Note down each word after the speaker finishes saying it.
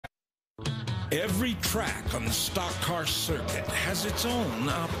Every track on the stock car circuit has its own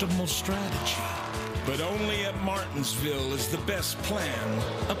optimal strategy. But only at Martinsville is the best plan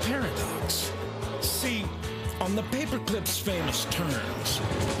a paradox. See, on the Paperclip's famous turns,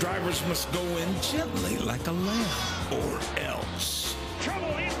 drivers must go in gently like a lamb, or else. Trouble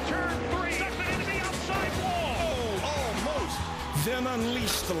in turn 3. Stuck it into the outside wall. Oh, almost. Then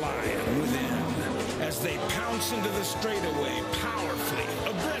unleash the lion within as they pounce into the straightaway powerfully,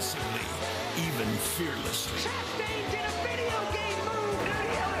 aggressively, even fearlessly. Chastain did a video game move. Dude,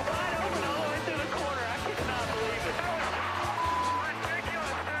 he held it wide open all the way through the corner. I could not believe it. That was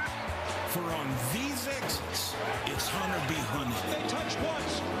ridiculous, dude. For on these exits, it's Hunter be hunted. They touched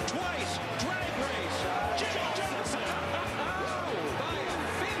once, twice, drag race. Jimmy Johnson. By a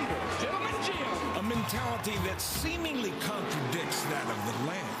finger. Gentleman Jim. A mentality that seemingly contradicts that of the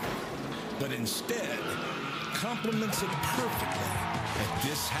Lamb, but instead complements it perfectly at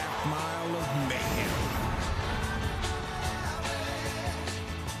this half mile of mayhem.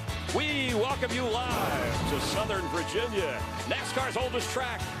 We welcome you live to Southern Virginia, NASCAR's oldest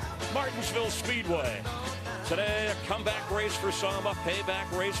track, Martinsville Speedway. Today, a comeback race for some, a payback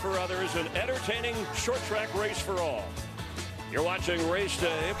race for others, an entertaining short track race for all. You're watching Race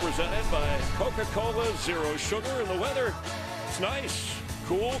Day, presented by Coca-Cola Zero Sugar, and the weather, it's nice,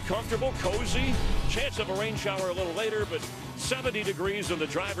 cool, comfortable, cozy. Chance of a rain shower a little later, but 70 degrees and the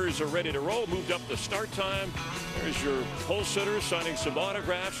drivers are ready to roll. Moved up the start time. There's your pole sitters signing some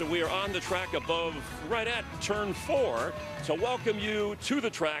autographs, and we are on the track above, right at turn 4, to welcome you to the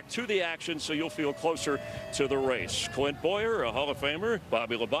track, to the action, so you'll feel closer to the race. Clint Boyer, a Hall of Famer,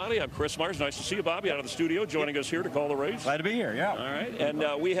 Bobby Labonte. I'm Chris Mars. Nice to see you, Bobby, out of the studio, joining us here to call the race. Glad to be here, yeah. All right,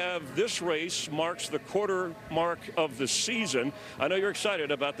 and we have this race marks the quarter mark of the season. I know you're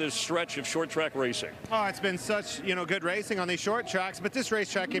excited about this stretch of short track racing. Oh, it's been such, good racing on these short tracks, but this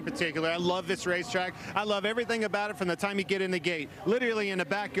racetrack in particular, I love this racetrack. I love everything about it from the time you get in the gate. Literally in the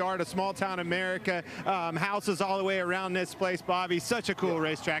backyard of small town America, houses all the way around this place, Bobby. Such a cool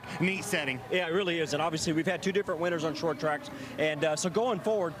racetrack, neat setting. Yeah, it really is, and obviously we've had 2 different winners on short tracks, and so going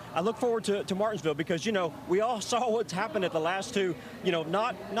forward, I look forward to Martinsville because, we all saw what's happened at the last 2,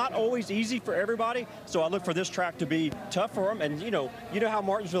 not always easy for everybody, so I look for this track to be tough for them, and you know how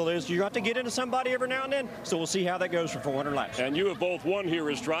Martinsville is. You have to get into somebody every now and then, so we'll see how that goes for 400 laps. And you have both won here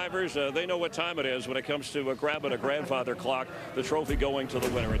as drivers. They know what time it is when it comes to grabbing a grandfather clock, the trophy going to the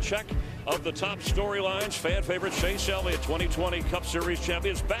winner. A check of the top storylines. Fan favorite Chase Elliott, 2020 Cup Series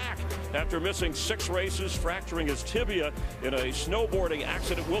champions, back after missing 6 races, fracturing his tibia in a snowboarding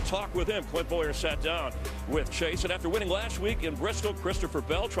accident. We'll talk with him. Clint Boyer sat down with Chase, and after winning last week in Bristol, Christopher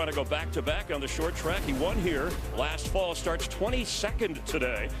Bell trying to go back-to-back on the short track. He won here last fall, starts 22nd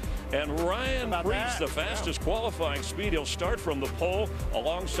today. And Ryan Preece, the fastest qualifying speed. He'll start from the pole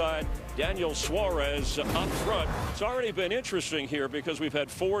alongside Daniel Suarez up front. It's already been interesting here because we've had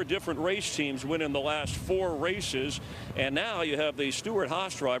 4 different race teams win in the last 4 races. And now you have the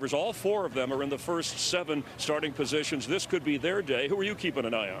Stewart-Haas drivers. All 4 of them are in the first 7 starting positions. This could be their day. Who are you keeping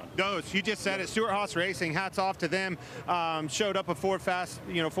an eye on? Those, you just said it. Stewart-Haas Racing, hats off to them. Showed up a Ford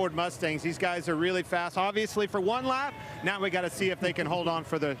Ford Mustangs. These guys are really fast. Obviously for 1 lap. Now we got to see if they can hold on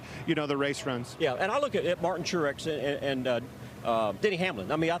for the, the race runs. Yeah, and I look at Martin Truex and Denny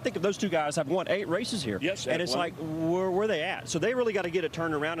Hamlin. I mean, I think those 2 guys have won 8 races here. Yes, and it's like, where are they at? So they really got to get it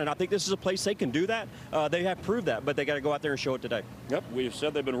turned around, and I think this is a place they can do that. They have proved that, but they got to go out there and show it today. Yep, we've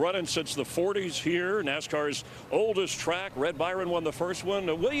said they've been running since the 40s here. NASCAR's oldest track. Red Byron won the first one.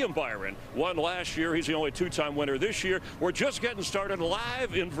 William Byron won last year. He's the only 2-time winner this year. We're just getting started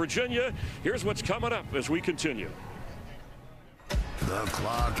live in Virginia. Here's what's coming up as we continue. The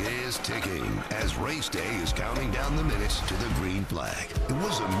clock is ticking as race day is counting down the minutes to the green flag. It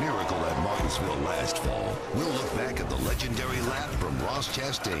was a miracle at Martinsville last fall. We'll look back at the legendary lap from Ross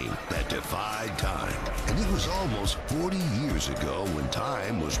Chastain that defied time. And it was almost 40 years ago when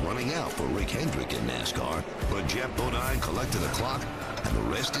time was running out for Rick Hendrick in NASCAR. But Jeff Bodine collected a clock, and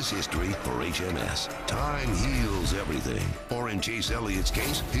the rest is history for HMS. Time heals everything, or in Chase Elliott's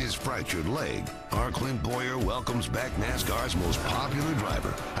case, his fractured leg. Our Clint Boyer welcomes back NASCAR's most popular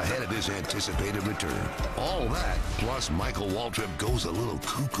driver ahead of his anticipated return. All that, plus Michael Waltrip goes a little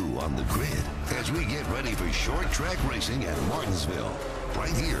cuckoo on the grid as we get ready for short track racing at Martinsville,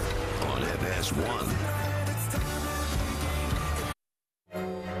 right here on FS1.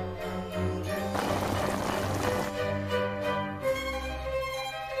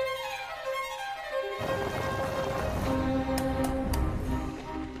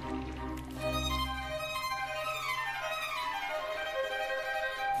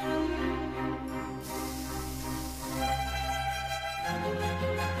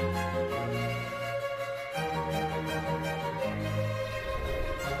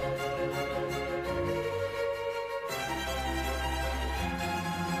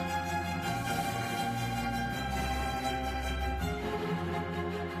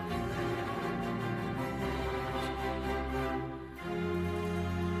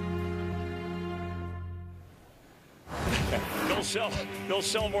 they'll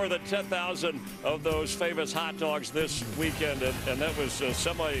sell more than 10,000 of those famous hot dogs this weekend, and that was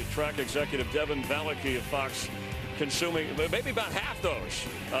semi-track executive Devin Valicki of Fox consuming maybe about half those,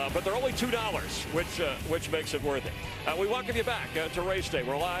 but they're only $2, which makes it worth it. We welcome you back to Race Day.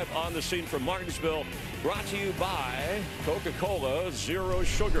 We're live on the scene from Martinsville, brought to you by Coca-Cola Zero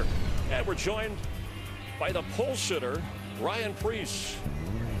Sugar, and we're joined by the pole sitter Ryan Preece.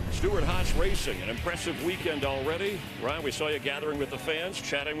 Stewart Haas Racing, an impressive weekend already. Ryan, we saw you gathering with the fans,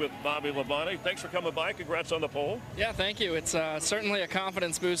 chatting with Bobby Labonte. Thanks for coming by. Congrats on the pole. Yeah, thank you. It's certainly a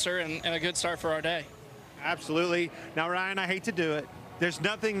confidence booster and a good start for our day. Absolutely. Now, Ryan, I hate to do it. There's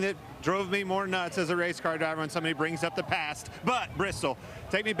nothing that drove me more nuts as a race car driver when somebody brings up the past. But Bristol,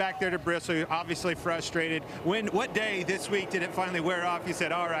 take me back there to Bristol. You're obviously frustrated. What day this week did it finally wear off? You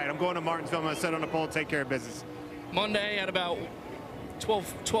said, all right, I'm going to Martinsville. I'm going to sit on the pole and take care of business. Monday at about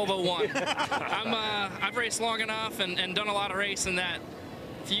 12:01. I've raced long enough and done a lot of racing that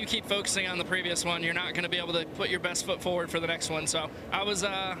if you keep focusing on the previous one, you're not going to be able to put your best foot forward for the next one. So I was,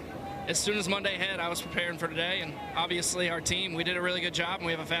 as soon as Monday hit, I was preparing for today, and obviously our team, we did a really good job, and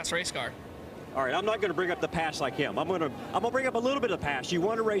we have a fast race car. All right, I'm not going to bring up the past like him. I'm going to bring up a little bit of the past. You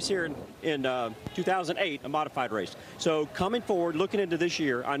won a race here in 2008, a modified race. So coming forward, looking into this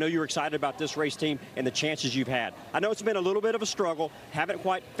year, I know you're excited about this race team and the chances you've had. I know it's been a little bit of a struggle, haven't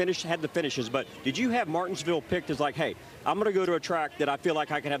quite had the finishes, but did you have Martinsville picked as like, hey, I'm going to go to a track that I feel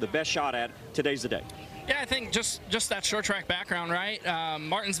like I can have the best shot at? Today's the day. Yeah, I think just that short track background, right?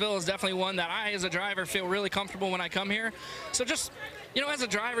 Martinsville is definitely one that I, as a driver, feel really comfortable when I come here. So just, you know, as a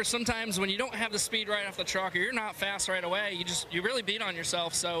driver, sometimes when you don't have the speed right off the truck or you're not fast right away, you really beat on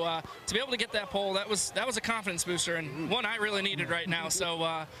yourself. So to be able to get that pole, that was a confidence booster and one I really needed right now. So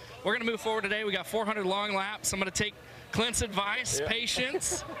we're going to move forward today. We got 400 long laps. I'm going to take Clint's advice,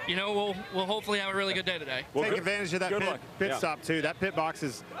 patience. You know, we'll hopefully have a really good day today. Well, take advantage of that pit stop, too. That pit box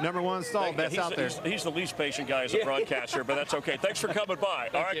is #1 stall, best out there. He's the least patient guy as a broadcaster, but that's okay. Thanks for coming by.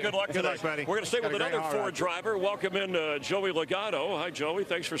 All right, good luck today. Good luck, buddy. We're going to stay with another Ford driver. Welcome in Joey Logano. Hi, Joey.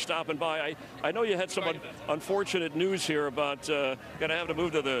 Thanks for stopping by. I know you had some unfortunate news here about going to have to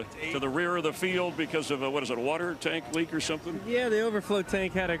move to the rear of the field because of, what is it, a water tank leak or something? Yeah, the overflow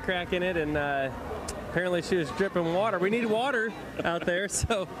tank had a crack in it, and apparently she was dripping water. We need water out there,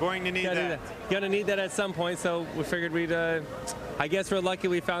 so going to need that. Going to need that at some point, so we figured we'd, I guess we're lucky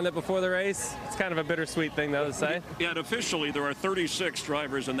we found it before the race. It's kind of a bittersweet thing, though, to say. Yeah, and officially there are 36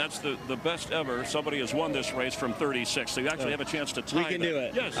 drivers, and that's the best ever. Somebody has won this race from 36, so you actually have a chance to tie We can do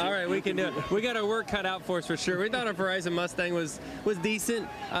it. Yes. All right, we can do it. We got our work cut out for us for sure. We thought our Verizon Mustang was decent.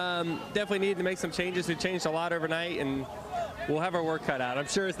 Definitely needed to make some changes. We changed a lot overnight, and we'll have our work cut out. I'm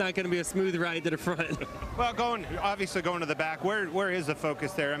sure it's not going to be a smooth ride to the front. Well, obviously going to the back, where is the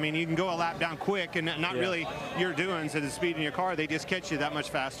focus there? I mean, you can go a lap down quick and not really your doings at the speed in your car. They just catch you that much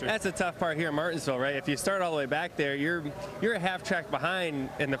faster. That's a tough part here in Martinsville, right? If you start all the way back there, you're a half track behind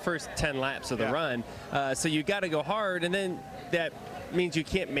in the first 10 laps of the run. So you got to go hard, and then that means you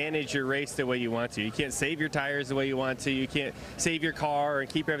can't manage your race the way you want to. You can't save your tires the way you want to. You can't save your car and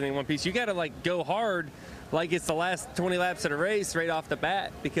keep everything in one piece. You got to like go hard like it's the last 20 laps of the race right off the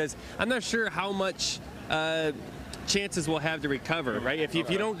bat, because I'm not sure how much chances we'll have to recover, right? If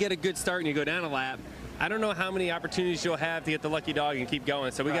you don't get a good start and you go down a lap, I don't know how many opportunities you'll have to get the lucky dog and keep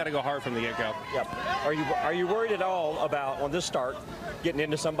going. So we got to go hard from the get-go. Yep. Are you worried at all about, on this start, getting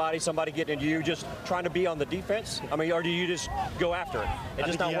into somebody getting into you, just trying to be on the defense? I mean, or do you just go after it and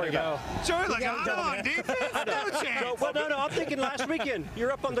just not worry about it? Sure, like I'm on defense. No chance. No, I'm thinking last weekend,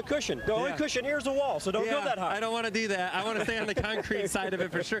 you're up on the cushion. The only cushion here is the wall, so don't go that high. I don't want to do that. I want to stay on the concrete side of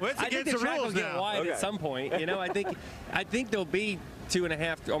it for sure. Well, I think the track will get wide at some point. You know, I think there'll be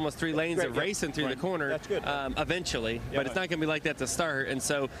 2.5, almost 3 lanes of racing through the corner. That's good. Eventually, but it's not going to be like that to start, and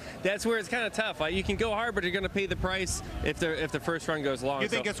so that's where it's kind of tough. Like, you can go hard, but you're going to pay the price if the first run goes long. You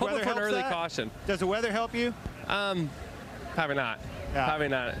think it's weather helps early that? caution? Does the weather help you? Probably not. Yeah. Probably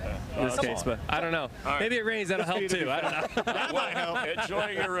not in this case, but I don't know. Right. Maybe it rains. That'll help too. I don't know. That might help.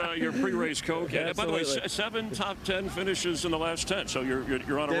 Enjoy your pre-race Coke. Yeah, by the way, 7 top 10 finishes in the last 10, so you're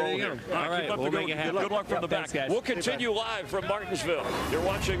on a There roll you here. go. All right, keep up we'll the make it happen. Good luck from the back. Thanks, guys. We'll continue live from Martinsville. You're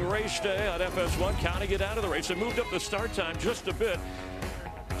watching Race Day on FS1, counting it out of the race. It moved up the start time just a bit.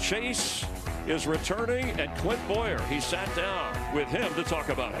 Chase is returning, and Clint Boyer, he sat down with him to talk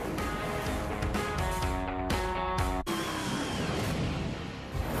about it.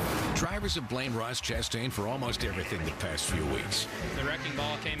 Drivers have blamed Ross Chastain for almost everything the past few weeks. The wrecking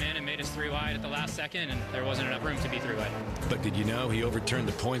ball came in and made us 3 wide at the last second, and there wasn't enough room to be 3 wide. But did you know he overturned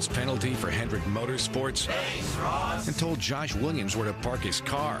the points penalty for Hendrick Motorsports and told Josh Williams where to park his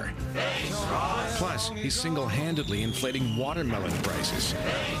car? Plus, he's single-handedly inflating watermelon prices.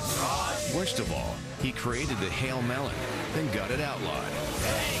 Worst of all, he created the Hail Melon, then got it outlawed.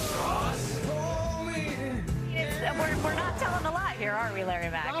 We're not telling a lie here, are we, Larry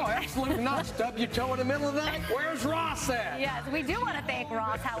Mack? No, absolutely not. Stub your toe in the middle of the night. Where's Ross at? Yes, we do want to thank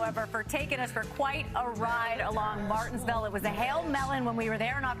Ross, however, for taking us for quite a ride along Martinsville. It was a Hail Melon when we were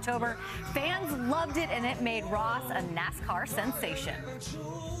there in October. Fans loved it, and it made Ross a NASCAR sensation.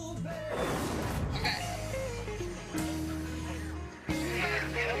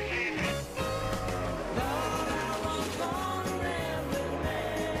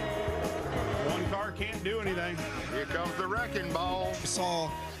 One car can't do anything. Here comes the wrecking ball. I saw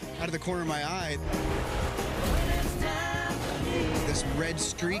out of the corner of my eye this red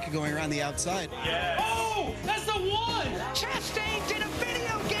streak going around the outside. Yeah. Oh, that's the one! Chastain did a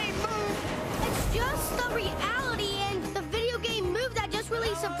video game move! It's just the reality, and the video game move that just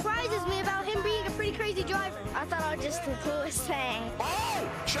really surprises me about him being a pretty crazy driver. I thought it was just the coolest thing. Oh!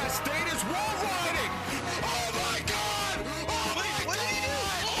 Chastain is wall riding! Oh my God! Oh my What did he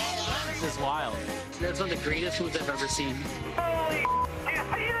do? This is wild. That's one of the greatest moves I've ever seen. Holy, do you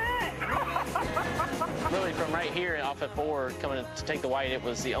see that? Really, from right here off at 4, coming to take the white, it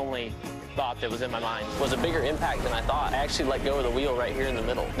was the only thought that was in my mind. It was a bigger impact than I thought. I actually let go of the wheel right here in the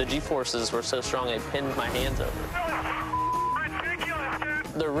middle. The G-forces were so strong, they pinned my hands over.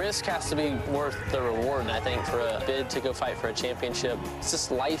 Ridiculous, dude. The risk has to be worth the reward, I think, for a bid to go fight for a championship. It's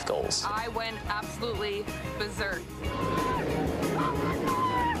just life goals. I went absolutely berserk.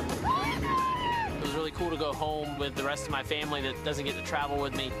 It was really cool to go home with the rest of my family that doesn't get to travel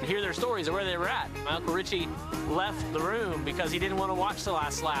with me and hear their stories of where they were at. My Uncle Richie left the room because he didn't want to watch the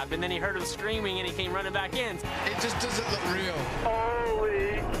last lap, and then he heard him screaming and he came running back in. It just doesn't look real.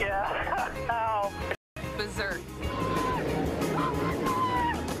 Holy, yeah. Ow. Berserk.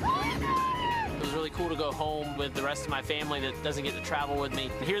 It was really cool to go home with the rest of my family that doesn't get to travel with me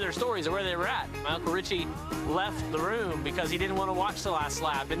and hear their stories of where they were at. My Uncle Richie left the room because he didn't want to watch the last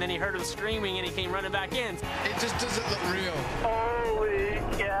lap, and then he heard him screaming and he came running back in. It just doesn't look real. Holy,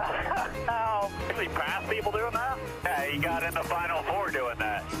 yeah. Ow. He passed people doing that? Yeah, he got in the Final 4 doing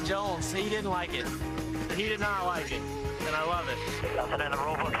that. Jones, he didn't like it. He did not like it, and I love it. Nothing in the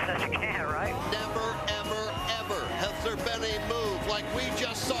rule book says you can't, right? Never, ever, ever has there been a move like we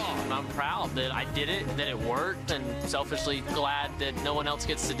just saw. I'm proud that I did it, that it worked, and selfishly glad that no one else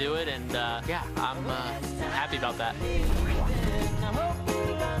gets to do it, and yeah, I'm happy about that.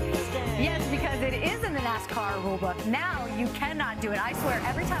 Yes, because it is in the NASCAR rulebook. Now you cannot do it. I swear,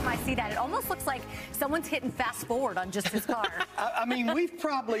 every time I see that, it almost looks like someone's hitting fast forward on just his car. I mean, we've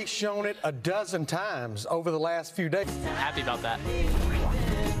probably shown it a dozen times over the last few days. Happy about that.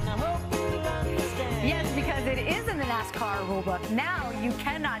 Yes, because it is in the NASCAR rulebook. Now you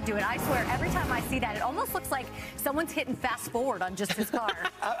cannot do it. I swear, every time I see that, it almost looks like someone's hitting fast forward on just his car.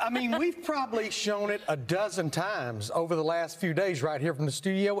 I mean, we've probably shown it a dozen times over the last few days right here from the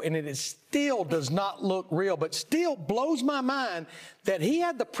studio, and it still does not look real, but still blows my mind that he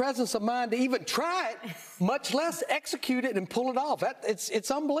had the presence of mind to even try it, much less execute it and pull it off.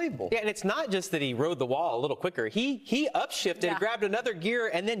 It's unbelievable. Yeah, and it's not just that he rode the wall a little quicker. He upshifted, grabbed another gear,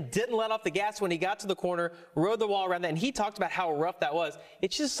 and then didn't let off the gas when he got to the corner, rode the wall around that, and he talked about how rough that was.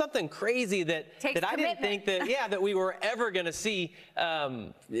 It's just something crazy that I didn't think that, that we were ever going to see,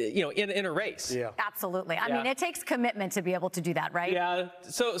 in a race. Yeah. Absolutely. I mean, it takes commitment to be able to do that, right? Yeah,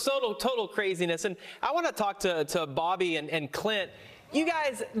 so total craziness. And I want to talk to Bobby and Clint. You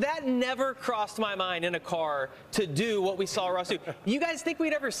guys, that never crossed my mind in a car to do what we saw Ross do. You guys think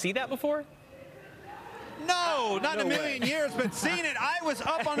we'd ever see that before? No, not in a million years, but seen it. I was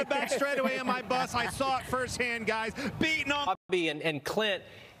up on the back straightaway in my bus. I saw it firsthand, guys, beating on. Bobby and Clint.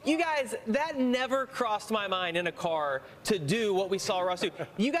 You guys, that never crossed my mind in a car to do what we saw Ross do.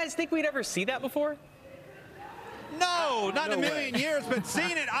 You guys think we'd ever see that before? No, not in a million years, but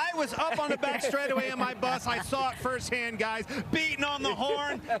seen it. I was up on the back straightaway in my bus. I saw it firsthand, guys, beating on the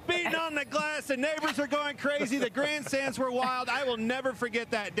horn, beating on the glass. The neighbors are going crazy. The grandstands were wild. I will never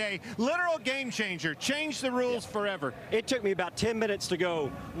forget that day. Literal game changer. Changed the rules forever. It took me about 10 minutes to go,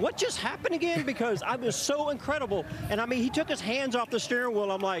 what just happened again? Because I was so incredible. And I mean, he took his hands off the steering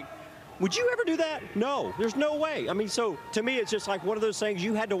wheel. I'm like, would you ever do that? No, there's no way. I mean, so to me, it's just like one of those things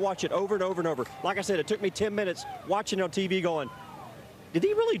you had to watch it over and over and over. Like I said, it took me 10 minutes watching on TV going, did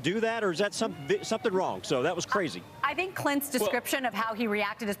he really do that, or is that something wrong? So that was crazy. I think Clint's description of how he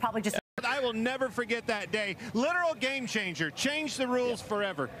reacted is probably just... I will never forget that day. Literal game changer. Changed the rules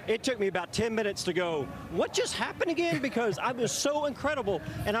forever. It took me about 10 minutes to go, what just happened again? Because I was so incredible.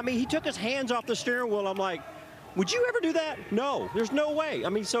 And, I mean, he took his hands off the steering wheel. I'm like, would you ever do that? No, there's no way. I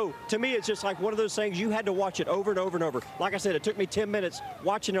mean, so to me, it's just like one of those things you had to watch it over and over and over. Like I said, it took me 10 minutes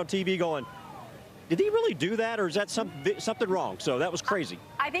watching it on TV going, did he really do that, or is that something wrong? So that was crazy.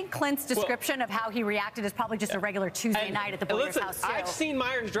 I think Clint's description of how he reacted is probably just a regular Tuesday night at the Boyers house, too. I've seen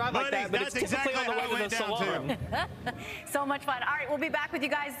Myers drive like that, but it's typically on the way to the salon. So much fun. All right, we'll be back with you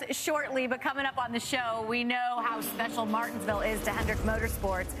guys shortly, but coming up on the show, we know how special Martinsville is to Hendrick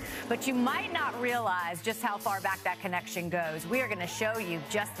Motorsports, but you might not realize just how far back that connection goes. We are going to show you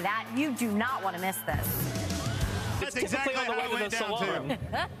just that. You do not want to miss this. That's exactly how it went down,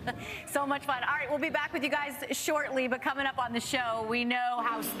 too. So much fun. All right, we'll be back with you guys shortly, but coming up on the show, we know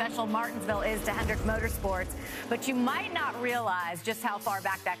how special Martinsville is to Hendrick Motorsports, but you might not realize just how far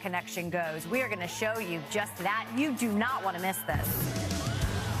back that connection goes. We are going to show you just that. You do not want to miss this.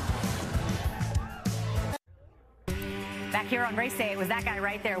 Back here on race day, it was that guy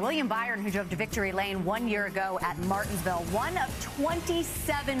right there, William Byron, who drove to victory lane 1 year ago at Martinsville. One of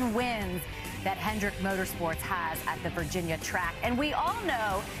 27 wins that Hendrick Motorsports has at the Virginia track. And we all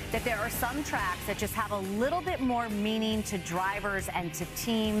know that there are some tracks that just have a little bit more meaning to drivers and to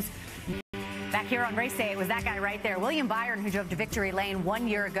teams. Back here on race day, it was that guy right there, William Byron, who drove to victory lane 1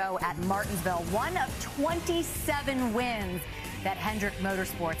 year ago at Martinsville. One of 27 wins that Hendrick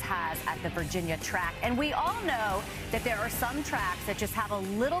Motorsports has at the Virginia track. And we all know that there are some tracks that just have a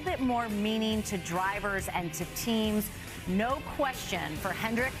little bit more meaning to drivers and to teams. No question for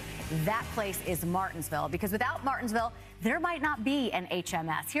Hendrick, that place is Martinsville, because without Martinsville, there might not be an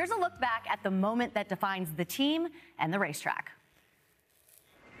HMS. Here's a look back at the moment that defines the team and the racetrack.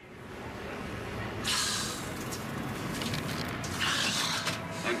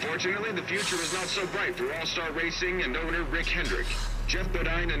 Unfortunately, the future is not so bright for All-Star Racing and owner Rick Hendrick. Jeff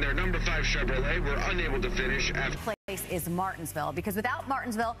Bodine and their number 5 Chevrolet were unable to finish after... Place is Martinsville, because without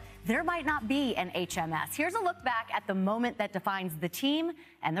Martinsville, there might not be an HMS. Here's a look back at the moment that defines the team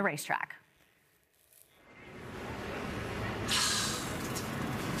and the racetrack.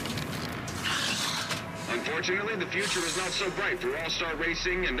 Unfortunately, the future is not so bright for All-Star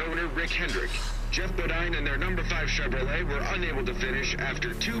Racing and owner Rick Hendrick. Jeff Bodine and their number 5 Chevrolet were unable to finish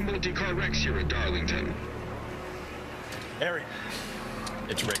after 2 multi-car wrecks here at Darlington. Harry,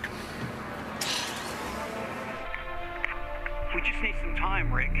 it's Rick. We just need some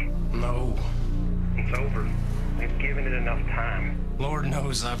time, Rick. No. It's over. We've given it enough time. Lord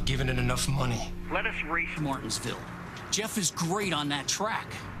knows I've given it enough money. Let us race Martinsville. Jeff is great on that track.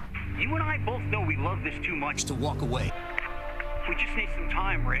 You and I both know we love this too much to walk away. We just need some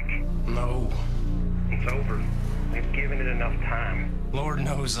time, Rick. No. It's over. We've given it enough time. Lord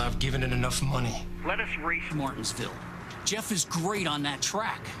knows I've given it enough money. Let us race Martinsville. Jeff is great on that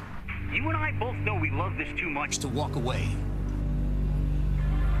track. You and I both know we love this too much to walk away.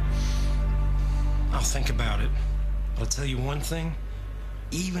 I'll think about it. I'll tell you one thing.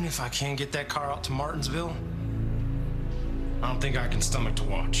 Even if I can't get that car out to Martinsville, I don't think I can stomach to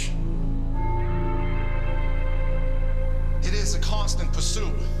watch. It is a constant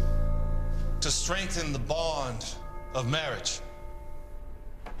pursuit to strengthen the bond of marriage.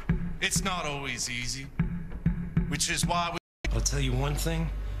 It's not always easy, which is why I'll tell you one thing.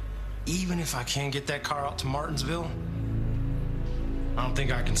 Even if I can't get that car out to Martinsville, I don't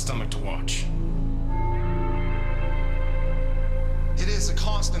think I can stomach to watch. It is a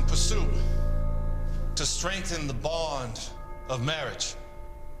constant pursuit to strengthen the bond of marriage.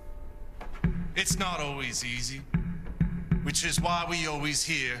 It's not always easy, which is why we always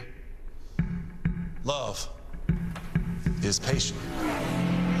hear, love is patient.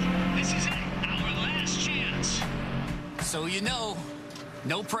 This is it, our last chance. So you know,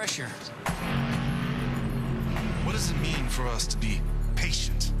 no pressure. What does it mean for us to be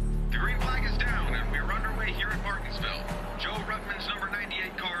patient? The green flag is down, and we're underway here at Martinsville. Joe Ruttman's number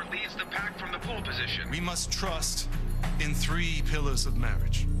 98 car leads the pack from the pole position. We must trust in 3 pillars of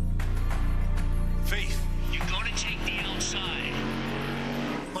marriage. Faith. You're going to take the outside,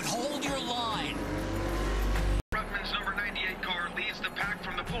 but hold your line. Ruttman's number 98 car leads the pack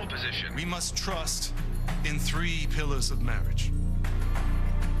from the pole position. We must trust in 3 pillars of marriage.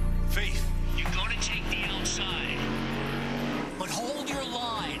 Faith. You're going to take the outside, but hold your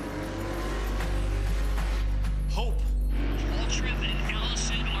line. Hope. Waltrip and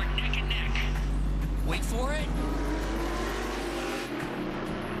Allison are neck and neck. Wait for it.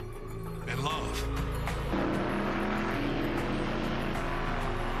 And love.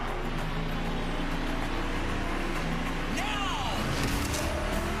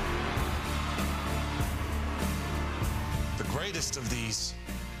 greatest of these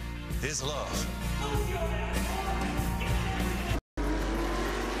is love.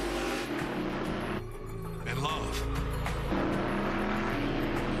 And love.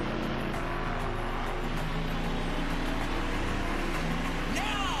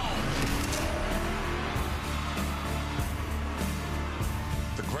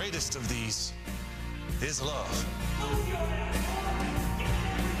 The greatest of these is love.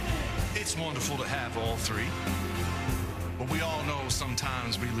 It's wonderful to have all three, but we all know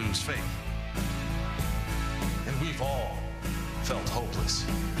sometimes we lose faith. And we've all felt hopeless.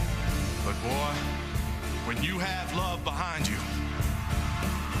 But boy, when you have love behind you,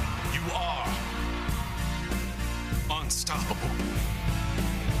 you are unstoppable.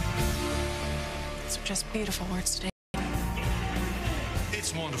 These are just beautiful words today.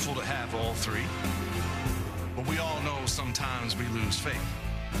 It's wonderful to have all three, but we all know sometimes we lose faith.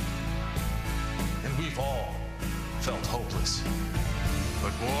 And we've all felt hopeless.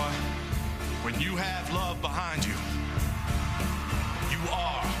 But boy, when you have love behind you, you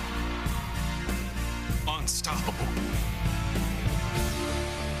are unstoppable.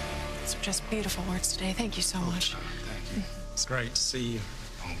 These are just beautiful words today. Thank you so much. Thank you. It's great to see you.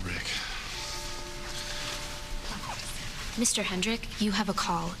 Oh, Rick. Mr. Hendrick, you have a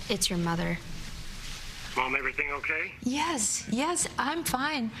call. It's your mother. Mom, everything okay? Yes, I'm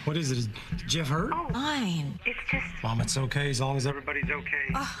fine. What is it? Is Jeff hurt? Oh, fine. It's just... Mom, it's okay as long as Everybody's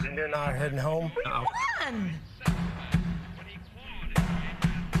okay. Linda and I are heading home. We won!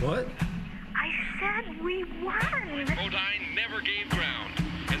 What? I said we won! Bodine never gave ground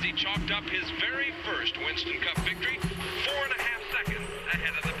as he chalked up his very first Winston Cup victory 4.5 seconds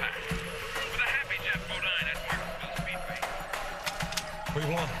ahead of the pack. With a happy Jeff Bodine at Martinsville Speedway.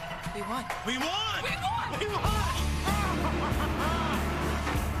 We won. We won. We won! We won! We won!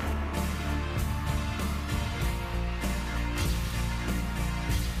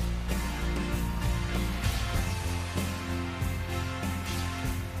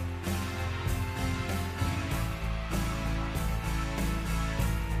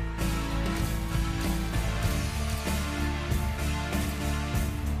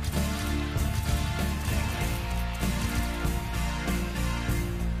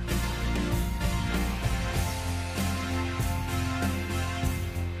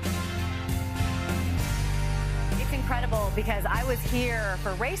 Because I was here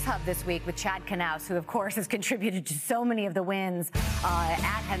for Race Hub this week with Chad Knaus, who, of course, has contributed to so many of the wins at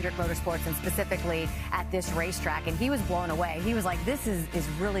Hendrick Motorsports and specifically at this racetrack. And he was blown away. He was like, this is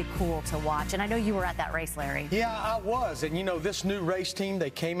really cool to watch. And I know you were at that race, Larry. Yeah, I was. And, you know, this new race team,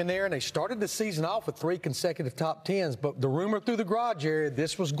 they came in there and they started the season off with 3 consecutive top 10s. But the rumor through the garage area,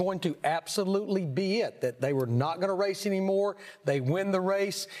 this was going to absolutely be it, that they were not going to race anymore. They win the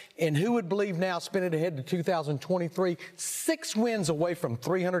race. And who would believe now, spinning ahead to 2023, 6 wins away from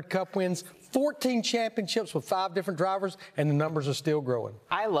 300 Cup wins, 14 championships with 5 different drivers, and the numbers are still growing.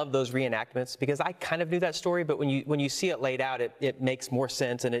 I love those reenactments because I kind of knew that story, but when you see it laid out, it makes more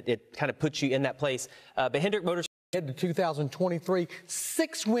sense and it kind of puts you in that place. But Hendrick Motorsports head to 2023,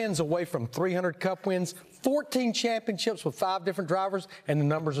 6 wins away from 300 Cup wins, 14 championships with 5 different drivers, and the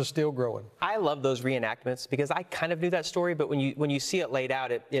numbers are still growing. I love those reenactments because I kind of knew that story, but when you see it laid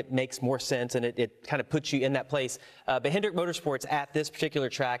out, it makes more sense and it kind of puts you in that place. But Hendrick Motorsports at this particular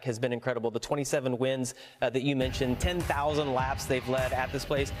track has been incredible. The 27 wins that you mentioned, 10,000 laps they've led at this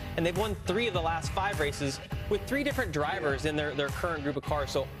place, and they've won 3 of the last 5 races with 3 different drivers in their current group of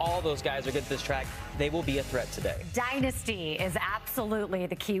cars. So all those guys are good at this track. They will be a threat today. Dynasty is absolutely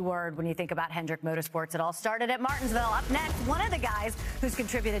the key word when you think about Hendrick Motorsports. It all started at Martinsville. Up next, one of the guys who's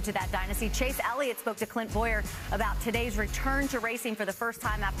contributed to that dynasty, Chase Elliott, spoke to Clint Boyer about today's return to racing for the first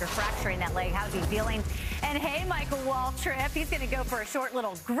time after fracturing that leg. How's he feeling? And hey, Michael Waltrip, he's going to go for a short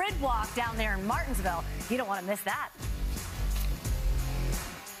little grid walk down there in Martinsville. You don't want to miss that.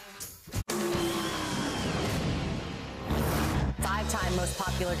 5-time most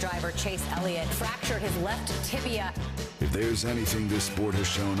popular driver Chase Elliott fractured his left tibia. If there's anything this sport has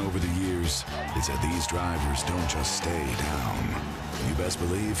shown over the years, it's that these drivers don't just stay down. You best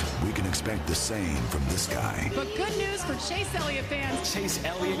believe we can expect the same from this guy. But good news for Chase Elliott fans. Chase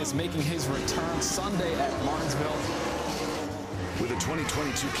Elliott is making his return Sunday at Martinsville. With a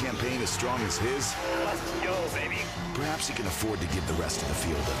 2022 campaign as strong as his, Let's go, baby. perhaps he can afford to give the rest of the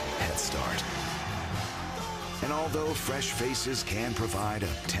field a head start. And although fresh faces can provide a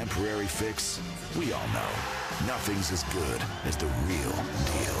temporary fix, we all know nothing's as good as the real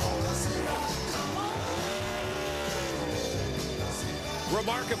deal.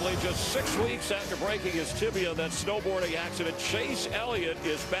 Remarkably, just 6 weeks after breaking his tibia in that snowboarding accident, Chase Elliott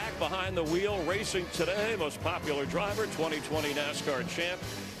is back behind the wheel racing today. Most popular driver, 2020 NASCAR champ.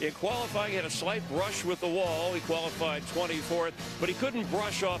 In qualifying, he had a slight brush with the wall. He qualified 24th, but he couldn't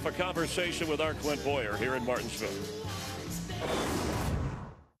brush off a conversation with our Clint Boyer here in Martinsville.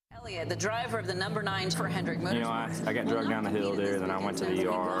 Elliott, the driver of the number 9 for Hendrick Motorsports. You know, I got drugged down the hill there, then I went to the He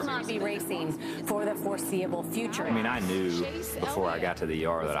ER. will not be racing for the foreseeable future. I mean, I knew before I got to the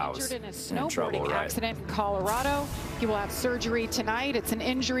ER that I was in a in snowboarding trouble, right? accident in Colorado. He will have surgery tonight. It's an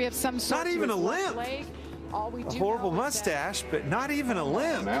injury of some sort. Not even to a his left limp. leg. All we A do horrible know is that mustache, but not even a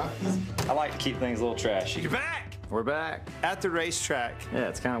limp. I like to keep things a little trashy. You're back We're back. at the racetrack. Yeah,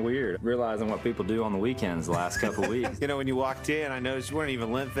 it's kind of weird realizing what people do on the weekends the last couple weeks. You know, when you walked in, I noticed you weren't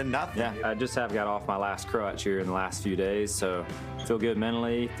even limping, nothing. Yeah, I just have got off my last crutch here in the last few days, so I feel good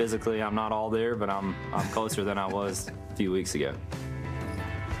mentally. Physically, I'm not all there, but I'm closer than I was a few weeks ago.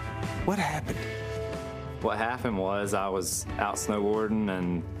 What happened? What happened was I was out snowboarding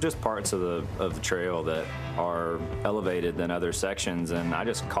and just parts of the trail that are elevated than other sections, and I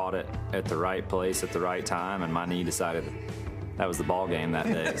just caught it at the right place at the right time, and my knee decided that was the ball game that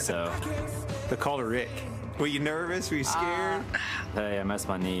day. So The call to Rick. Were you nervous? Were you scared? hey, I messed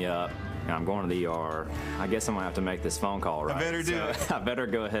my knee up. I'm going to the ER. I guess I'm gonna have to make this phone call, right? I better do it. I better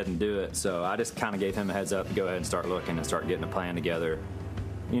go ahead and do it. So I just kind of gave him a heads up to go ahead and start looking and start getting a plan together.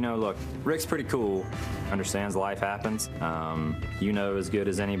 You know, look, Rick's pretty cool, understands life happens. You know as good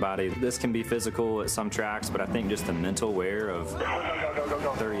as anybody, this can be physical at some tracks, but I think just the mental wear of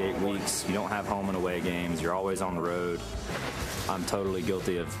 38 weeks, you don't have home and away games, you're always on the road. I'm totally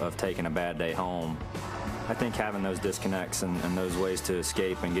guilty of taking a bad day home. I think having those disconnects and those ways to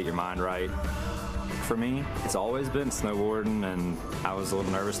escape and get your mind right, for me, it's always been snowboarding, and I was a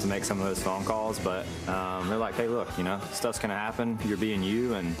little nervous to make some of those phone calls, but they're like, hey, look, you know, stuff's gonna happen. You're being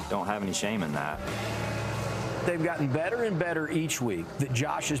you, and don't have any shame in that. They've gotten better and better each week that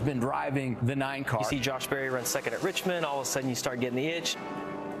Josh has been driving the 9 car. You see Josh Berry run second at Richmond, all of a sudden you start getting the itch.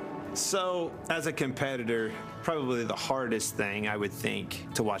 So, as a competitor, probably the hardest thing, I would think,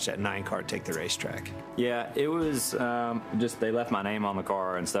 to watch that 9 car take the racetrack. Yeah, it was just they left my name on the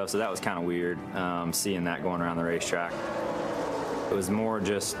car and stuff, so that was kind of weird, seeing that going around the racetrack. It was more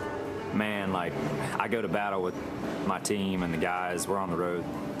just, man, like, I go to battle with my team and the guys. We're on the road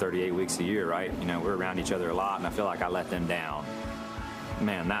 38 weeks a year, right? You know, we're around each other a lot, and I feel like I let them down.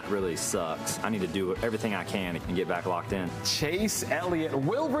 Man, that really sucks. I need to do everything I can and get back locked in. Chase Elliott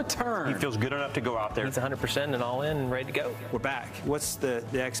will return. He feels good enough to go out there. He's 100% and all in and ready to go. We're back. What's the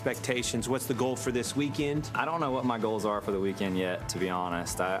expectations? What's the goal for this weekend? I don't know what my goals are for the weekend yet, to be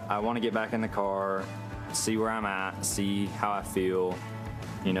honest. I want to get back in the car, see where I'm at, see how I feel.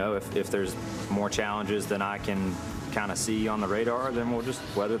 You know, if there's more challenges than I can kind of see on the radar, then we'll just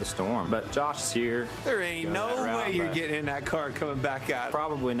weather the storm. But Josh is here. There ain't no way you're getting in that car coming back out.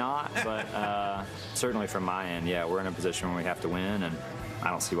 Probably not, but certainly from my end, yeah, we're in a position where we have to win, and I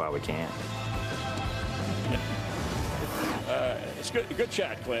don't see why we can't. It's good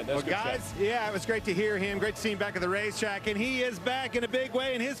chat, Clint. That's well, good guys, chat. yeah, it was great to hear him. Great to see him back at the racetrack, and he is back in a big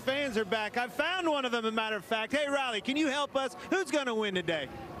way, and his fans are back. I found one of them, as a matter of fact. Hey, Riley, can you help us? Who's going to win today?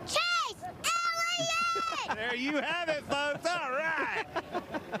 Chase Elliott! There you have it, folks. All right.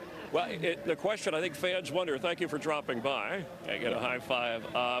 Well, the question I think fans wonder, thank you for dropping by. I get a high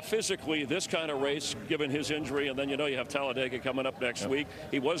five. Physically, this kind of race, given his injury, and then you know you have Talladega coming up next week.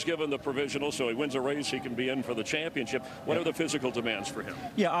 He was given the provisional, so he wins a race, he can be in for the championship. What are the physical demands for him?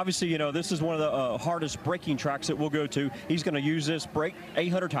 Yeah, obviously, you know, this is one of the hardest braking tracks that we'll go to. He's going to use this brake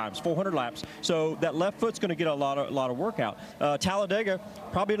 800 times, 400 laps. So that left foot's going to get a lot of workout. Talladega,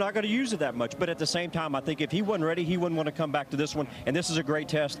 probably not going to use it that much, but at the same time, I think if he wasn't ready, he wouldn't want to come back to this one, and this is a great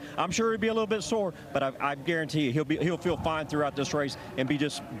test. I'm sure he'll be a little bit sore, but I guarantee you he'll feel fine throughout this race and be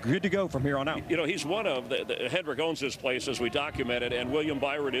just good to go from here on out. You know, he's one of the Hendrick owns this place, as we documented, and William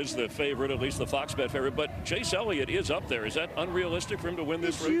Byron is the favorite, at least the Fox Bet favorite, but Chase Elliott is up there. Is that unrealistic for him to win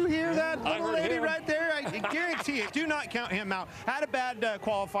this race? Did you hear that I heard lady him. right there? I guarantee it. Do not count him out. Had a bad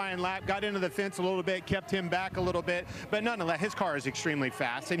qualifying lap, got into the fence a little bit, kept him back a little bit, but nonetheless, his car is extremely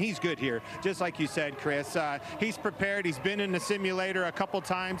fast, and he's good here. Just like you said, Chris, he's prepared. He's been in the simulator a couple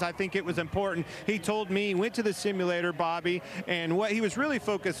times. I think it was important. He told me he went to the simulator, Bobby, and what he was really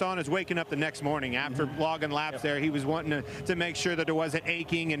focused on is waking up the next morning after logging laps there. He was wanting to make sure that there wasn't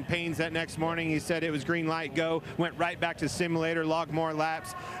aching and pains that next morning. He said it was green light, go, went right back to the simulator, logged more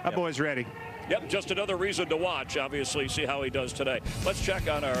laps. That boy's ready. Yep, just another reason to watch, obviously, see how he does today. Let's check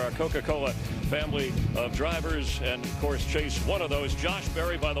on our Coca-Cola family of drivers, and, of course, Chase, one of those. Josh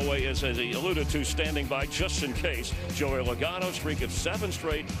Berry, by the way, is, as he alluded to, standing by just in case. Joey Logano, streak of 7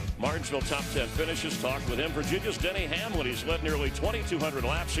 straight Martinsville top 10 finishes. Talked with him. Virginia's Denny Hamlin, he's led nearly 2,200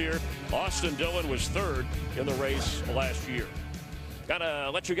 laps here. Austin Dillon was 3rd in the race last year. Gotta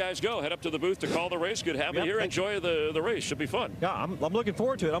let you guys go. Head up to the booth to call the race. Good having you here. Enjoy the race. Should be fun. Yeah, I'm looking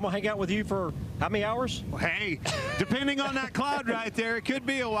forward to it. I'm going to hang out with you for how many hours? Hey, depending on that cloud right there, it could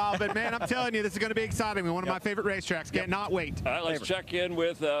be a while. But, man, I'm telling you, this is going to be exciting. One of my favorite racetracks. Cannot wait. All right, let's check in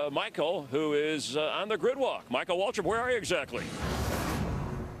with Michael, who is on the grid walk. Michael Waltrip, where are you exactly?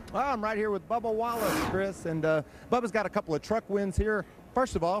 Well, I'm right here with Bubba Wallace, Chris. And Bubba's got a couple of truck wins here.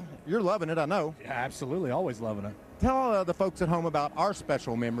 First of all, you're loving it, I know. Yeah, absolutely. Always loving it. Tell the folks at home about our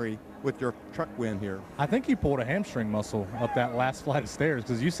special memory with your truck win here. I think you pulled a hamstring muscle up that last flight of stairs,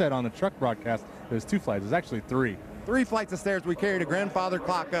 because you said on the truck broadcast it was 2 flights. It was actually 3. 3 flights of stairs. We carried a grandfather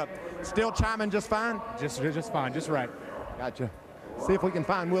clock up. Still chiming just fine? Just fine, just right. Gotcha. See if we can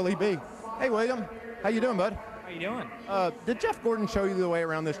find Willie B. Hey, William. How you doing, bud? How you doing? Did Jeff Gordon show you the way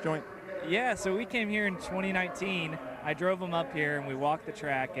around this joint? Yeah, so we came here in 2019. I drove him up here, and we walked the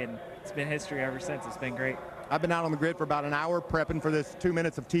track, and it's been history ever since. It's been great. I've been out on the grid for about an hour prepping for this 2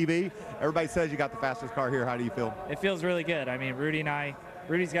 minutes of TV. Everybody says you got the fastest car here. How do you feel? It feels really good. I mean,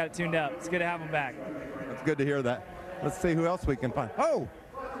 Rudy's got it tuned up. It's good to have him back. That's good to hear that. Let's see who else we can find. Oh,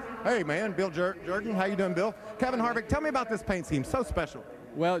 hey, man, Bill Jordan. How you doing, Bill? Kevin Harvick, tell me about this paint scheme. So special.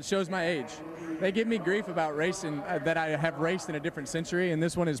 Well, it shows my age. They give me grief about racing, that I have raced in a different century, and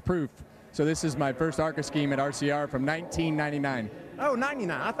this one is proof. So this is my first ARCA scheme at RCR from 1999. Oh,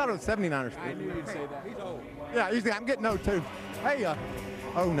 99. I thought it was 79 or something. I knew you'd say that. He's old. Yeah, usually I'm getting old too. Hey,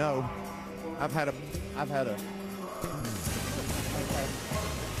 oh no. I've had a.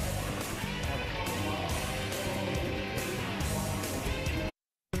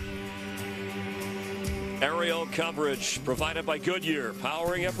 Aerial coverage provided by Goodyear,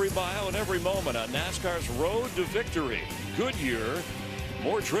 powering every mile and every moment on NASCAR's road to victory. Goodyear,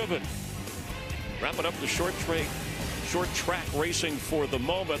 more driven. Wrapping up the short track racing for the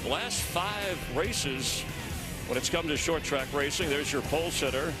moment. Last 5 races when it's come to short track racing. There's your pole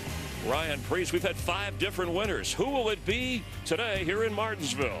sitter, Ryan Preece. We've had 5 different winners. Who will it be today here in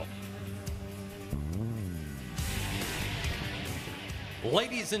Martinsville?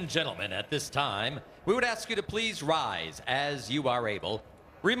 Ladies and gentlemen, at this time, we would ask you to please rise as you are able.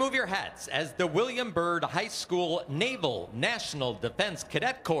 Remove your hats as the William Byrd High School Naval National Defense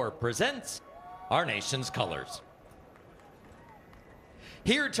Cadet Corps presents our nation's colors.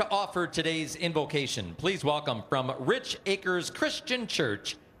 Here to offer today's invocation, please welcome from Rich Acres Christian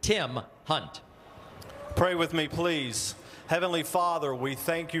Church, Tim Hunt. Pray with me, please. Heavenly Father, we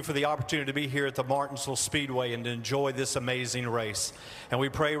thank you for the opportunity to be here at the Martinsville Speedway and to enjoy this amazing race. And we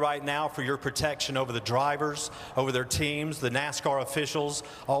pray right now for your protection over the drivers, over their teams, the NASCAR officials,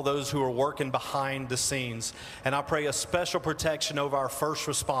 all those who are working behind the scenes. And I pray a special protection over our first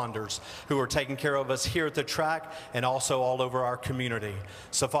responders who are taking care of us here at the track and also all over our community.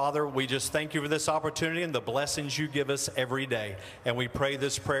 So, Father, we just thank you for this opportunity and the blessings you give us every day. And we pray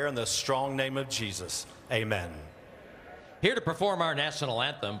this prayer in the strong name of Jesus. Amen. Here to perform our national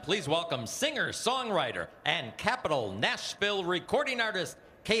anthem, please welcome singer, songwriter, and Capitol Nashville recording artist,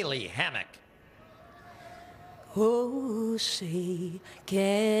 Kaylee Hammock. Oh, say,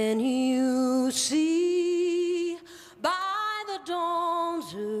 can you see by the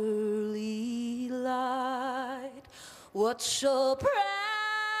dawn's early light what so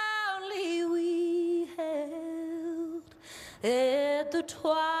proudly we held at the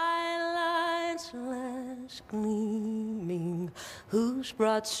twilight's last gleaming, whose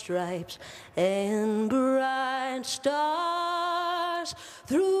broad stripes and bright stars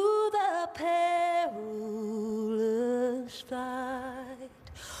through the perilous fight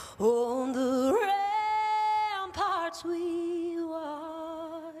on the ramparts we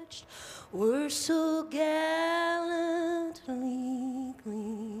watched were so gallantly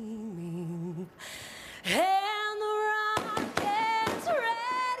gleaming, and the rocket's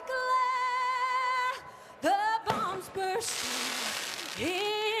red glare, the bombs bursting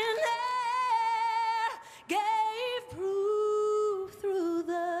in air, gave proof through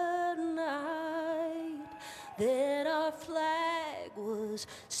the night that our flag was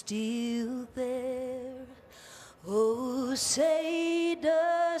still there. Oh, say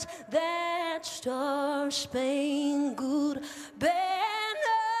does that star-spangled banner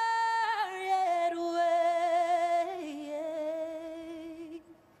yet wave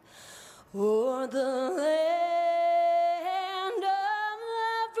o'er the land of the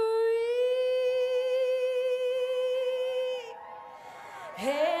free?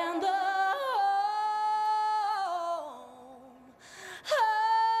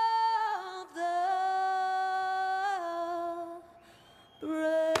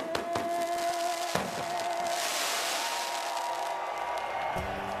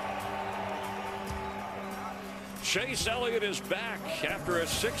 Chase Elliott is back after a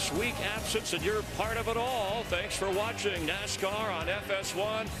 6-week absence, and you're part of it all. Thanks for watching NASCAR on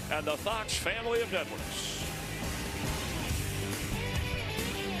FS1 and the Fox family of networks.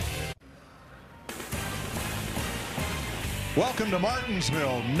 Welcome to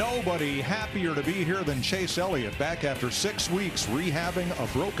Martinsville. Nobody happier to be here than Chase Elliott, back after 6 weeks rehabbing a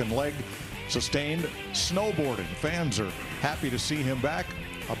broken leg sustained snowboarding. Fans are happy to see him back.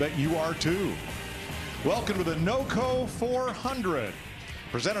 I bet you are too. Welcome to the NOCO 400,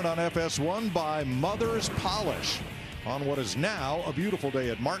 presented on FS1 by Mother's Polish. On what is now a beautiful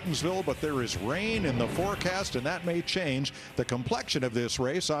day at Martinsville, but there is rain in the forecast, and that may change the complexion of this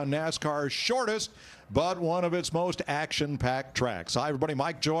race on NASCAR's shortest but one of its most action-packed tracks. Hi, everybody.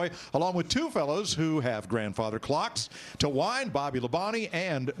 Mike Joy, along with two fellows who have grandfather clocks to wind, Bobby Labonte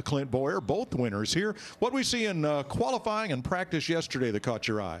and Clint Boyer, both winners here. What we see in qualifying and practice yesterday that caught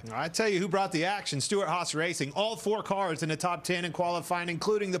your eye? I tell you who brought the action. Stewart-Haas Racing. All 4 cars in the top 10 in qualifying,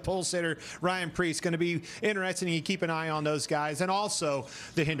 including the pole sitter, Ryan Priest. Going to be interesting. You keep an eye on those guys, and also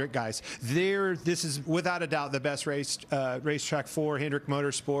the Hendrick guys. This is without a doubt the best racetrack for Hendrick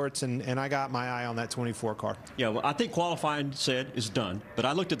Motorsports, and I got my eye on that 24 car. Yeah, well, I think qualifying is done, but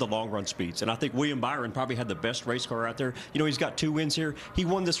I looked at the long run speeds, and I think William Byron probably had the best race car out there. You know, he's got 2 wins here. He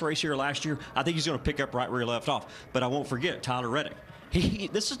won this race here last year. I think he's going to pick up right where he left off. But I won't forget Tyler Reddick.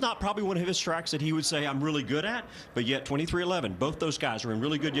 This is not probably one of his tracks that he would say I'm really good at, but yet 23-11. Both those guys were in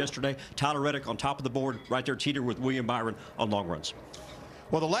really good yesterday. Tyler Reddick on top of the board, right there teeter with William Byron on long runs.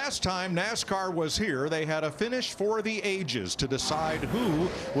 Well, the last time NASCAR was here, they had a finish for the ages to decide who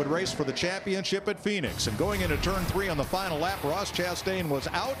would race for the championship at Phoenix. And going into turn 3 on the final lap, Ross Chastain was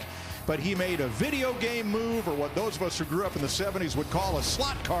out, but he made a video game move, or what those of us who grew up in the 70s would call a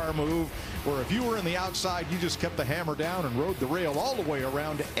slot car move, where if you were in the outside, you just kept the hammer down and rode the rail all the way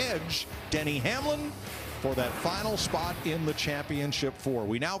around to edge Denny Hamlin for that final spot in the championship 4.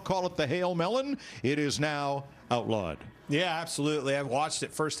 We now call it the Hail Melon. It is now outlawed. Yeah, absolutely. I've watched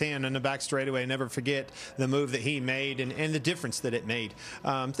it firsthand in the back straightaway. Never forget the move that he made and the difference that it made.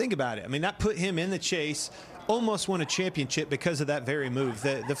 Think about it. I mean, that put him in the chase. Almost won a championship because of that very move.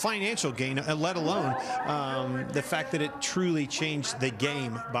 The financial gain, let alone the fact that it truly changed the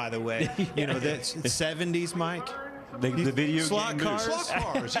game, by the way. You know, that's 70s, Mike. The video slot game cars. moves.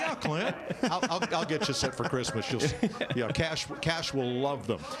 Slot cars, yeah, Clint. I'll get you set for Christmas. Cash will love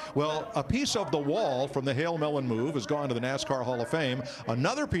them. Well, a piece of the wall from the Hail Melon move has gone to the NASCAR Hall of Fame.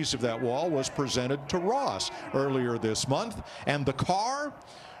 Another piece of that wall was presented to Ross earlier this month. And the car,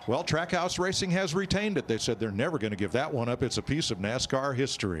 well, Trackhouse Racing has retained it. They said they're never going to give that one up. It's a piece of NASCAR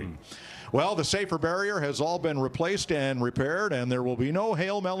history. Well, the safer barrier has all been replaced and repaired, and there will be no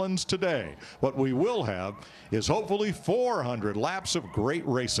Hail Melons today. What we will have is hopefully 400 laps of great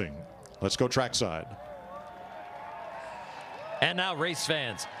racing. Let's go trackside. And now, race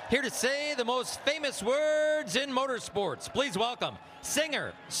fans, here to say the most famous words in motorsports. Please welcome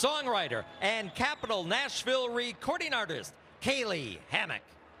singer, songwriter, and Capital Nashville recording artist, Kaylee Hammack.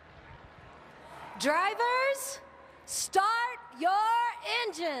 Drivers, start your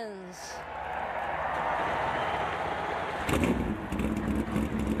engines.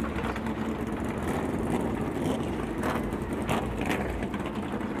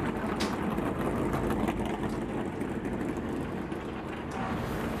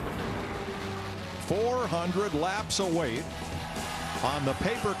 .400 laps await on the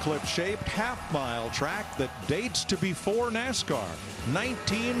paperclip-shaped half-mile track that dates to before NASCAR,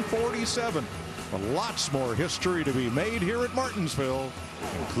 1947. But lots more history to be made here at Martinsville,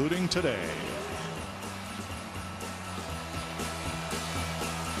 including today.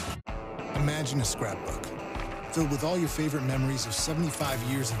 Imagine a scrapbook filled with all your favorite memories of 75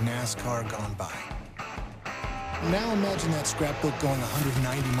 years of NASCAR gone by. Now imagine that scrapbook going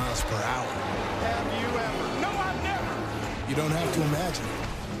 190 miles per hour. Have you ever? No, I've never. You don't have to imagine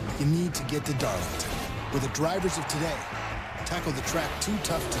it. You need to get to Darlington, where the drivers of today tackle the track too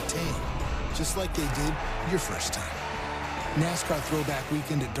tough to tame, just like they did your first time. NASCAR Throwback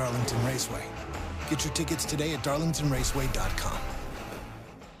Weekend at Darlington Raceway. Get your tickets today at darlingtonraceway.com.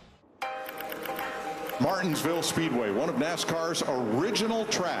 Martinsville Speedway, one of NASCAR's original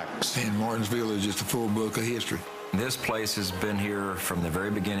tracks. And Martinsville is just a full book of history. This place has been here from the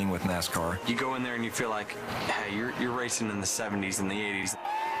very beginning with NASCAR. You go in there and you feel like, hey, you're racing in the 70s and the 80s.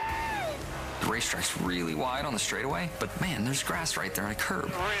 The racetrack's really wide on the straightaway, but man, there's grass right there and a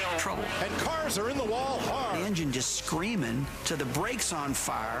curb. Trouble. And cars are in the wall hard. The engine just screaming to the brakes on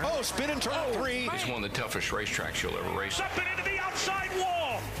fire. Oh, spin in turn 3. It's one of the toughest racetracks you'll ever race. Up and into the outside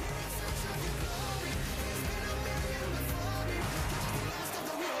wall.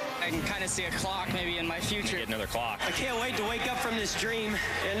 can kind of see a clock maybe in my future. Get another clock. I can't wait to wake up from this dream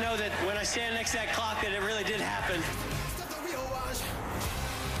and know that when I stand next to that clock that it really did happen.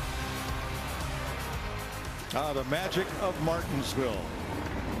 The magic of Martinsville.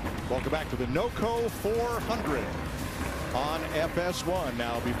 Welcome back to the NOCO 400 on FS1.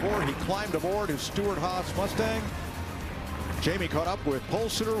 Now, before he climbed aboard his Stewart-Haas Mustang, Jamie caught up with pole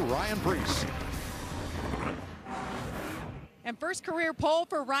sitter Ryan Preece. And first career pole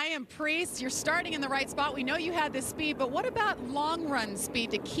for Ryan Preece. You're starting in the right spot. We know you had the speed, but what about long run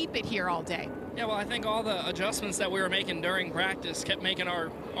speed to keep it here all day? Yeah, well, I think all the adjustments that we were making during practice kept making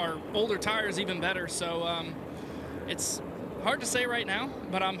our older tires even better. So it's hard to say right now,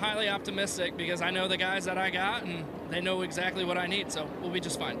 but I'm highly optimistic because I know the guys that I got and they know exactly what I need, so we'll be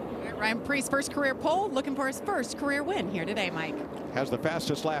just fine. Ryan Preece, first career pole, looking for his first career win here today, Mike. Has the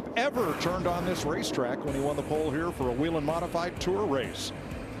fastest lap ever turned on this racetrack when he won the pole here for a Whelen Modified Tour race.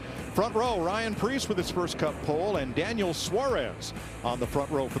 Front row, Ryan Preece with his first Cup pole, and Daniel Suarez on the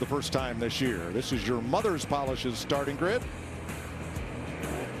front row for the first time this year. This is your Mother's Polishes starting grid.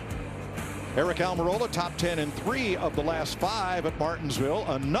 Eric Almirola, top 10 in 3 of the last 5 at Martinsville.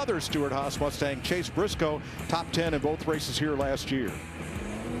 Another Stewart-Haas Mustang, Chase Briscoe, top 10 in both races here last year.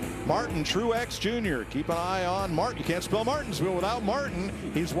 Martin Truex Jr. Keep an eye on Martin. You can't spell Martinsville without Martin.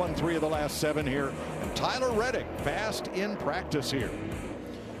 He's won 3 of the last 7 here. And Tyler Reddick, fast in practice here.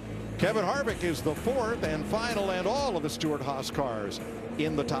 Kevin Harvick is the 4th and final, and all of the Stewart-Haas cars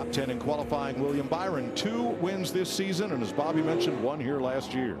in the top 10 in qualifying. William Byron, 2 wins this season, and as Bobby mentioned, 1 here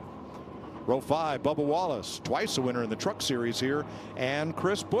last year. Row 5, Bubba Wallace, twice a winner in the Truck Series here, and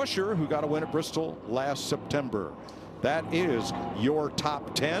Chris Buescher, who got a win at Bristol last September. That is your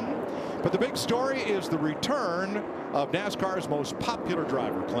top 10. But the big story is the return of NASCAR's most popular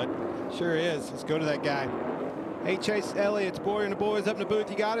driver, Clint. Sure is. Let's go to that guy. Hey, Chase Elliott, it's Boyer and the boys up in the booth.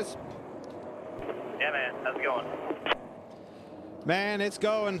 You got us? Yeah, man. How's it going? Man, it's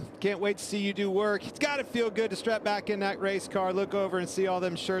going. Can't wait to see you do work. It's got to feel good to strap back in that race car, look over and see all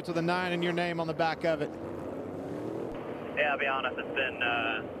them shirts with a 9 and your name on the back of it. Yeah, I'll be honest,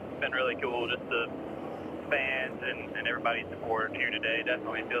 it's been really cool. Just the fans and everybody's support here today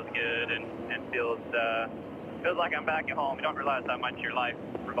definitely feels good and feels like I'm back at home. You don't realize how much your life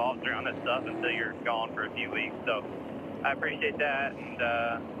revolves around this stuff until you're gone for a few weeks. So I appreciate that, and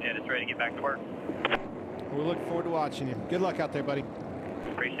yeah, just ready to get back to work. We're looking forward to watching you. Good luck out there, buddy.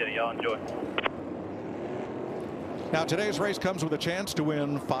 Appreciate it. Y'all enjoy. Now, today's race comes with a chance to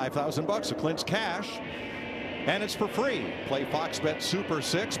win $5,000 of Clint's cash, and it's for free. Play Fox Bet Super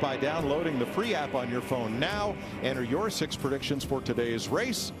 6 by downloading the free app on your phone now. Enter your 6 predictions for today's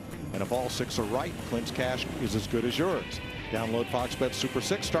race, and if all 6 are right, Clint's cash is as good as yours. Download Fox Bet Super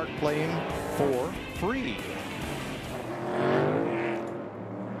 6. Start playing for free.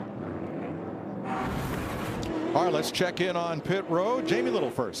 All right, let's check in on pit road. Jamie Little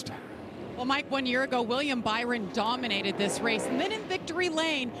first. Well, Mike, 1 year ago, William Byron dominated this race. And then in victory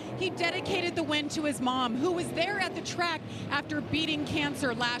lane, he dedicated the win to his mom, who was there at the track after beating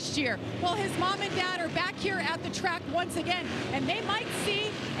cancer last year. Well, his mom and dad are back here at the track once again, and they might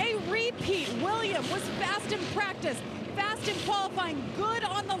see a repeat. William was fast in practice, fast in qualifying, good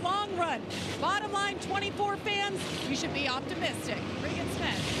on the long run. Bottom line, 24 fans, you should be optimistic. Regan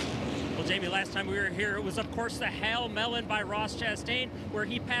Smith. Well, Jamie, last time we were here, it was, of course, the Hail Melon by Ross Chastain, where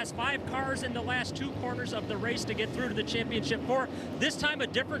he passed 5 cars in the last 2 corners of the race to get through to the championship 4. This time, a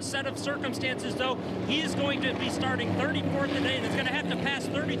different set of circumstances, though. He is going to be starting 34th today, and is going to have to pass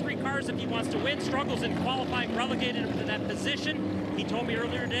 33 cars if he wants to win. Struggles in qualifying relegated him to that position. He told me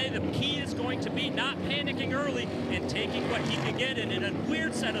earlier today the key is going to be not panicking early and taking what he can get. And in a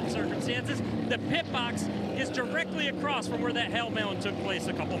weird set of circumstances, the pit box is directly across from where that Hail Melon took place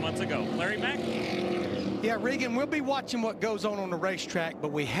a couple months ago. Larry Mack? Yeah, Regan, we'll be watching what goes on the racetrack,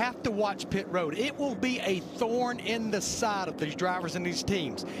 but we have to watch pit road. It will be a thorn in the side of these drivers and these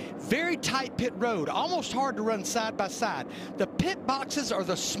teams. Very tight pit road, almost hard to run side by side. The pit boxes are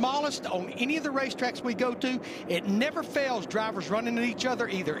the smallest on any of the racetracks we go to. It never fails drivers running at each other,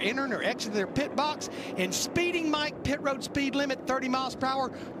 either entering or exiting their pit box. And speeding, Mike, pit road speed limit 30 miles per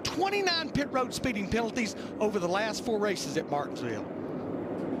hour, 29 pit road speeding penalties over the last 4 races at Martinsville.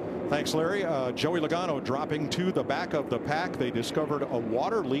 Thanks, Larry. Joey Logano dropping to the back of the pack. They discovered a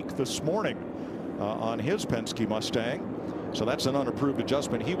water leak this morning on his Penske Mustang. So that's an unapproved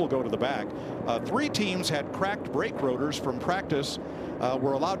adjustment. He will go to the back. 3 teams had cracked brake rotors from practice.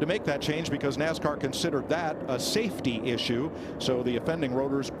 Were allowed to make that change because NASCAR considered that a safety issue. So the offending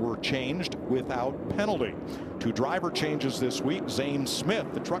rotors were changed without penalty. 2 driver changes this week. Zane Smith,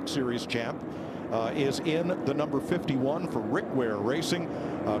 the Truck Series champ, is in the number 51 for Rick Ware Racing.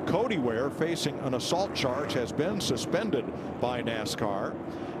 Cody Ware, facing an assault charge, has been suspended by NASCAR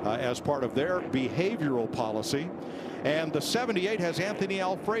as part of their behavioral policy. And the 78 has Anthony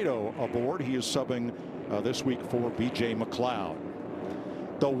Alfredo aboard. He is subbing this week for B.J. McLeod.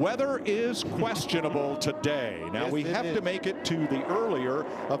 The weather is questionable today. Now, yes, we have to make it to the earlier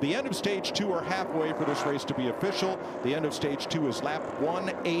of the end of stage 2 or halfway for this race to be official. The end of stage 2 is lap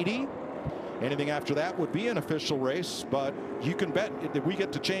 180. Anything after that would be an official race, but you can bet if we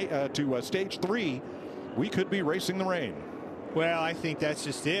get to stage 3, we could be racing the rain. Well, I think that's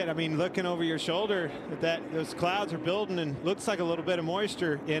just it. I mean, looking over your shoulder, those clouds are building and looks like a little bit of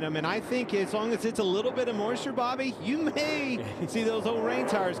moisture in them. And I think as long as it's a little bit of moisture, Bobby, you may see those old rain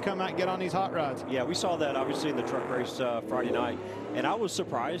tires come out and get on these hot rods. Yeah, we saw that obviously in the truck race Friday night, and I was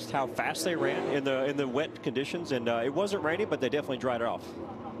surprised how fast they ran in the wet conditions. And it wasn't raining, but they definitely dried it off.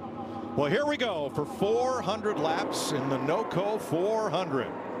 Well, here we go for 400 laps in the NOCO 400.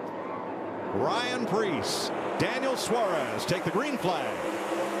 Ryan Preece, Daniel Suarez take the green flag.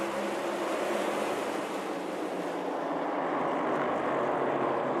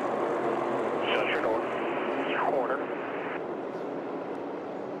 Shut your door. Corner.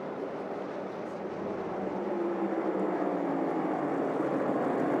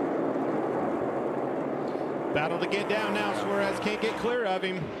 Battle to get down now. Suarez can't get clear of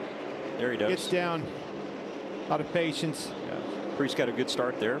him. There he does. Gets down. A lot of patience. Yeah. Preece got a good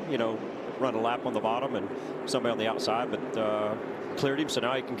start there. You know, run a lap on the bottom and somebody on the outside, but cleared him, so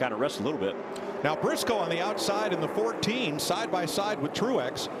now he can kind of rest a little bit. Now Briscoe on the outside in the 14, side by side with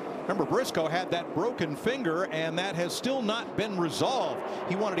Truex. Remember, Briscoe had that broken finger, and that has still not been resolved.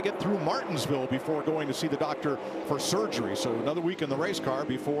 He wanted to get through Martinsville before going to see the doctor for surgery. So another week in the race car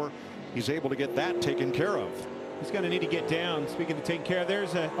before he's able to get that taken care of. He's going to need to get down. Speaking of taking care of,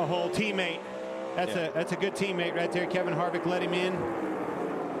 there's a whole teammate. That's a good teammate right there. Kevin Harvick let him in.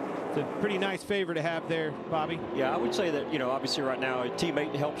 It's a pretty nice favor to have there, Bobby. Yeah, I would say that, you know, obviously right now a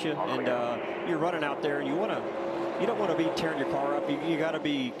teammate helps you, and you're running out there and you don't want to be tearing your car up. You got to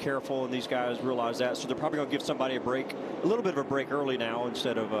be careful, and these guys realize that, so they're probably going to give somebody a break, a little bit of a break early now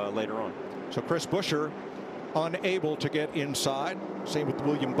instead of later on. So Chris Buescher unable to get inside. Same with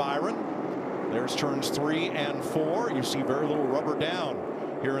William Byron. There's turns 3 and 4. You see very little rubber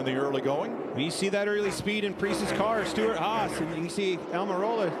down here in the early going. You see that early speed in Preece's car, Stuart Haas, and you see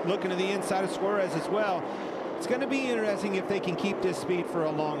Almirola looking to the inside of Suarez as well. It's going to be interesting if they can keep this speed for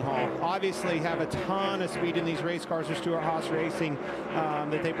a long haul. Obviously have a ton of speed in these race cars with Stuart Haas Racing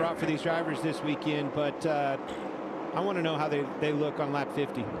that they brought for these drivers this weekend, but I want to know how they look on lap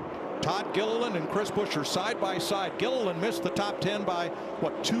 50. Todd Gilliland and Chris Buescher side by side. Gilliland missed the top 10 by,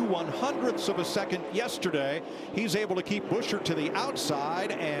 what, 2/100ths of a second yesterday. He's able to keep Buescher to the outside,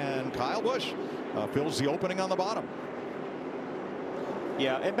 and Kyle Busch fills the opening on the bottom.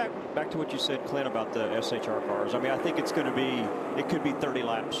 Yeah, and back to what you said, Clint, about the SHR cars. I mean, I think it could be 30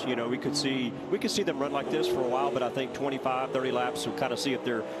 laps. You know, we could see them run like this for a while, but I think 25, 30 laps will kind of see if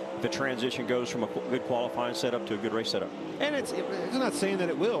the transition goes from a good qualifying setup to a good race setup. And it's not saying that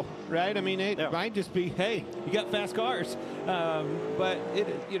it will, right? I mean, it might just be, hey, you got fast cars, but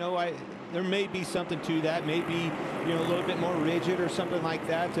there may be something to that. Maybe a little bit more rigid or something like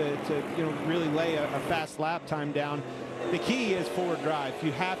that to really lay a fast lap time down. The key is forward drive.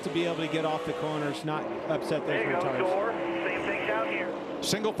 You have to be able to get off the corners, not upset those rear tires. Same thing down here.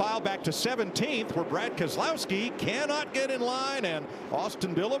 Single file back to 17th, where Brad Keselowski cannot get in line, and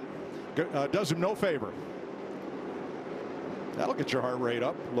Austin Dillon does him no favor. That'll get your heart rate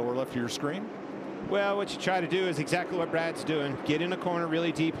up, lower left of your screen. Well, what you try to do is exactly what Brad's doing. Get in a corner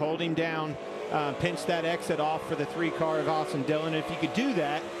really deep, hold him down, pinch that exit off for the 3 car of Austin Dillon. If you could do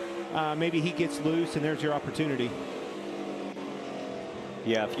that, maybe he gets loose, and there's your opportunity.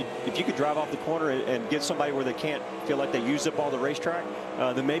 Yeah, if you could drive off the corner and get somebody where they can't feel like they used up all the racetrack,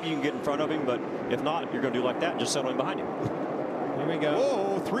 then maybe you can get in front of him. But if not, you're going to do like that, just settle him behind you. Here we go.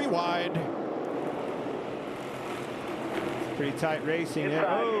 Whoa, 3 wide. Pretty tight racing.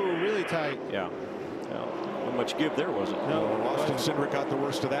 Oh, really tight. Yeah. Not much give there, was it? No, Austin Cindric got the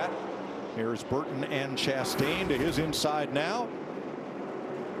worst of that. Here's Burton and Chastain to his inside now.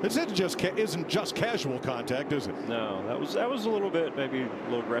 This isn't just casual contact, is it? No, that was a little bit, maybe a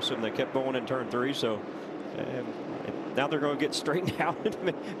little aggressive, and they kept going in turn 3. So now they're going to get straightened out.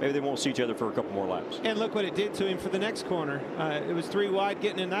 Maybe they won't see each other for a couple more laps. And look what it did to him for the next corner. It was 3 wide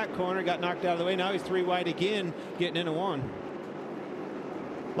getting in that corner, got knocked out of the way. Now he's 3 wide again, getting into 1.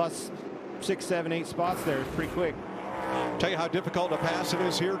 Lost 6, 7, 8 spots there pretty quick. Tell you how difficult a pass it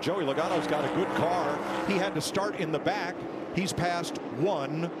is here. Joey Logano's got a good car. He had to start in the back. He's passed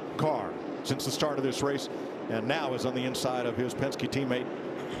 1 car. since the start of this race, and now is on the inside of his Penske teammate,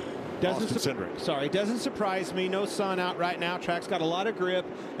 Austin Cindric. Sorry, doesn't surprise me. No sun out right now. Track's got a lot of grip.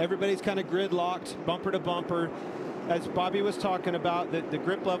 Everybody's kind of gridlocked, bumper to bumper. As Bobby was talking about, the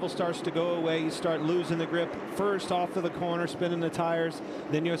grip level starts to go away. You start losing the grip first off of the corner, spinning the tires.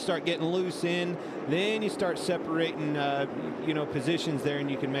 Then you'll start getting loose in. Then you start separating, positions there, and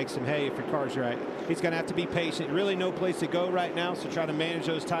you can make some hay if your car's right. He's going to have to be patient. Really no place to go right now, so try to manage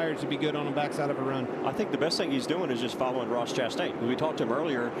those tires to be good on the backside of a run. I think the best thing he's doing is just following Ross Chastain. We talked to him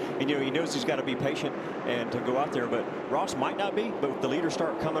earlier, and he knows he's got to be patient and to go out there, but Ross might not be. But if the leaders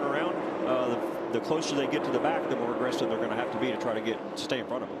start coming around, the closer they get to the back, the more aggressive they're going to have to be to try to stay in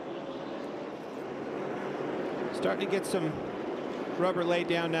front of them. Starting to get some rubber laid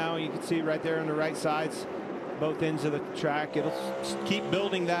down now. You can see right there on the right sides, both ends of the track. It'll keep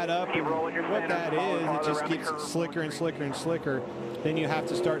building that up. And what that is, it just keeps slicker and slicker and slicker. Then you have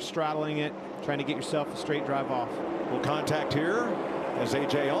to start straddling it, trying to get yourself a straight drive off. We'll contact here as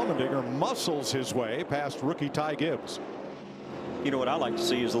A.J. Allmendinger muscles his way past rookie Ty Gibbs. You know what I like to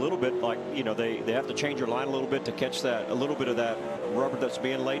see is a little bit like, they have to change their line a little bit to catch a little bit of that rubber that's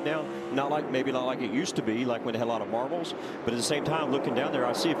being laid down. Maybe not like it used to be, like when they had a lot of marbles. But at the same time, looking down there,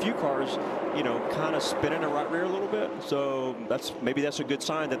 I see a few cars, kind of spinning the right rear a little bit. So maybe that's a good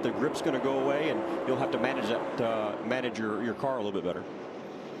sign that the grip's going to go away, and you'll have to manage your car a little bit better.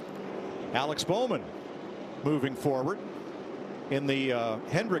 Alex Bowman moving forward. In the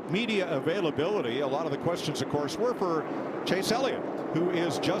Hendrick media availability, a lot of the questions, of course, were for Chase Elliott, who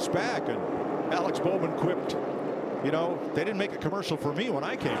is just back. And Alex Bowman quipped, they didn't make a commercial for me when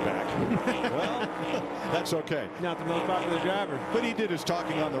I came back. Well, that's okay. Not the most popular driver. But he did his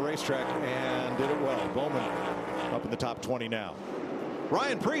talking on the racetrack and did it well. Bowman up in the top 20 now.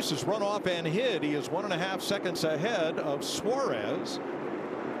 Ryan Preece has run off and hid. He is 1.5 seconds ahead of Suarez.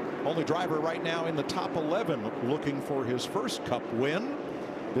 Only driver right now in the top 11 looking for his first Cup win.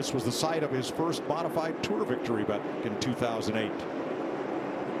 This was the site of his first modified Tour victory back in 2008.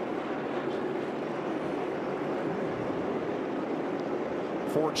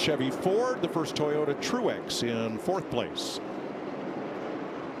 Ford Chevy Ford, the first Toyota Truex in 4th place.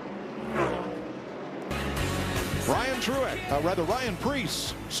 Ryan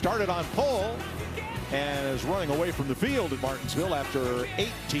Preece started on pole and is running away from the field at Martinsville after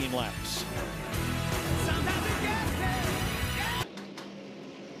 18 laps.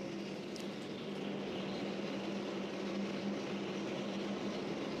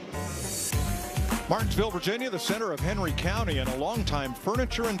 Martinsville, Virginia, the center of Henry County and a longtime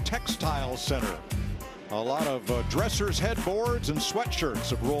furniture and textile center. A lot of dressers, headboards, and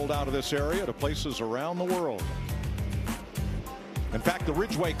sweatshirts have rolled out of this area to places around the world. In fact, the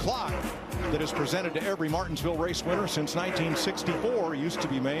Ridgeway clock that is presented to every Martinsville race winner since 1964 used to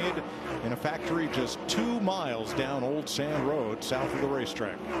be made in a factory just 2 miles down Old Sand Road south of the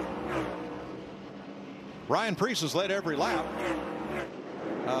racetrack. Ryan Preece has led every lap.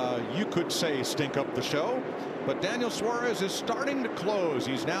 You could say stink up the show, but Daniel Suarez is starting to close.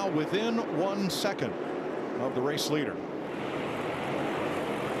 He's now within 1 second of the race leader.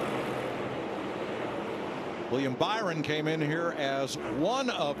 William Byron came in here as one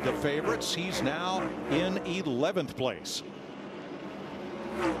of the favorites. He's now in 11th place.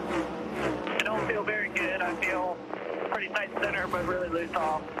 I don't feel very good. I feel pretty tight center, but really loose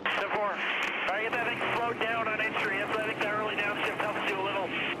off. So far, try to get that thing slowed down on entry. I think that early downshift helps you a little.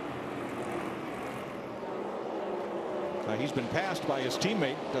 He's been passed by his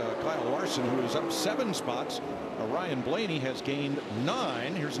teammate Kyle Larson, who is up 7 spots. Ryan Blaney has gained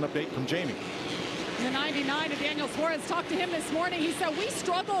 9. Here's an update from Jamie. The 99 of Daniel Suarez talked to him this morning. He said, we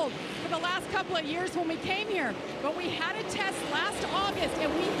struggled for the last couple of years when we came here, but we had a test last August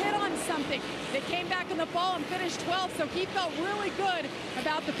and we hit on something. They came back in the fall and finished 12th, so he felt really good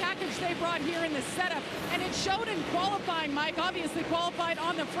about the package they brought here in the setup. And it showed in qualifying. Mike obviously qualified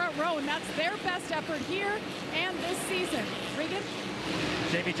on the front row, and that's their best effort here and this season. Regan?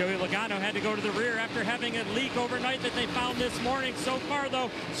 Jamie, Joey Logano had to go to the rear after having a leak overnight that they found this morning. So far, though,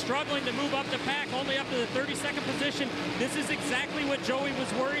 struggling to move up the pack, only up to the 32nd position. This is exactly what Joey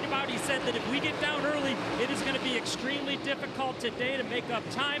was worried about. He said that if we get down early, it is going to be extremely difficult today to make up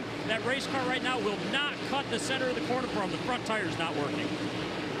time. That race car right now will not cut the center of the corner for him. The front tire is not working.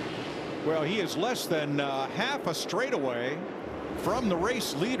 Well, he is less than half a straightaway from the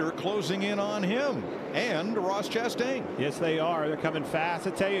race leader closing in on him and Ross Chastain. Yes, they are. They're coming fast.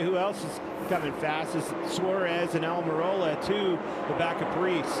 I tell you who else is coming fast is Suarez and Almirola to the back of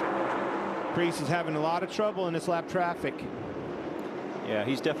Preece. Preece is having a lot of trouble in this lap traffic. Yeah,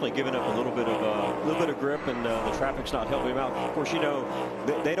 he's definitely given up a little bit of grip, and the traffic's not helping him out. Of course, you know,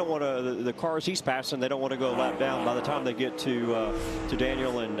 they don't want to. The cars he's passing, they don't want to go a lap down. By the time they get to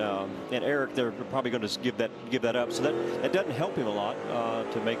Daniel and Eric, they're probably going to give that up. So that doesn't help him a lot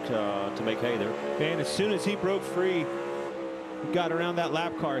to make hay there. And as soon as he broke free, got around that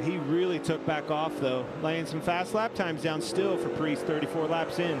lap car, he really took back off, though, laying some fast lap times down still for Priest, 34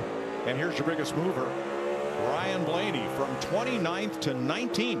 laps in. And here's your biggest mover, Ryan Blaney, from 29th to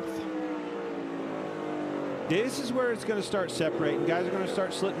 19th. This is where it's going to start separating. Guys are going to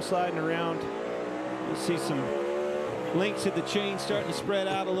start slipping, sliding around. You'll see some links of the chain starting to spread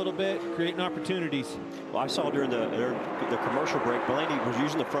out a little bit, creating opportunities. Well, I saw during the commercial break, Blaney was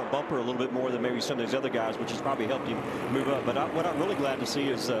using the front bumper a little bit more than maybe some of these other guys, which has probably helped him move up. But what I'm really glad to see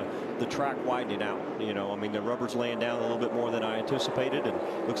is the track widening out. You know, I mean, the rubber's laying down a little bit more than I anticipated,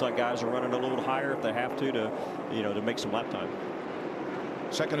 and looks like guys are running a little higher if they have to make some lap time.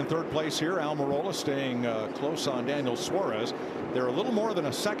 Second and third place here, Almirola staying close on Daniel Suarez. They're a little more than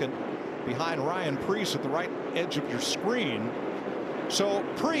a second behind Ryan Preece at the right edge of your screen. So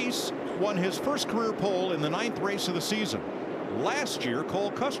Preece won his first career pole in the 9th race of the season. Last year,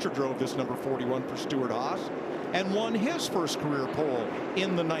 Cole Custer drove this number 41 for Stewart Haas and won his first career pole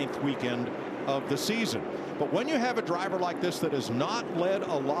in the 9th weekend of the season. But when you have a driver like this that has not led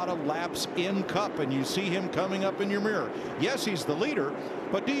a lot of laps in Cup, and you see him coming up in your mirror, yes, he's the leader,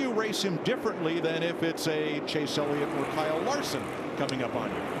 but do you race him differently than if it's a Chase Elliott or Kyle Larson coming up on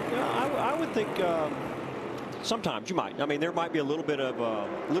you? Yeah, I would think sometimes you might. I mean, there might be a little bit of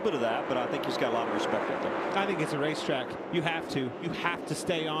that, but I think he's got a lot of respect out there. I think it's a racetrack. You have to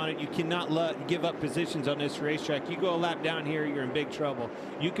stay on it. You cannot give up positions on this racetrack. You go a lap down here, you're in big trouble.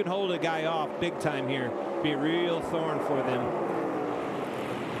 You can hold a guy off big time here, be a real thorn for them.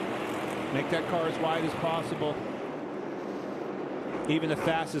 Make that car as wide as possible. Even the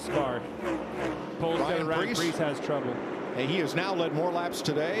fastest car. Pulls down, Ryan Preece has trouble. And he has now led more laps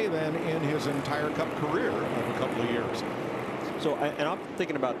today than in his entire Cup career of a couple of years. So, and I'm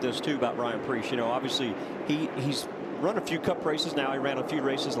thinking about this too, about Ryan Preece. You know, obviously he's run a few Cup races now. He ran a few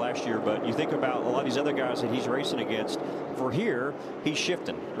races last year, but you think about a lot of these other guys that he's racing against. For here, he's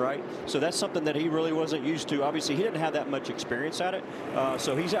shifting, right? So that's something that he really wasn't used to. Obviously, he didn't have that much experience at it,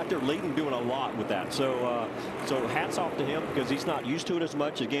 so he's out there leading, doing a lot with that. So, so hats off to him, because he's not used to it as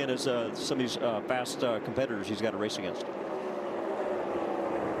much, again, as some of these fast competitors he's got to race against.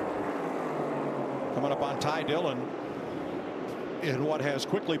 Coming up on Ty Dillon in what has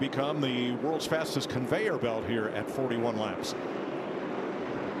quickly become the world's fastest conveyor belt here at 41 laps.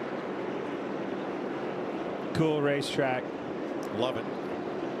 Cool racetrack. Love it.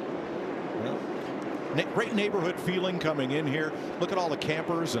 Well, great neighborhood feeling coming in here. Look at all the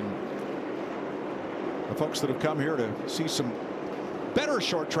campers and the folks that have come here to see some better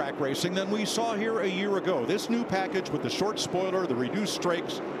short track racing than we saw here a year ago. This new package with the short spoiler, the reduced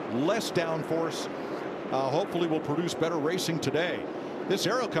strakes, less downforce, hopefully will produce better racing today. This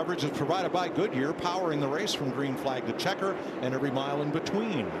aero coverage is provided by Goodyear, powering the race from green flag to checker and every mile in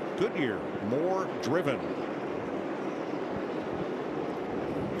between. Goodyear, more driven.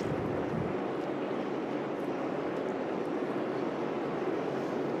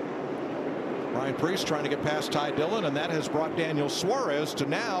 Ryan Preece trying to get past Ty Dillon, and that has brought Daniel Suarez to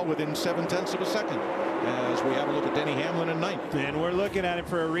now within 0.7 of a second as we have a look at Denny Hamlin in 9th. And we're looking at it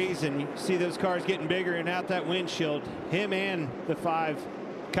for a reason. You see those cars getting bigger and out that windshield. Him and the 5,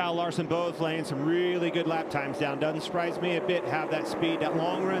 Kyle Larson, both laying some really good lap times down. Doesn't surprise me a bit how that speed, that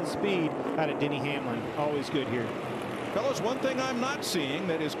long run speed out of Denny Hamlin. Always good here. Fellas, one thing I'm not seeing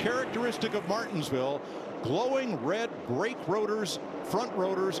that is characteristic of Martinsville: glowing red brake rotors, front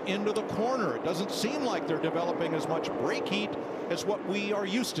rotors into the corner. It doesn't seem like they're developing as much brake heat as what we are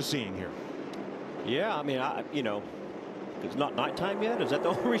used to seeing here. Yeah, I mean, you know, it's not nighttime yet. Is that the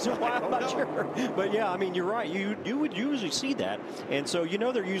only reason why? I'm not sure. But yeah, I mean, you're right. You would usually see that, and so you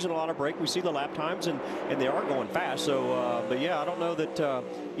know they're using a lot of brake. We see the lap times, and they are going fast. So, but yeah, I don't know that.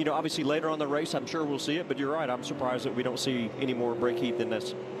 You know, obviously later on the race, I'm sure we'll see it. But you're right. I'm surprised that we don't see any more brake heat than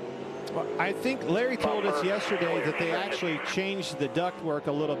this. Well, I think Larry told us yesterday that they actually changed the ductwork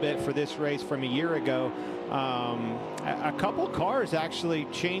a little bit for this race from a year ago. A couple cars actually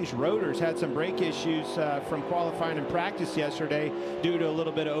changed rotors, had some brake issues from qualifying and practice yesterday due to a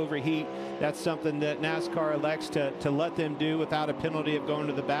little bit of overheat. That's something that NASCAR elects to let them do without a penalty of going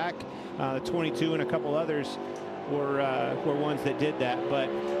to the back. 22 and a couple others were ones that did that, but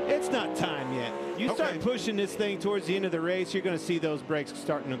it's not time yet. You start pushing this thing towards the end of the race, you're going to see those brakes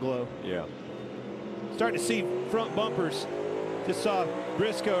starting to glow. Yeah. Starting to see front bumpers Just saw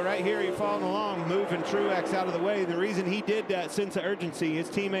Briscoe right here. He following along, moving Truex out of the way. The reason he did that, sense of urgency. His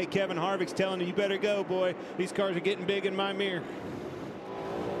teammate Kevin Harvick's telling him, you better go, boy. These cars are getting big in my mirror.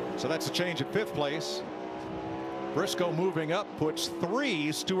 So that's a change at 5th place. Briscoe moving up puts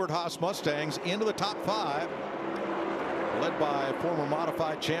 3 Stewart-Haas Mustangs into the top 5. Led by former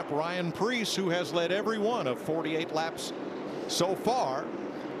modified champ Ryan Preece, who has led every one of 48 laps so far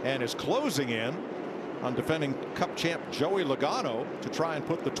and is closing in on defending Cup champ Joey Logano to try and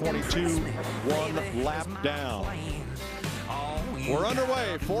put the 22-1 lap down. We're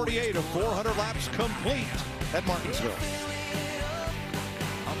underway. 48 of 400 laps complete at Martinsville.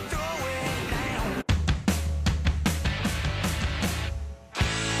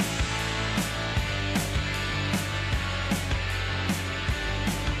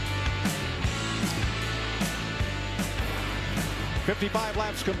 "55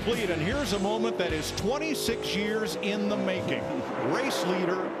 laps complete, and here's a moment that is 26 years in the making. Race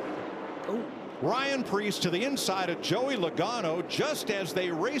leader Ryan Preece to the inside of Joey Logano just as they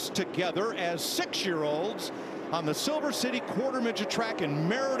raced together as 6-year-olds on the Silver City Quarter Midget track in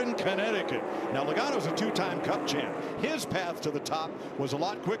Meriden, Connecticut. Now, Logano's a 2-time Cup champ. His path to the top was a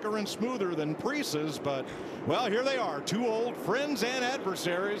lot quicker and smoother than Preece's, but, well, here they are, 2 old friends and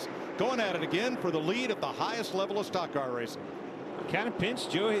adversaries going at it again for the lead at the highest level of stock car racing. Kind of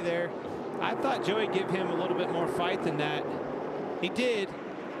pinched Joey there. I thought Joey would give him a little bit more fight than that. He did.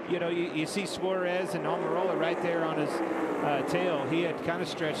 You know, you see Suarez and Almirola right there on his tail. He had kind of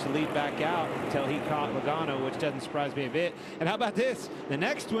stretched the lead back out until he caught Logano, which doesn't surprise me a bit. And how about this? The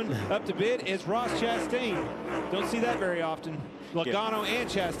next one up to bid is Ross Chastain. Don't see that very often. Logano and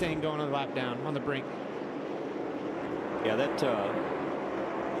Chastain going on the lap down on the brink. Yeah, that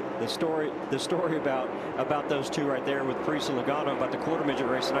the story about those two right there with Preece and Logano about the quarter midget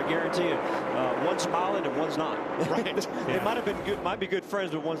race, and I guarantee you, one's smiling and one's not. Right. It might be good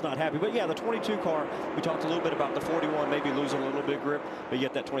friends, but one's not happy. But yeah, the 22 car, we talked a little bit about the 41 maybe losing a little bit of grip, but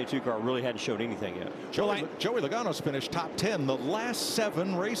yet that 22 car really hadn't shown anything yet. Joey Logano's finished top 10 the last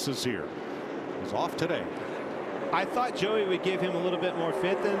 7 races here. He's off today. I thought Joey would give him a little bit more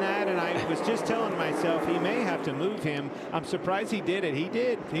fit than that, and I was just telling myself he may have to move him. I'm surprised he did it. He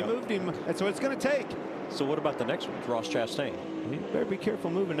did. He moved him. That's what it's going to take. So what about the next one, Ross Chastain? You better be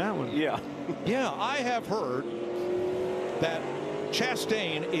careful moving that one. Yeah. Yeah, I have heard that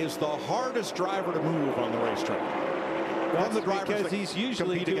Chastain is the hardest driver to move on the racetrack. That's because he's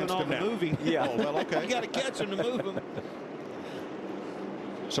usually doing all the moving. Yeah. Oh, well, okay. You got to catch him to move him.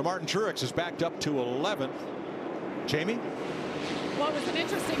 So Martin Truex is backed up to 11th. Jamie? Well, it was an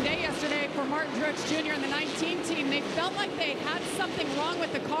interesting day yesterday for Martin Truex Jr. and the 19 team. They felt like they had something wrong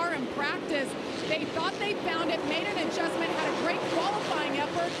with the car in practice. They thought they found it, made an adjustment, had a great qualifying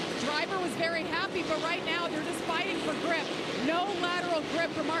effort. Driver was very happy, but right now they're just fighting for grip. No lateral grip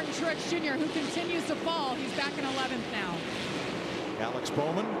for Martin Truex Jr., who continues to fall. He's back in 11th now. Alex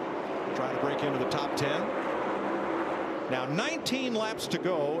Bowman trying to break into the top 10. Now 19 laps to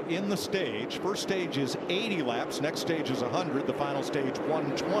go in the stage. First stage is 80 laps. Next stage is 100. The final stage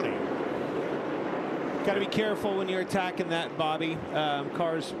 120. Got to be careful when you're attacking that, Bobby.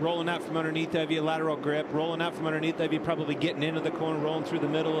 Cars rolling out from underneath of you, lateral grip, rolling out from underneath of you, probably getting into the corner, rolling through the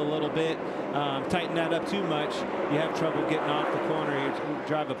middle a little bit. Tighten that up too much, you have trouble getting off the corner. You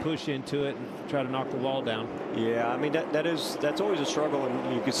drive a push into it and try to knock the wall down. Yeah, I mean that's always a struggle,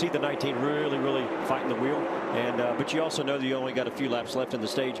 and you can see the 19 really fighting the wheel. And but you also know that you only got a few laps left in the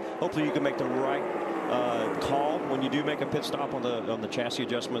stage. Hopefully you can make the right call when you do make a pit stop on the chassis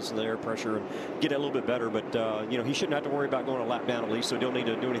adjustments and the air pressure and get it a little bit better. But you know, he shouldn't have to worry about going a lap down at least, so he don't need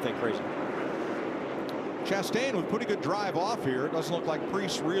to do anything crazy. Chastain with pretty good drive off here. It doesn't look like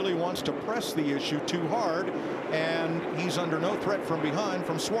Preece really wants to press the issue too hard, and he's under no threat from behind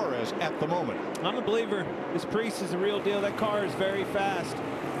from Suarez at the moment. I'm a believer. This Preece is the real deal. That car is very fast.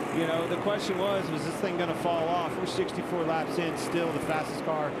 You know, the question was this thing going to fall off? We're 64 laps in, still the fastest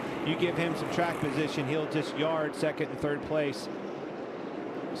car. You give him some track position, he'll just yard second and third place.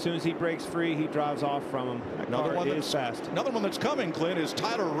 As soon as he breaks free, he drives off from him. That Another car is fast. Another one that's coming, Clint, is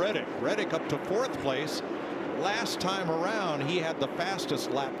Tyler Reddick. Reddick up to 4th place. Last time around, he had the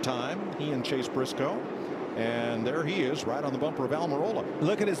fastest lap time, he and Chase Briscoe. And there he is, right on the bumper of Almirola.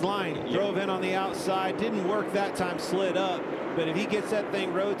 Look at his line. Drove in on the outside. Didn't work that time, slid up. But if he gets that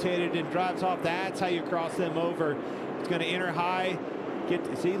thing rotated and drives off, that's how you cross them over. It's going to enter high.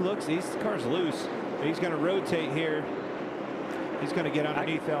 See, looks, the car's loose. He's going to rotate here. He's going to get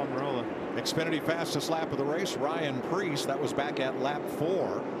underneath Almirola. Xfinity fastest lap of the race, Ryan Preece. That was back at lap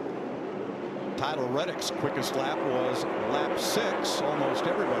 4. Tyler Reddick's quickest lap was lap 6. Almost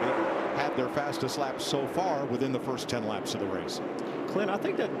everybody had had their fastest laps so far within the first 10 laps of the race. Clint, I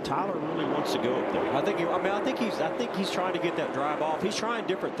think that Tyler really wants to go up there. I think he's trying to get that drive off. He's trying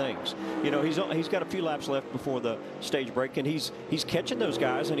different things. You know, he's got a few laps left before the stage break, and he's catching those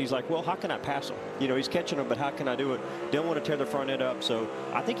guys, and he's like, well, how can I pass them? You know, he's catching them, but how can I do it? Don't want to tear the front end up. So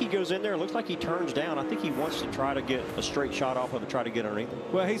I think he goes in there. It looks like he turns down. I think he wants to try to get a straight shot off of it, try to get underneath him.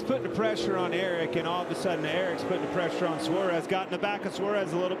 Well, he's putting the pressure on Eric, and all of a sudden Eric's putting the pressure on Suarez. Got in the back of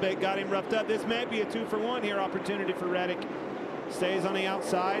Suarez a little bit, got him roughed up. This may be a 2-for-1 here opportunity for Reddick. Stays on the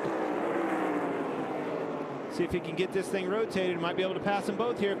outside. See if he can get this thing rotated. Might be able to pass them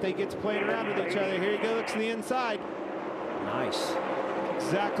both here if they get to playing around with each other. Here he goes, looks to the inside. Nice.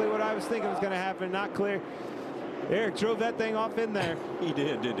 Exactly what I was thinking was going to happen. Not clear. Eric drove that thing off in there. He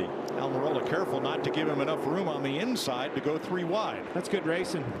did, didn't he? Almirola careful not to give him enough room on the inside to go 3 wide. That's good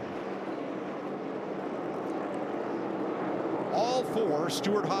racing. All 4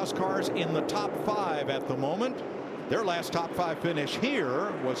 Stewart-Haas cars in the top 5 at the moment. Their last top 5 finish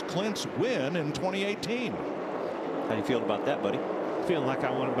here was Clint's win in 2018. How do you feel about that, buddy? Feeling like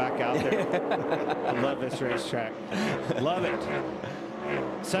I want him back out there. I love this racetrack. Love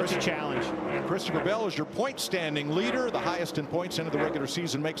it. Such a challenge. Christopher Bell is your point standing leader. The highest in points into the regular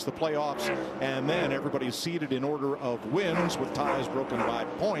season makes the playoffs. And then everybody's seated in order of wins with ties broken by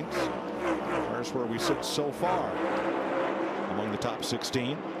points. There's where we sit so far among the top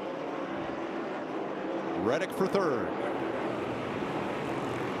 16. Reddick for 3rd.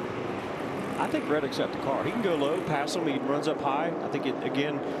 I think Reddick's at the car. He can go low, pass him. He runs up high. I think it,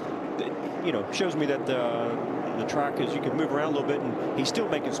 again, you know, shows me that the track is, you can move around a little bit, and he's still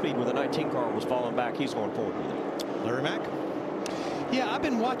making speed. When the 19 car was falling back, he's going forward with it. Larry Mack. Yeah, I've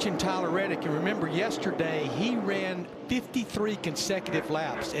been watching Tyler Reddick, and remember yesterday he ran 53 consecutive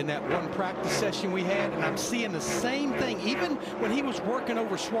laps in that one practice session we had, and I'm seeing the same thing even when he was working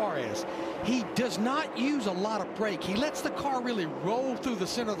over Suarez. He does not use a lot of brake. He lets the car really roll through the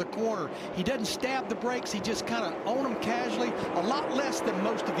center of the corner. He doesn't stab the brakes. He just kind of own them casually, a lot less than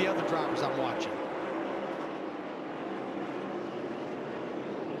most of the other drivers I'm watching.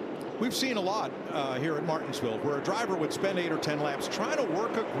 We've seen a lot here at Martinsville where a driver would spend 8 or 10 laps trying to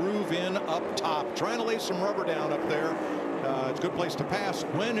work a groove in up top, trying to lay some rubber down up there. It's a good place to pass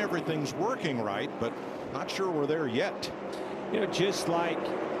when everything's working right, but not sure we're there yet. You know, just like,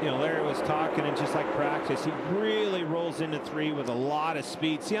 you know, Larry was talking, and just like practice, he really rolls into 3 with a lot of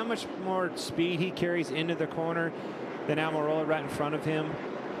speed. See how much more speed he carries into the corner than Almirola right in front of him.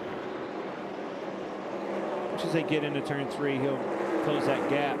 Just as they get into turn 3, he'll close that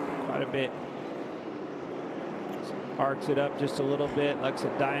gap quite a bit. Arcs it up just a little bit, likes a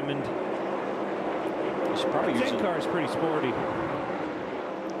diamond. The car is pretty sporty.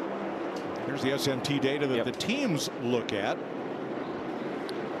 Here's the SMT data that the teams look at.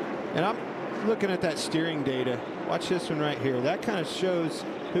 And I'm looking at that steering data. Watch this one right here. That kind of shows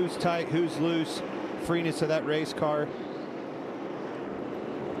who's tight, who's loose, freeness of that race car.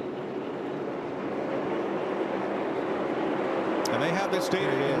 And they have this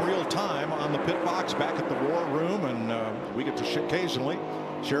data in real time on the pit box back at the war room, and we get to occasionally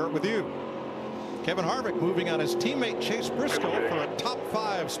share it with you. Kevin Harvick moving on his teammate Chase Briscoe for a top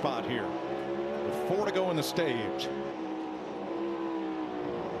 5 spot here with 4 to go in the stage.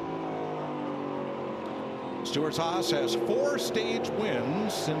 Stewart-Haas has 4 stage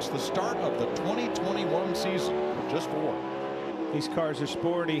wins since the start of the 2021 season. Just 4. These cars are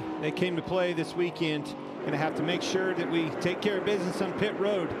sporty. They came to play this weekend. Going to have to make sure that we take care of business on pit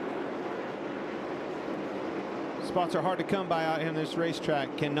road. Spots are hard to come by out here on this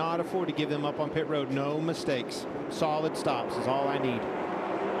racetrack. Cannot afford to give them up on pit road. No mistakes. Solid stops is all I need.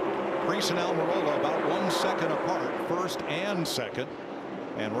 Preece and Almirola about 1 second apart, first and second.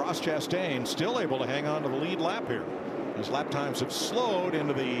 And Ross Chastain still able to hang on to the lead lap here. His lap times have slowed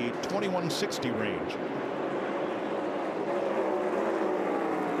into the 2160 range.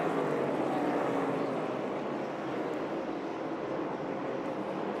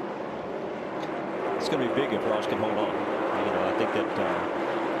 It's going to be big if Ross can hold on. You know, I think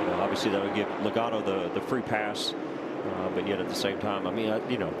that you know, obviously that would give Logano the free pass, but yet at the same time, I mean,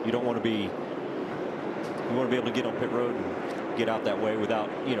 you know, you don't want to be. You want to be able to get on pit road and get out that way without,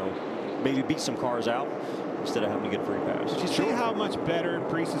 you know, maybe beat some cars out instead of having to get a free pass. Did you see how much better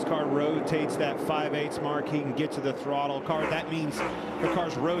Preece's car rotates that 5/8 mark? He can get to the throttle. That means the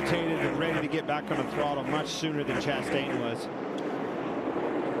car's rotated and ready to get back on the throttle much sooner than Chastain was.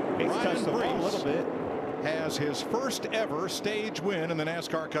 He's touched the ball a little bit. Has his first ever stage win in the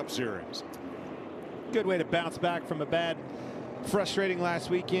NASCAR Cup Series. Good way to bounce back from a bad, frustrating last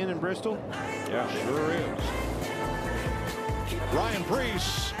weekend in Bristol. Yeah, sure is. Ryan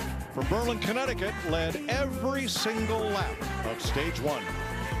Preece from Berlin, Connecticut, led every single lap of stage 1.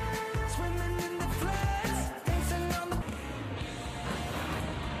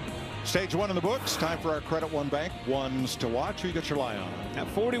 Stage 1 in the books. Time for our Credit One Bank ones to watch. Who you got your eye on? At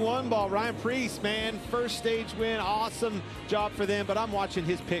 41 ball, Ryan Preece, man, first stage win. Awesome job for them, but I'm watching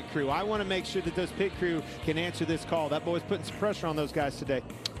his pit crew. I want to make sure that those pit crew can answer this call. That boy's putting some pressure on those guys today.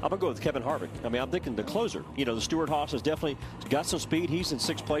 I'm going to go with Kevin Harvick. I mean, I'm thinking the closer. You know, the Stewart Haas has definitely got some speed. He's in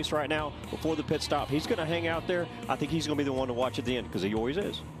 6th place right now before the pit stop. He's going to hang out there. I think he's going to be the one to watch at the end because he always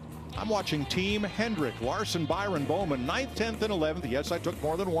is. I'm watching Team Hendrick, Larson, Byron, Bowman, 9th, 10th, and 11th. Yes, I took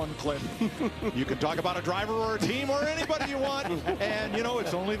more than one, Clint. You can talk about a driver or a team or anybody you want. And, you know,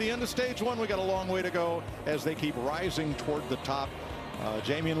 it's only the end of stage 1. We got a long way to go as they keep rising toward the top.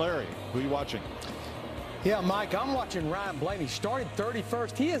 Jamie and Larry, who are you watching? Yeah, Mike, I'm watching Ryan Blaney. Started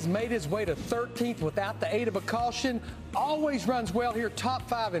 31st. He has made his way to 13th without the aid of a caution. Always runs well here. Top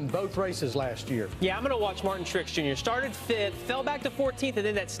 5 in both races last year. Yeah, I'm going to watch Martin Truex Jr. Started 5th, fell back to 14th and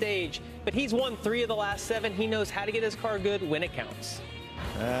then that stage. But he's won 3 of the last 7. He knows how to get his car good when it counts.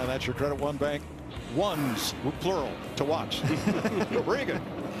 And that's your Credit One Bank ones, plural, to watch. Regan.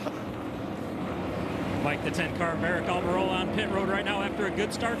 Like the 10 car, Merrick Almirola on pit road right now after a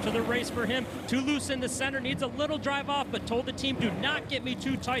good start to the race for him. Too loose in the center, needs a little drive off, but told the team, do not get me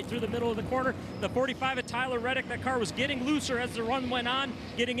too tight through the middle of the corner. The 45 of Tyler Reddick, that car was getting looser as the run went on,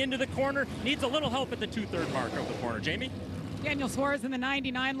 getting into the corner. Needs a little help at the 2/3 mark of the corner. Jamie? Daniel Suarez in the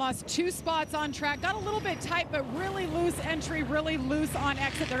 99 lost 2 spots on track. Got a little bit tight, but really loose entry, really loose on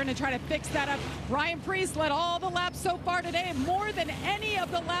exit. They're going to try to fix that up. Ryan Preece led all the laps so far today, more than any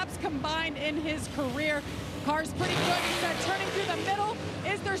of the laps combined in his career. Car's pretty good. He said turning through the middle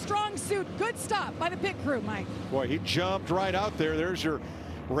is their strong suit. Good stop by the pit crew, Mike. Boy, he jumped right out there. There's your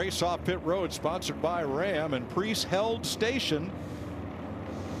race off pit road, sponsored by Ram, and Preece held station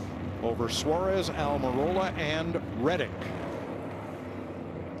over Suarez, Almirola, and Reddick.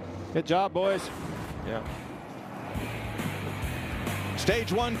 Good job, boys. Yeah.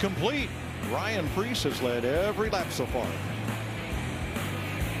 Stage 1 complete. Ryan Preece has led every lap so far.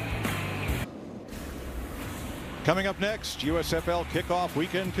 Coming up next, USFL kickoff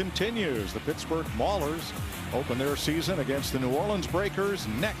weekend continues. The Pittsburgh Maulers open their season against the New Orleans Breakers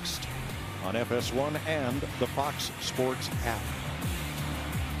next on FS1 and the Fox Sports app.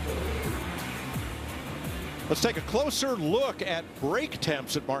 Let's take a closer look at brake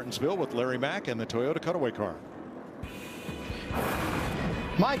temps at Martinsville with Larry Mack and the Toyota Cutaway car.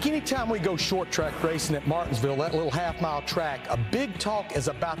 Mike, anytime we go short track racing at Martinsville, that little half-mile track, a big talk is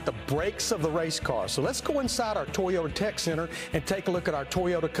about the brakes of the race car. So let's go inside our Toyota Tech Center and take a look at our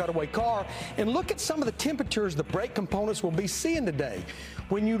Toyota Cutaway car and look at some of the temperatures the brake components will be seeing today.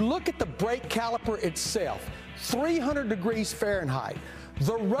 When you look at the brake caliper itself, 300 degrees Fahrenheit.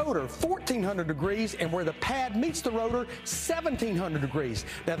 The rotor, 1,400 degrees, and where the pad meets the rotor, 1,700 degrees.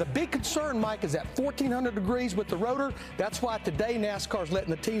 Now, the big concern, Mike, is that 1,400 degrees with the rotor. That's why today NASCAR is letting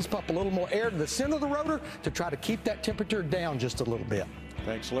the teams pump a little more air to the center of the rotor to try to keep that temperature down just a little bit.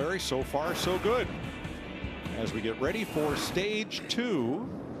 Thanks, Larry. So far, so good. As we get ready for stage 2,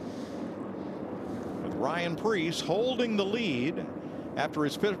 with Ryan Preece holding the lead after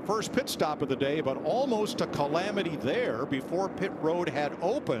his first pit stop of the day, but almost a calamity there before pit road had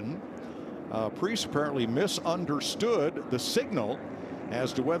opened. Preece apparently misunderstood the signal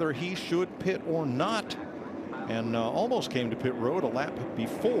as to whether he should pit or not, and almost came to pit road a lap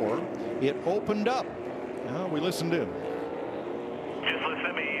before it opened up. We listened in. Just listen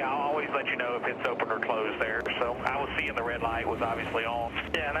to me. I'll always let you know if it's open or closed there. So I was seeing the red light was obviously on.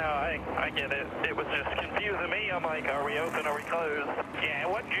 Yeah, no, I get it. It was just confusing me. I'm like, are we open? Are we closed? Yeah, it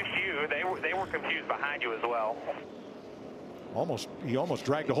wasn't just you. They were confused behind you as well. He almost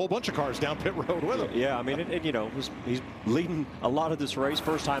dragged a whole bunch of cars down pit road with him. Yeah, I mean, you know, he's leading a lot of this race,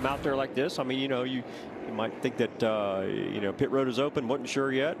 first time out there like this. I mean, you know, you might think that you know, pit road is open, wasn't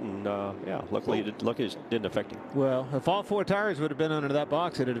sure yet, and yeah, luckily it didn't affect him. Well, if all 4 tires would have been under that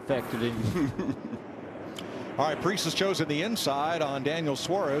box, it had affected him. All right, Preece has chosen the inside on Daniel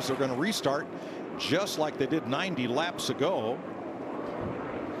Suarez. They're going to restart just like they did 90 laps ago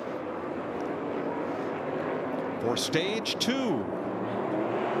for stage 2.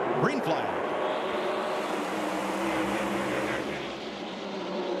 Green flag.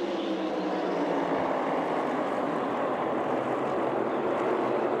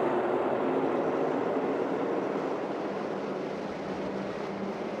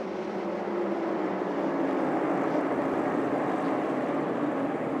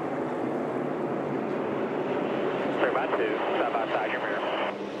 Side by side your mirror.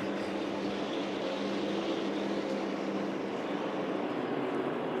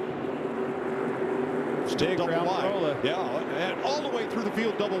 still Big double round wide. roller. Yeah, and all the way through the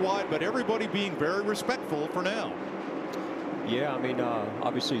field double wide, but everybody being very respectful for now. Yeah, I mean,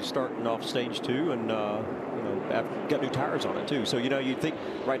 obviously starting off stage 2, and got new tires on it too. So you think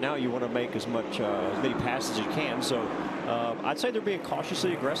right now you want to make as many passes as you can. So I'd say they're being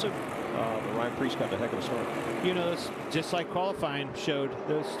cautiously aggressive. But Ryan Preece got a heck of a start. It's just like qualifying showed.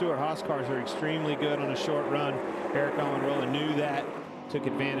 Those Stewart-Haas cars are extremely good on a short run. Eric Almirola knew that, took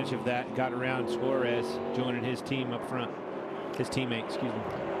advantage of that, got around Suarez, joining his team up front. His teammate, excuse me.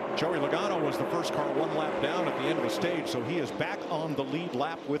 Joey Logano was the first car 1 lap down at the end of the stage, so he is back on the lead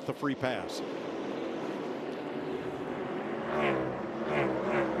lap with the free pass.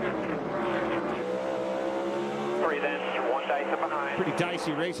 Pretty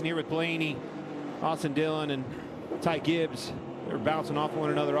dicey racing here with Blaney, Austin Dillon, and Ty Gibbs. They were bouncing off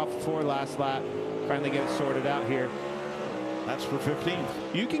one another off the floor last lap. Finally get it sorted out here. That's for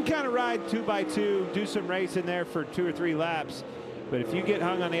 15th. You can kind of ride 2x2, do some racing there for 2 or 3 laps. But if you get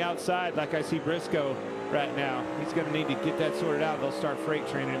hung on the outside, like I see Briscoe right now, he's going to need to get that sorted out. They'll start freight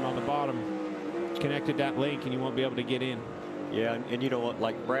training him on the bottom. Connected that link, and you won't be able to get in. Yeah, and you know what,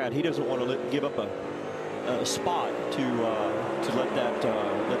 like Brad, he doesn't want to give up a spot to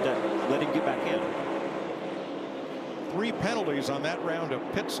let him get back in. 3 penalties on that round of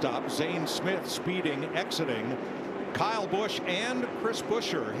pit stop. Zane Smith speeding, exiting. Kyle Busch and Chris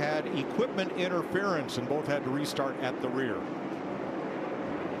Buescher had equipment interference, and both had to restart at the rear.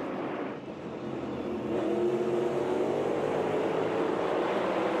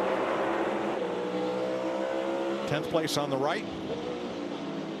 Tenth place on the right.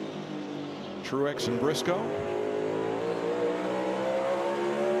 Truex and Briscoe.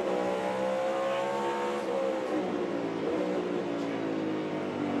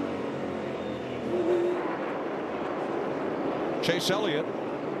 Chase Elliott,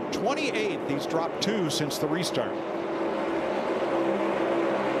 28th. He's dropped 2 since the restart.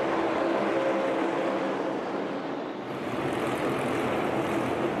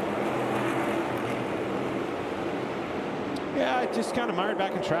 Yeah, I just kind of mired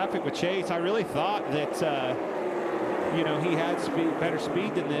back in traffic with Chase. I really thought that, he had better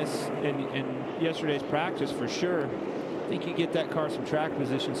speed than this in yesterday's practice for sure. I think you get that car some track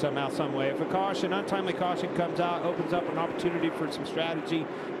position somehow, some way. If a caution, untimely caution comes out, opens up an opportunity for some strategy.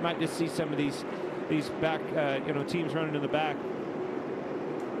 You might just see some of these back, teams running in the back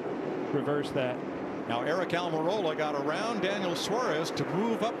reverse that. Now Eric Almirola got around Daniel Suarez to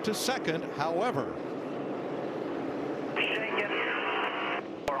move up to 2nd. However,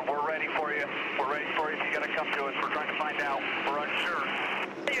 we're ready for you. We're ready for you. You got to come to us. We're trying to find out. We're unsure.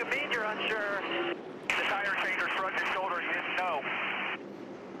 What do you mean you're unsure? The tire changer shrugged his shoulders.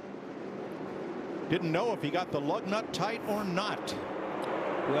 didn't know if he got the lug nut tight or not.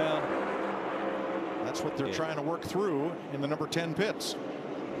 Well, that's what they're trying to work through in the number 10 pits.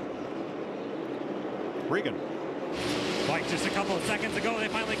 Regan. Like just a couple of seconds ago, they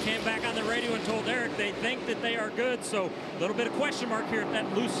finally came back on the radio and told Eric they think that they are good. So a little bit of question mark here if that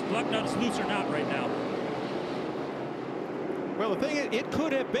lug nut is loose or not right now. Well, the thing is, it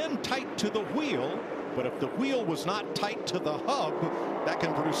could have been tight to the wheel, but if the wheel was not tight to the hub, that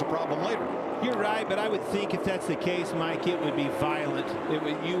can produce a problem later. You're right, but I would think if that's the case, Mike, it would be violent.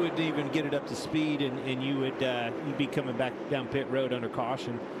 You would even get it up to speed, and you'd be coming back down pit road under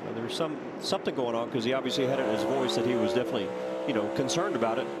caution. Well, there was something going on because he obviously had it in his voice that he was definitely, concerned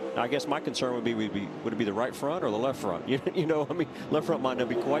about it. I guess my concern would it be the right front or the left front? I mean, left front might not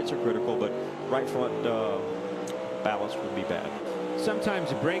be quite so critical, but right front balance would be bad.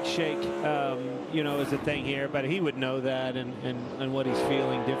 Sometimes a brake shake, is a thing here, but he would know that and what he's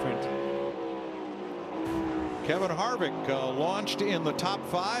feeling different. Kevin Harvick launched in the top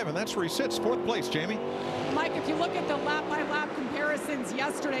 5, and that's where he sits, 4th place, Jamie. Mike, if you look at the lap-by-lap comparisons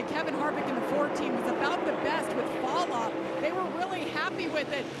yesterday, Kevin Harvick in the 4 team was about the best with fall-off. They were really happy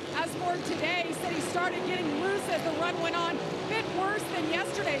with it. As for today, he said he started getting loose as the run went on, a bit worse than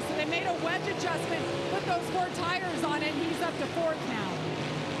yesterday, so they made a wedge adjustment, put those 4 tires on it, and he's up to 4th now.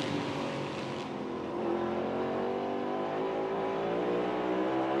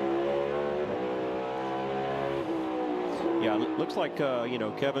 Yeah, it looks like,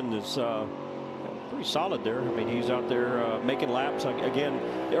 Kevin is pretty solid there. I mean, he's out there making laps. Again,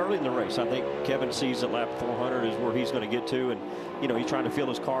 early in the race, I think Kevin sees that lap 400 is where he's going to get to. And, he's trying to feel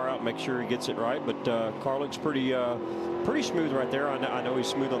his car out, make sure he gets it right. But car looks pretty smooth right there. I know he's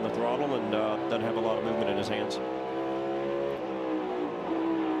smooth on the throttle and doesn't have a lot of movement in his hands.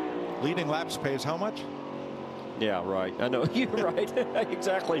 Leading laps pays how much? Yeah, right. I know. You're right.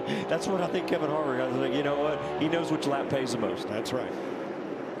 Exactly. That's what I think Kevin Harvick. I think, you know what? He knows which lap pays the most. That's right.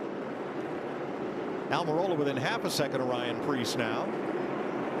 Almirola within half a second of Ryan Preece now,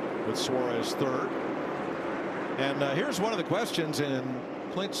 with Suarez third. And here's one of the questions in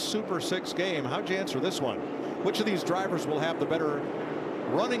Clint's Super 6 game. How'd you answer this one? Which of these drivers will have the better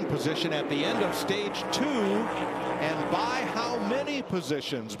running position at the end of stage 2, and by how many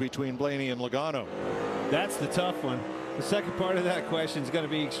positions between Blaney and Logano? That's the tough one. The second part of that question is going to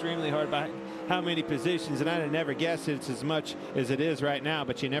be extremely hard. By how many positions, and I'd have never guessed it's as much as it is right now,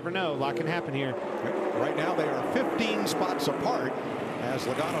 but you never know. A lot can happen here. Right now they are 15 spots apart, as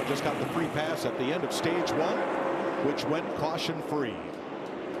Logano just got the free pass at the end of stage 1, which went caution free.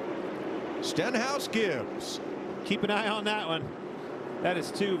 Stenhouse Gibbs. Keep an eye on that one. That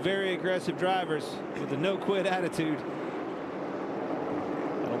is two very aggressive drivers with a no-quit attitude.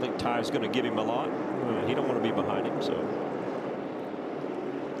 I don't think Ty's going to give him a lot. He don't want to be behind him, so.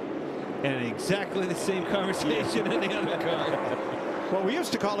 And exactly the same conversation in the other car. Well, we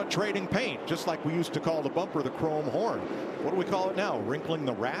used to call it trading paint, just like we used to call the bumper the chrome horn. What do we call it now? Wrinkling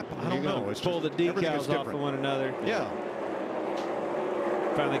the wrap? I don't know. It's pull the decals off of one another. Yeah.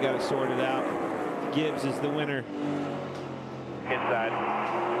 Finally got it sorted out. Gibbs is the winner. Inside.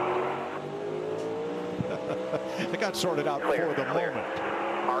 It got sorted out for the moment.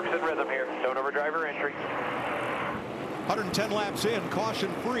 Marks in rhythm here. Don't overdrive your entry. 110 laps in,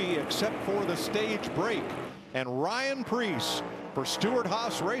 caution free, except for the stage break. And Ryan Preece for Stewart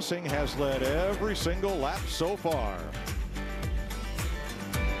Haas Racing has led every single lap so far.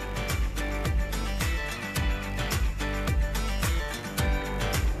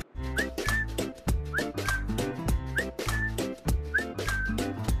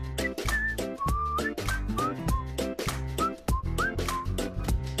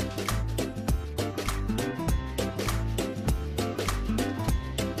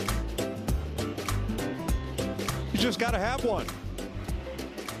 Just got to have one.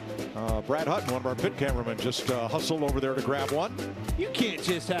 Brad Hutton, one of our pit cameramen, just hustled over there to grab one. You can't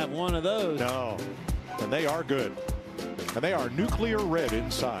just have one of those. No, and they are good, and they are nuclear red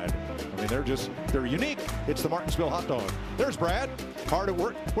inside. I mean, they're unique. It's the Martinsville hot dog. There's Brad, hard at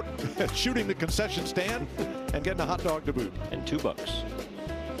work, shooting the concession stand and getting a hot dog to boot. And $2.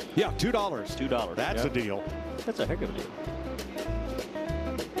 Yeah, $2. $2. That's a deal. That's a heck of a deal.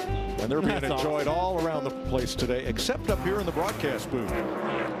 And they're being enjoyed all around the place today, except up here in the broadcast booth.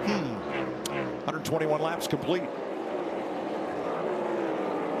 121 laps complete.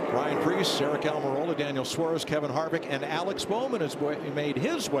 Ryan Preece, Eric Almirola, Daniel Suarez, Kevin Harvick, and Alex Bowman has made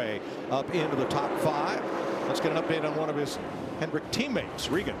his way up into the top 5. Let's get an update on one of his Hendrick teammates,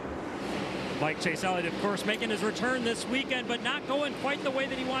 Regan. Mike Chase Elliott, of course, making his return this weekend, but not going quite the way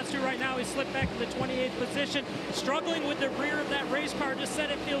that he wants to right now. He slipped back to the 28th position, struggling with the rear of that race car. Just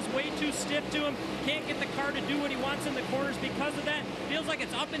said it feels way too stiff to him. Can't get the car to do what he wants in the corners because of that. Feels like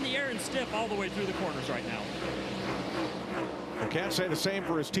it's up in the air and stiff all the way through the corners right now. I can't say the same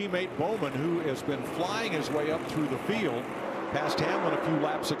for his teammate Bowman, who has been flying his way up through the field. Passed Hamlin a few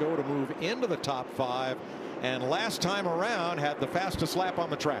laps ago to move into the top 5. And last time around had the fastest lap on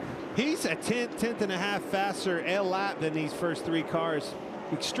the track. He's a tenth and a half faster lap than these first 3 cars.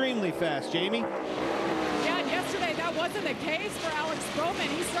 Extremely fast. Jamie? Yeah, and yesterday that wasn't the case for Alex Bowman.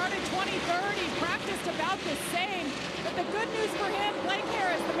 He started 23rd. He practiced about the same. But the good news for him, Blake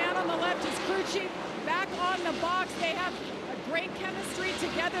Harris, the man on the left, his crew chief, back on the box. They have great chemistry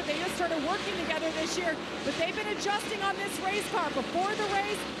together. They just started working together this year, but they've been adjusting on this race car before the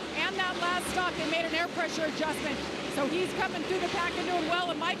race and that last stop. They made an air pressure adjustment, so he's coming through the pack and doing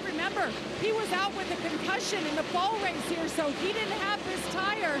well. And Mike, remember, he was out with a concussion in the fall race here, so he didn't have this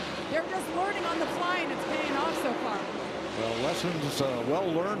tire. They're just learning on the fly, and it's paying off so far. Well, lessons well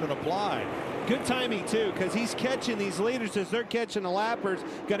learned and applied. Good timing, too, because he's catching these leaders as they're catching the lappers.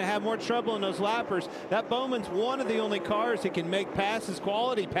 Going to have more trouble in those lappers. That Bowman's one of the only cars that can make passes,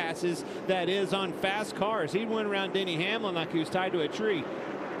 quality passes, that is, on fast cars. He went around Denny Hamlin like he was tied to a tree.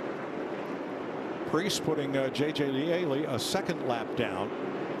 Preece putting J.J. Leahy a second lap down.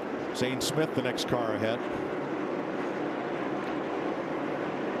 Zane Smith the next car ahead.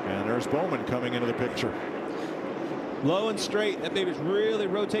 And there's Bowman coming into the picture. Low and straight. That baby's really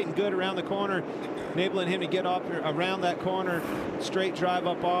rotating good around the corner, enabling him to get off around that corner. Straight drive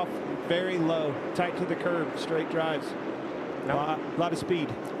up off, very low, tight to the curb, straight drives. A lot of speed.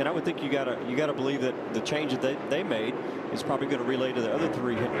 And I would think you gotta believe that the change that they made is probably going to relay to the other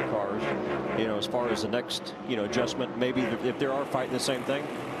 3 Hendrick cars. You know, as far as the next adjustment, maybe if they are fighting the same thing,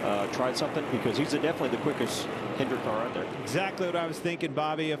 try something, because he's definitely the quickest Hendrick car out there. Exactly what I was thinking,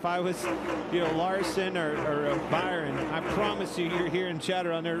 Bobby. If I was, Larson or Byron, I promise you're hearing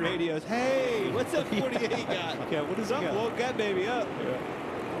chatter on their radios. Hey, what's that 48 got? Yeah, what is up? Woke that baby up.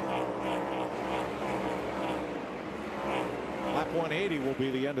 4.80 will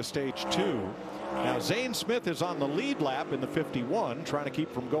be the end of stage 2. Now Zane Smith is on the lead lap in the 51, trying to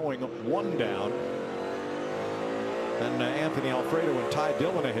keep from going one down. And Anthony Alfredo and Ty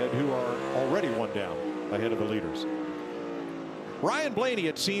Dillon ahead, who are already one down ahead of the leaders. Ryan Blaney,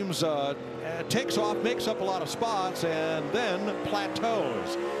 it seems, takes off, makes up a lot of spots, and then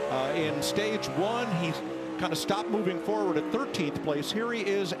plateaus. In stage 1, he's kind of stopped moving forward at 13th place. Here he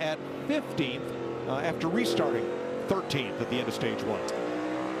is at 15th after restarting 13th at the end of stage 1.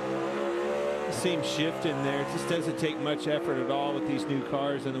 Seems shifting there. It just doesn't take much effort at all with these new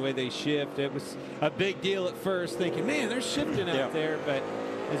cars and the way they shift. It was a big deal at first, thinking, man, they're shifting out there. But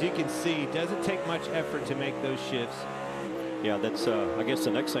as you can see, it doesn't take much effort to make those shifts. Yeah, that's I guess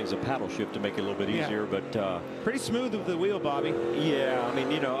the next thing is a paddle shift to make it a little bit easier. But pretty smooth with the wheel, Bobby. Yeah, I mean,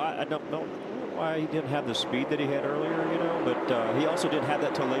 you know, I don't know why he didn't have the speed that he had earlier, you know, but he also didn't have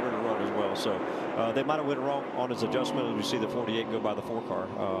that till later in the run as well. So they might have went wrong on his adjustment, as we see the 48 go by the 4 car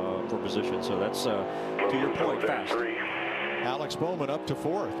for position. So that's to your point, fast. Alex Bowman up to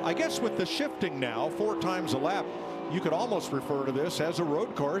 4th. I guess with the shifting now 4 times a lap, you could almost refer to this as a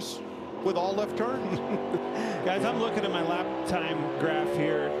road course with all left turns. Guys, I'm looking at my lap time graph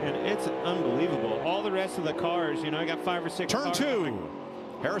here, and it's unbelievable. All the rest of the cars, you know, I got 5 or 6 Turn cars. 2.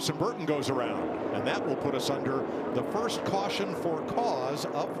 Harrison Burton goes around, and that will put us under the first caution for cause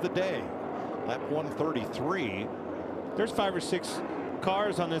of the day. Lap 133. There's 5 or 6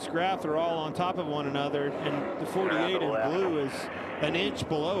 cars on this graph that are all on top of one another, and the 48 in blue is an inch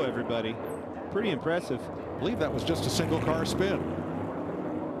below everybody. Pretty impressive. I believe that was just a single car spin.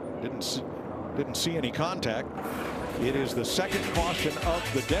 Didn't see any contact. It is the second caution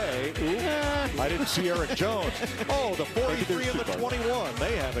of the day. Ooh, I didn't see Eric Jones. Oh, the 43 and the 21.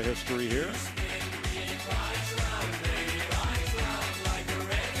 They have a history here.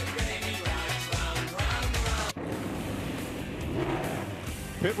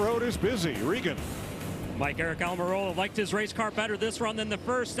 Pit road is busy. Regan. Mike Eric Almirola liked his race car better this run than the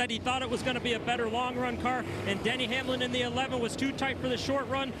first. Said he thought it was going to be a better long run car. And Denny Hamlin in the 11 was too tight for the short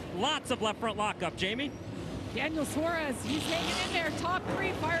run. Lots of left front lockup. Jamie? Daniel Suarez, he's hanging in there. Top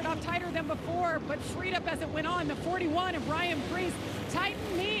 3 fired up tighter than before, but freed up as it went on. The 41 of Brian Priest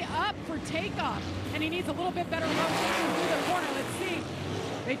tightened me up for takeoff. And he needs a little bit better rotation through the corner. Let's see.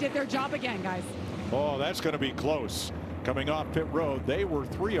 They did their job again, guys. Oh, that's going to be close. Coming off pit road, they were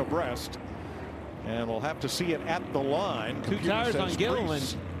 3 abreast. And we'll have to see it at the line. 2 tires on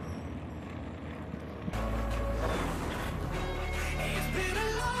Gilliland.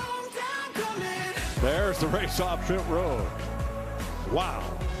 There's the race off pit road. Wow.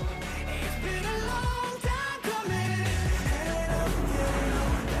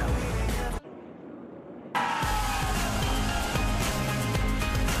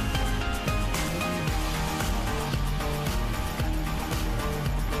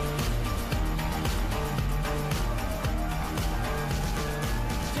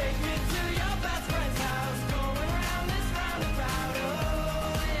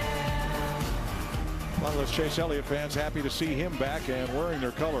 A lot of those Chase Elliott fans happy to see him back and wearing their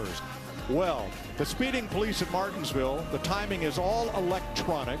colors. Well, the speeding police at Martinsville, the timing is all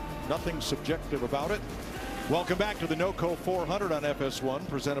electronic, nothing subjective about it. Welcome back to the NOCO 400 on FS1,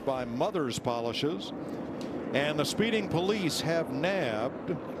 presented by Mother's Polishes. And the speeding police have nabbed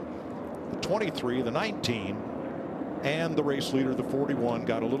the 23, the 19, and the race leader, the 41.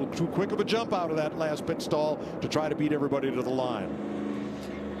 Got a little too quick of a jump out of that last pit stall to try to beat everybody to the line.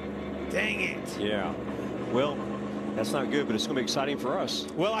 Dang it. Yeah. Well, that's not good, but it's going to be exciting for us.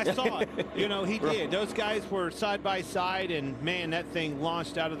 Well, I saw it. You know, he did. Those guys were side by side, and man, that thing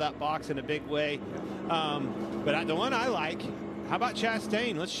launched out of that box in a big way. But the one I like, how about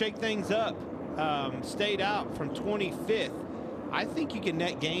Chastain? Let's shake things up. Stayed out from 25th. I think you can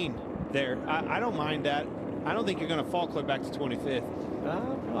net gain there. I don't mind that. I don't think you're going to fall clear back to 25th.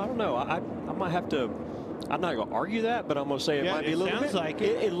 I don't know. I might have to. I'm not going to argue that, but I'm going to say it might be a little bit. Like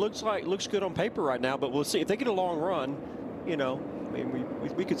it looks good on paper right now, but we'll see if they get a long run. You know, I mean,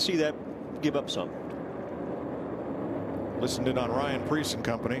 we could see that give up some. Listened in on Ryan Priest and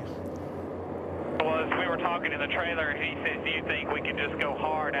company. Was we were talking in the trailer, and he says, "Do you think we can just go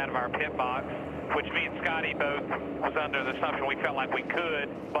hard out of our pit box?" Which me and Scotty both was under the assumption we felt like we could,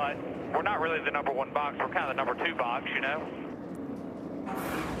 but we're not really the number 1 box. We're kind of the number 2 box, you know.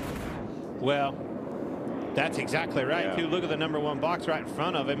 Well, that's exactly right. Yeah. If you look at the number 1 box right in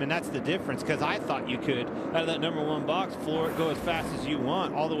front of him, and that's the difference, because I thought you could, out of that number 1 box, floor it, go as fast as you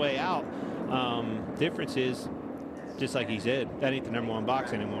want, all the way out. Difference is, just like he said, that ain't the number 1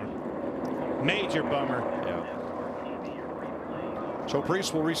 box anymore. Major bummer. Yeah. So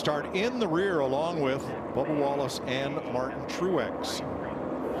Priest will restart in the rear along with Bubba Wallace and Martin Truex.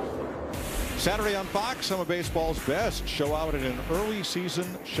 Saturday on Fox, some of baseball's best show out in an early season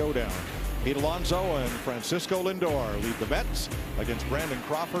showdown. Pete Alonso and Francisco Lindor lead the Mets against Brandon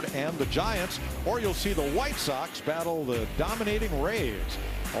Crawford and the Giants, or you'll see the White Sox battle the dominating Rays.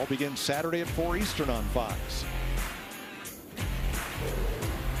 All begins Saturday at 4 Eastern on Fox.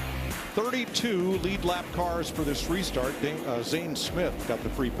 32 lead lap cars for this restart. Zane Smith got the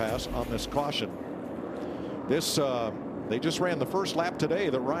free pass on this caution. They just ran the first lap today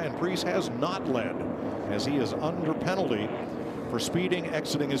that Ryan Preece has not led, as he is under penalty for speeding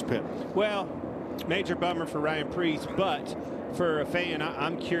exiting his pit. Well, major bummer for Ryan Preece, but for a fan,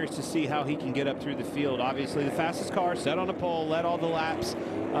 I'm curious to see how he can get up through the field. Obviously, the fastest car, set on a pole, led all the laps.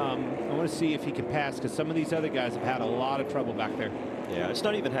 I want to see if he can pass, because some of these other guys have had a lot of trouble back there. Yeah, it's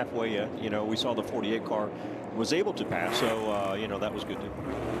not even halfway yet. You know, we saw the 48 car was able to pass, so, you know, that was good too.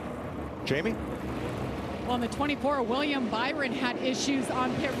 Jamie? Well, in the 24, William Byron had issues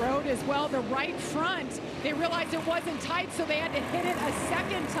on pit road as well. The right front, they realized it wasn't tight, so they had to hit it a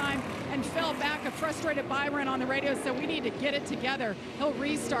second time and fell back. A frustrated Byron on the radio said, we need to get it together. He'll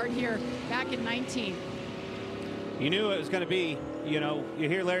restart here back in 19. You knew it was going to be, you know, you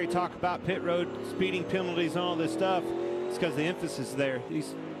hear Larry talk about pit road speeding penalties and all this stuff. It's because the emphasis is there.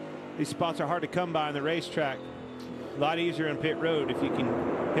 These spots are hard to come by on the racetrack. A lot easier on pit road if you can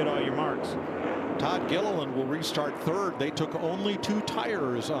hit all your marks. Todd Gilliland will restart third. They took only 2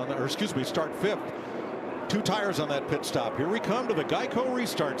 tires on, or excuse me, start fifth. 2 tires on that pit stop. Here we come to the Geico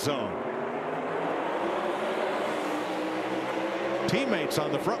restart zone. Teammates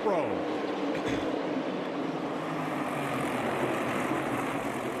on the front row.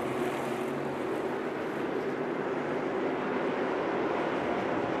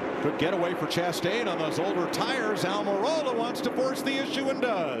 Good getaway for Chastain on those older tires. Almirola wants to force the issue and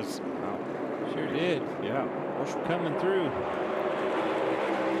does. Sure did. Yeah. Coming through.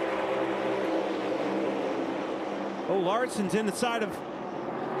 Oh, Larson's in the side of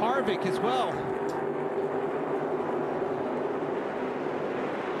Harvick as well.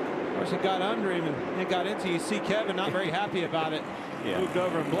 Larson got under him and got into. You see Kevin not very happy about it. Yeah. Moved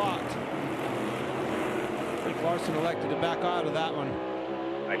over and blocked. I think Larson elected to back out of that one.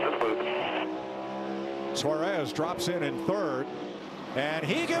 Suarez drops in third. And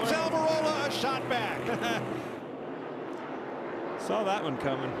he gives Almirola a shot back. Saw that one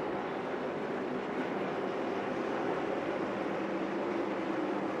coming.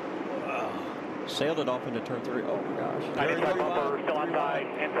 Sailed it off into turn 3. Oh my gosh. Inside bumper, still outside,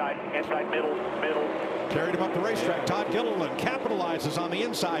 inside, middle. Carried him up the racetrack. Todd Gilliland capitalizes on the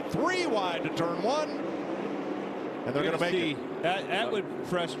inside. 3 wide to turn 1. And they're going to make it. That would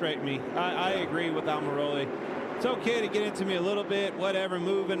frustrate me. I agree with Almirola. It's okay to get into me a little bit, whatever,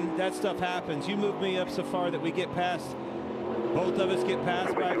 moving. That stuff happens. You move me up so far that we get past, both of us get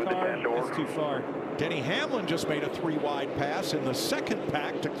passed by a car. It's too far. Denny Hamlin just made a 3 wide pass in the second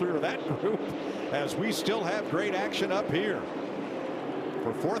pack to clear that group, as we still have great action up here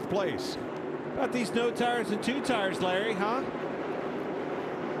for 4th place. About these no tires and 2 tires, Larry, huh?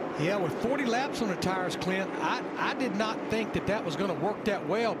 Yeah, with 40 laps on the tires, Clint, I did not think that was going to work that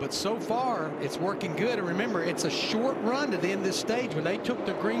well, but so far it's working good. And remember, it's a short run to the end of this stage. When they took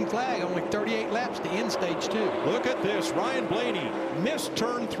the green flag, only 38 laps to end stage 2. Look at this. Ryan Blaney missed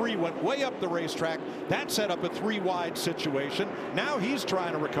turn 3, went way up the racetrack. That set up a 3 wide situation. Now he's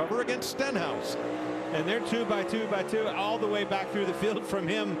trying to recover against Stenhouse. And they're 2 by 2 by 2 all the way back through the field from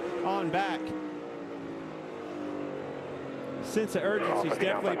him on back. Sense of urgency is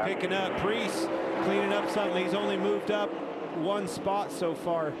definitely picking up. Preece cleaning up something. He's only moved up 1 spot so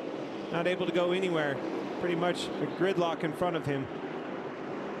far. Not able to go anywhere. Pretty much a gridlock in front of him.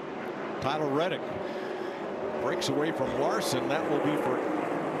 Tyler Reddick breaks away from Larson. That will be for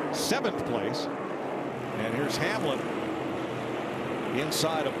 7th place. And here's Hamlin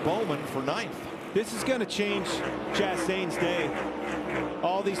inside of Bowman for 9th. This is going to change Chastain's day.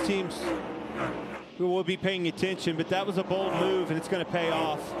 All these teams who will be paying attention, but that was a bold move and it's going to pay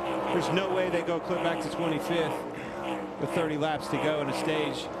off. There's no way they go clear back to 25th with 30 laps to go in a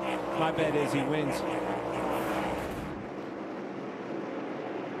stage. My bet is he wins.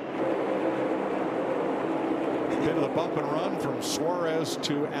 Bit of the bump and run from Suarez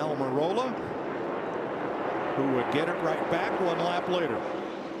to Almirola, who would get it right back 1 lap later.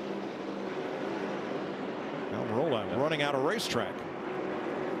 Almirola running out of racetrack.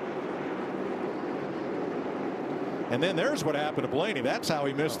 And then there's what happened to Blaney. That's how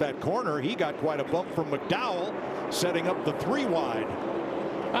he missed that corner. He got quite a bump from McDowell, setting up the 3 wide.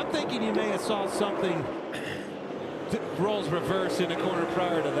 I'm thinking you may have saw something roles reverse in the corner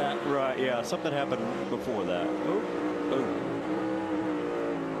prior to that. Right, yeah, something happened before that.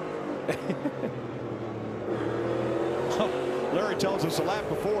 Larry tells us a lap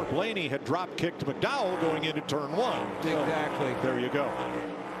before Blaney had drop kicked McDowell going into turn 1. Exactly. There you go.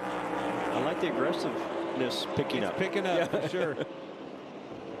 I like the aggressiveness picking up. Picking up, for sure.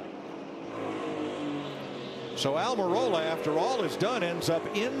 So Almirola, after all is done, ends up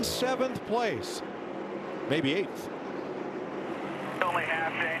in 7th place. Maybe 8th. Only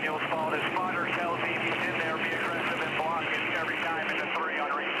half Daniel's fault. His spotter tells him he's in there, be aggressive and block it every time in the 3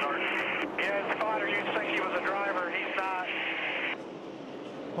 on restart. Yeah, his spotter, you'd think he was a driver. He's not.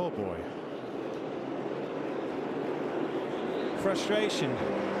 Oh, boy. Frustration.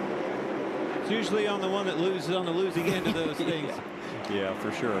 It's usually on the one that loses on the losing end of those things. Yeah,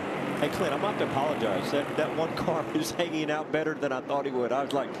 for sure. Hey, Clint, I'm going to have to apologize. That one car is hanging out better than I thought he would. I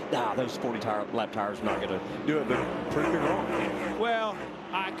was like, nah, those 40-lap tires are not going to do it, but prove me wrong. Well,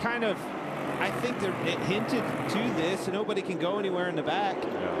 I think that it hinted to this. Nobody can go anywhere in the back.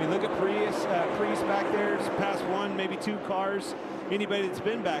 Yeah. I mean, look at Prius back there. It's past 1, maybe 2 cars. Anybody that's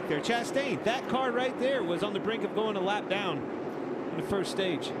been back there. Chastain, that car right there was on the brink of going a lap down in the first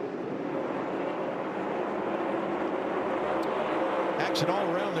stage. Action all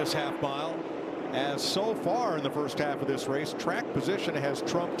around this half mile, as so far in the first half of this race, track position has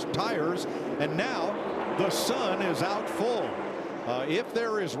trumped tires, and now the sun is out full. If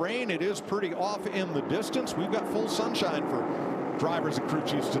there is rain, it is pretty off in the distance. We've got full sunshine for drivers and crew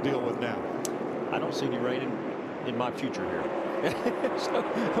chiefs to deal with now. I don't see any rain in my future here. So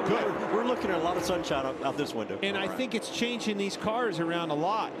we're looking at a lot of sunshine out this window. And I think it's changing these cars around a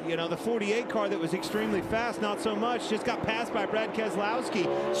lot. You know, the 48 car that was extremely fast, not so much, just got passed by Brad Keselowski.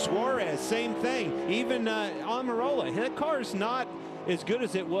 Suarez, same thing. Even Almirola, that car is not as good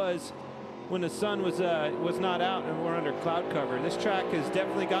as it was when the sun was not out and we're under cloud cover. This track has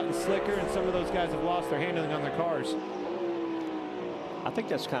definitely gotten slicker, and some of those guys have lost their handling on their cars. I think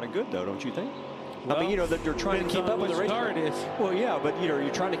that's kind of good, though, don't you think? Well, I mean, you know, that you're trying to keep up with the racetrack. Well, yeah, but you know, you're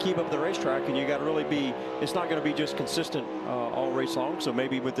trying to keep up with the racetrack, and you got to really be. It's not going to be just consistent all race long. So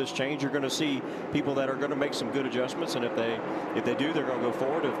maybe with this change, you're going to see people that are going to make some good adjustments, and if they do, they're going to go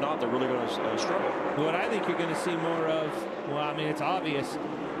forward. If not, they're really going to struggle. What I think you're going to see more of, well, I mean, it's obvious,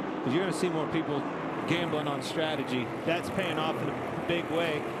 but you're going to see more people gambling on strategy. That's paying off in a big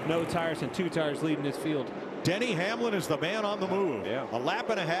way. No tires and 2 tires leading this field. Denny Hamlin is the man on the move. Yeah. A lap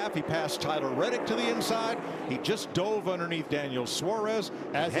and a half. He passed Tyler Reddick to the inside. He just dove underneath Daniel Suarez.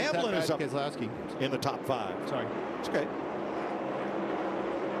 As Hamlin is up Keselowski in the top 5. Sorry. It's okay.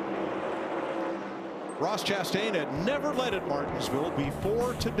 Ross Chastain had never led at Martinsville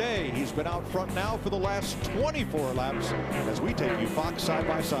before today. He's been out front now for the last 24 laps as we take you Fox side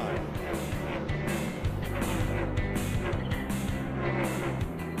by side.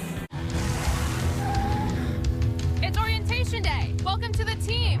 Day. Welcome to the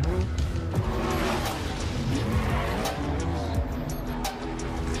team.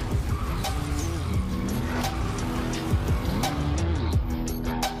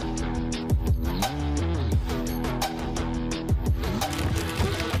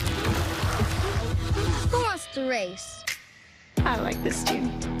 Who wants to race? I like this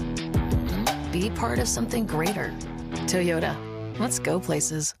team. Be part of something greater. Toyota. Let's go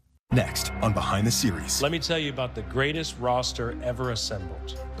places. Next on Behind the Series. Let me tell you about the greatest roster ever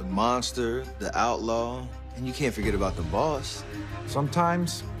assembled. The Monster, the Outlaw, and you can't forget about the Boss.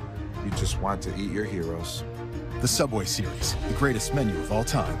 Sometimes you just want to eat your heroes. The Subway Series, the greatest menu of all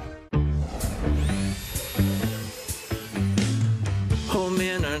time. Home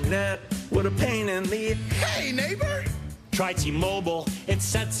internet, what a pain in the... Hey, neighbor! Try T-Mobile, it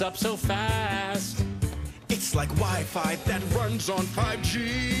sets up so fast. It's like Wi-Fi that runs on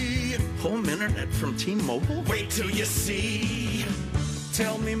 5G. Home internet from T-Mobile? Wait till you see.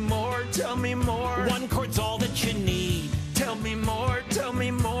 Tell me more, tell me more. One cord's all that you need. Tell me more, tell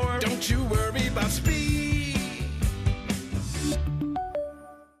me more. Don't you worry about speed.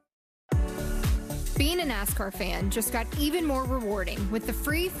 Being a NASCAR fan just got even more rewarding with the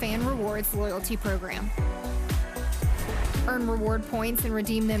free Fan Rewards loyalty program. Earn reward points and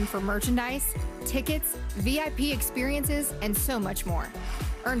redeem them for merchandise, tickets, VIP experiences, and so much more.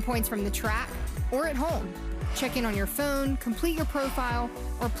 Earn points from the track or at home. Check in on your phone, complete your profile,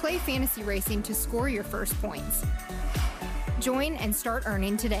 or play fantasy racing to score your first points. Join and start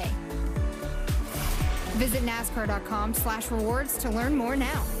earning today. Visit NASCAR.com/rewards to learn more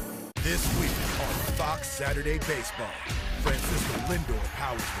now. This week on Fox Saturday Baseball, Francisco Lindor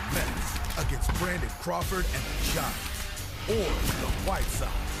powers the Mets against Brandon Crawford and the Giants. Or the White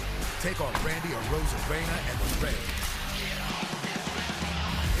Sox. take on Randy Arozarena and the Reds.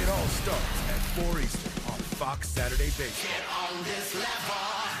 It all starts at 4 Eastern on Fox Saturday Baseball.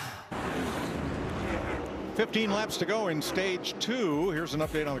 15 laps to go in stage 2. Here's an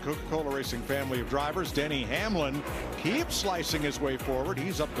update on the Coca-Cola Racing family of drivers. Denny Hamlin keeps slicing his way forward.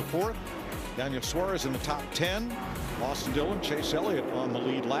 He's up to 4th. Daniel Suarez in the top 10. Austin Dillon, Chase Elliott on the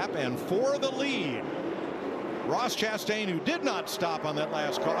lead lap. And for the lead, Ross Chastain, who did not stop on that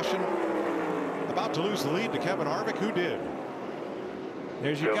last caution, about to lose the lead to Kevin Harvick, who did.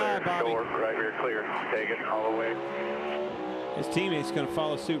 There's your guy, Bobby. Right here, clear. Take it all the way. His teammate's going to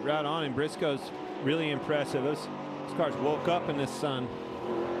follow suit right on him. Briscoe's really impressive. Those cars woke up in the sun.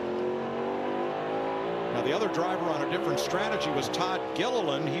 Now, the other driver on a different strategy was Todd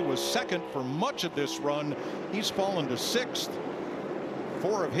Gilliland. He was second for much of this run. He's fallen to 6th.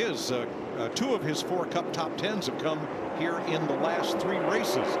 Two of his 4 Cup top 10s have come here in the last 3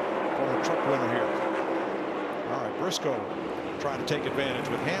 races. Former truck winner here. All right, Briscoe trying to take advantage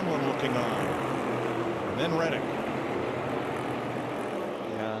with Hamlin looking on. And then Reddick.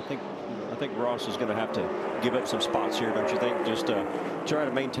 Yeah, I think Ross is going to have to give up some spots here, don't you think? Just try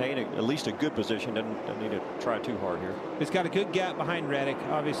to maintain at least a good position. Doesn't need to try too hard here. It's got a good gap behind Reddick.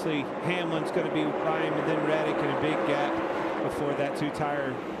 Obviously, Hamlin's going to be by him, and then Reddick, and a big gap before that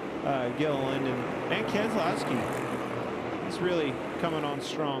 2-tire Gilliland and Keselowski. It's really coming on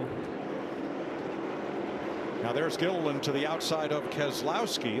strong. Now there's Gilliland to the outside of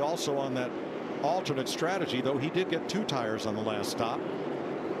Keselowski, also on that alternate strategy, though he did get 2 tires on the last stop,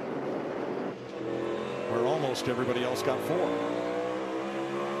 where almost everybody else got 4.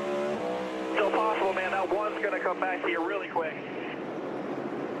 Still possible, man. That one's going to come back to you really quick.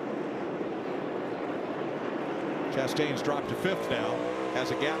 Chastain's dropped to 5th now,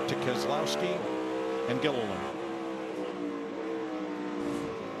 has a gap to Keselowski and Gilliland.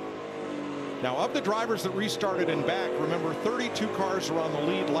 Now, of the drivers that restarted in back, remember 32 cars are on the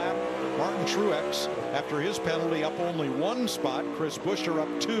lead lap. Martin Truex, after his penalty, up only 1 spot. Chris Buescher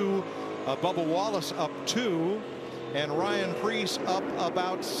up 2. Bubba Wallace up 2. And Ryan Preece up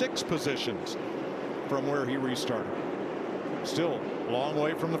about 6 positions from where he restarted. Still a long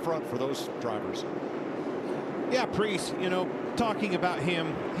way from the front for those drivers. Yeah, Preece, you know, talking about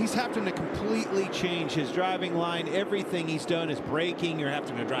him, he's having to completely change his driving line. Everything he's done is braking. You're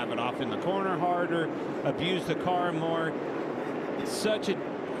having to drive it off in the corner harder, abuse the car more. It's such a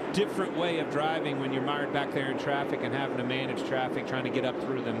different way of driving when you're mired back there in traffic and having to manage traffic, trying to get up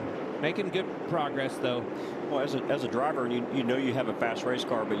through them. Making good progress, though. Well, as a driver, you know you have a fast race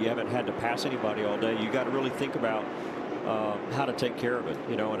car, but you haven't had to pass anybody all day. You got to really think about how to take care of it,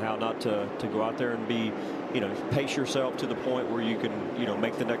 you know, and how not to go out there and be, you know, pace yourself to the point where you can, you know,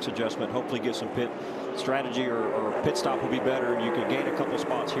 make the next adjustment, hopefully get some pit strategy or pit stop will be better, and you can gain a couple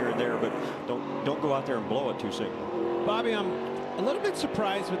spots here and there, but don't go out there and blow it too soon. Bobby, I'm a little bit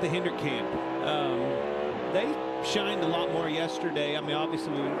surprised with the Hendrick camp. They shined a lot more yesterday. I mean,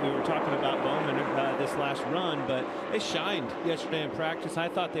 obviously we were talking about Bowman this last run, but they shined yesterday in practice. I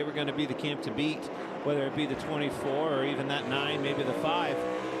thought they were going to be the camp to beat, whether it be the 24 or even that 9, maybe the 5.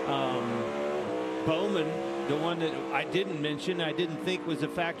 Bowman, the one that I didn't mention, I didn't think was a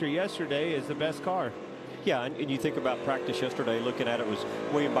factor yesterday, is the best car. Yeah, and you think about practice yesterday, looking at it, was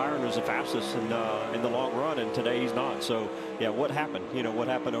William Byron was the fastest in the long run, and today he's not. So, yeah, what happened? You know, what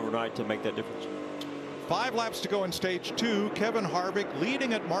happened overnight to make that difference? 5 laps to go in stage 2. Kevin Harvick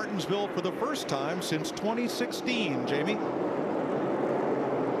leading at Martinsville for the first time since 2016. Jamie?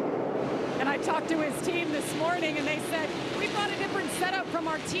 And I talked to his team this morning, and they said, we've got a different setup from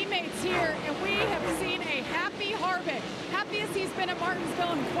our teammates here, and we have seen a happy Harvick. Happiest he's been at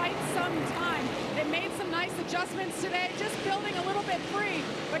Martinsville in quite some time. They made some nice adjustments today, just building a little bit free.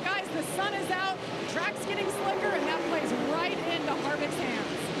 But guys, the sun is out, the track's getting slicker, and that plays right into Harvick's hands.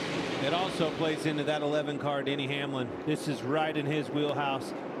 It also plays into that 11 car, Denny Hamlin. This is right in his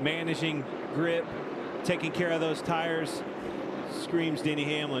wheelhouse. Managing grip, taking care of those tires. Screams Denny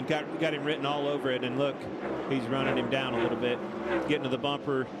Hamlin. Got him written all over it, and look, he's running him down a little bit. Getting to the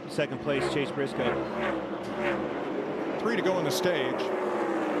bumper. Second place, Chase Briscoe. 3 to go in the stage.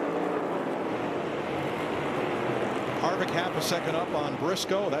 Harvick half a second up on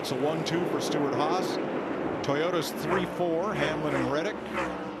Briscoe. That's a 1-2 for Stewart Haas. Toyota's 3-4, Hamlin and Reddick.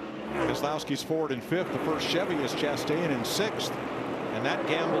 Keselowski's forward in 5th. The first Chevy is Chastain in 6th. And that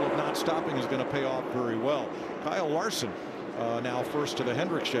gamble of not stopping is going to pay off very well. Kyle Larson now first to the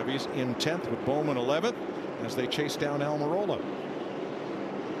Hendrick Chevys in 10th with Bowman 11th as they chase down Almirola.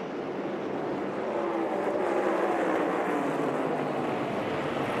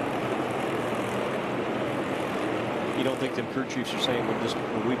 you don't think the crew chiefs are saying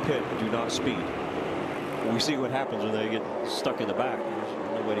when we pit, do not speed? We see what happens when they get stuck in the back.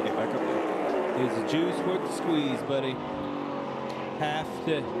 There's no way to get back up there. Is the juice worth the squeeze, buddy? Have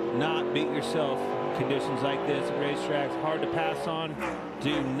to not beat yourself. Conditions like this at racetracks, hard to pass on.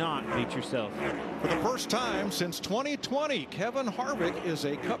 Do not beat yourself. For the first time since 2020, Kevin Harvick is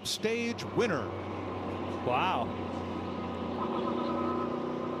a Cup Stage winner. Wow.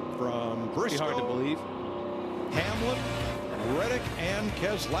 From Briscoe, hard to believe. Hamlin, Reddick, and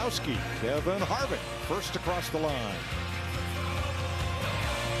Keselowski. Kevin Harvick first across the line.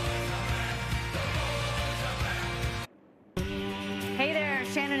 Hey there,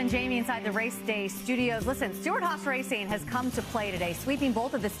 Shannon and Jamie inside the race day studios. Listen, Stewart-Haas Racing has come to play today, sweeping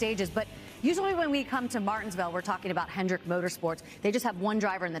both of the stages, but usually when we come to Martinsville, we're talking about Hendrick Motorsports. They just have one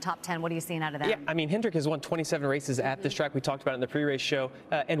driver in the top 10. What are you seeing out of that? Yeah, I mean, Hendrick has won 27 races at this track. We talked about it in the pre-race show.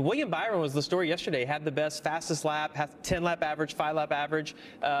 And William Byron was the story yesterday. Had the best, fastest lap, has 10-lap average, 5-lap average,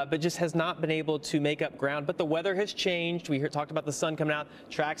 but just has not been able to make up ground. But the weather has changed. We talked about the sun coming out.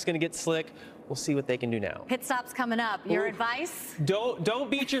 Track's going to get slick. We'll see what they can do now. Pit stop's coming up. Your advice?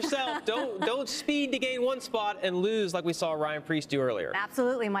 Don't beat yourself. don't speed to gain one spot and lose like we saw Ryan Preece do earlier.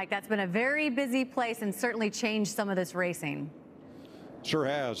 Absolutely, Mike. That's been a very busy place and certainly changed some of this racing. Sure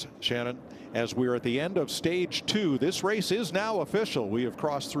has, Shannon. As we're at the end of stage 2, this race is now official. We have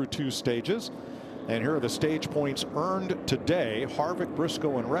crossed through 2 stages. And here are the stage points earned today. Harvick,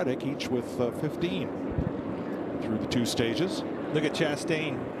 Briscoe, and Reddick, each with 15 through the 2 stages. Look at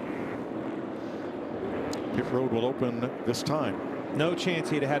Chastain. Pit road will open this time. No chance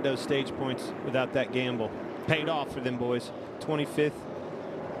he'd have had those stage points without that gamble. Paid off for them boys. 25th,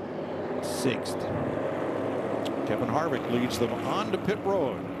 6th. Kevin Harvick leads them onto pit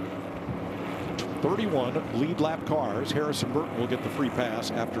road. 31 lead lap cars. Harrison Burton will get the free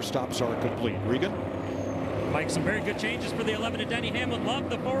pass after stops are complete. Regan? Mike, some very good changes for the 11 of Denny Hamlin. Love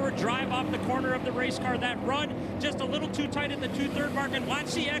the forward drive off the corner of the race car. That run just a little too tight at the 2/3 mark. And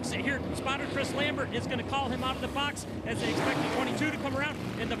watch the exit here. Spotter Chris Lambert is going to call him out of the box as they expect the 22 to come around.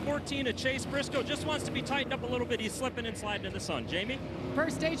 And the 14 of Chase Briscoe just wants to be tightened up a little bit. He's slipping and sliding in the sun. Jamie?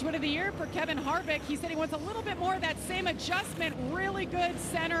 First stage win of the year for Kevin Harvick. He said he wants a little bit more of that same adjustment. Really good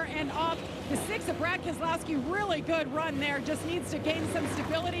center and off. The 6 of Brad Keselowski, really good run there. Just needs to gain some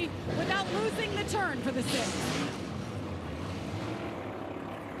stability without losing the turn for the 6.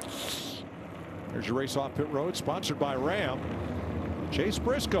 There's your race off pit road, sponsored by Ram. Chase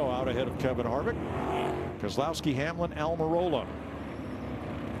Briscoe out ahead of Kevin Harvick. Keselowski, Hamlin, Almirola.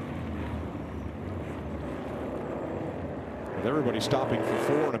 With everybody stopping for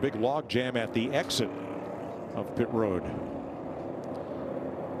 4 and a big log jam at the exit of pit road.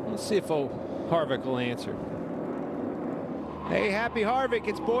 Let's see if old Harvick will answer. Hey, happy Harvick,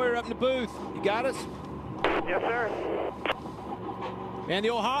 it's Boyer up in the booth. You got us? Yes, sir. Man, the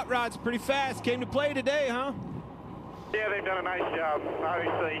old hot rod's pretty fast. Came to play today, huh? Yeah, they've done a nice job.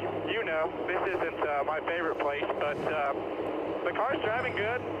 Obviously, you know, this isn't my favorite place, but the car's driving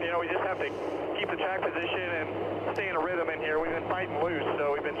good. You know, we just have to keep the track position and stay in a rhythm in here. We've been fighting loose,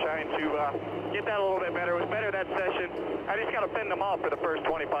 so we've been trying to get that a little bit better. It was better that session. I just got to fend them off for the first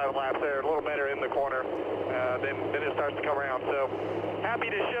 25 laps there, a little better in the corner. Then it starts to come around. So happy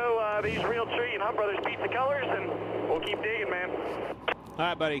to show these Real Tree and Hunt Brothers Pizza colors, and we'll keep digging, man. All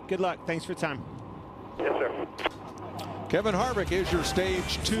right, buddy. Good luck. Thanks for your time. Yes, sir. Kevin Harvick is your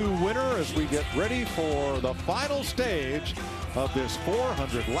stage 2 winner as we get ready for the final stage of this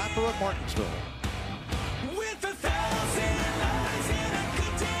 400 lapper at Martinsville. With 1,000 eyes in a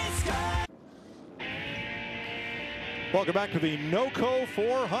good day sky. Welcome back to the NOCO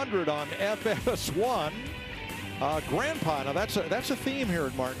 400 on FS1. Grandpa, now that's a theme here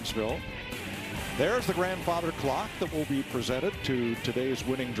at Martinsville. There's the grandfather clock that will be presented to today's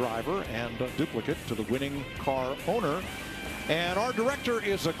winning driver and a duplicate to the winning car owner. And our director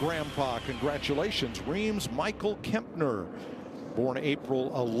is a grandpa. Congratulations, Reams Michael Kempner. Born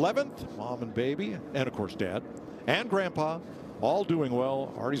April 11th, mom and baby, and of course dad, and grandpa, all doing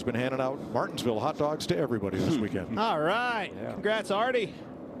well. Artie's been handing out Martinsville hot dogs to everybody this weekend. All right. Yeah. Congrats, Artie.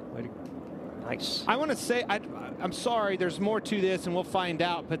 Nice. I want to say, I'm sorry, there's more to this and we'll find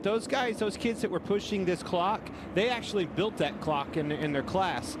out, but those guys, those kids that were pushing this clock, they actually built that clock in their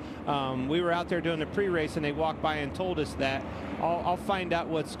class. We were out there doing the pre-race and they walked by and told us that. I'll find out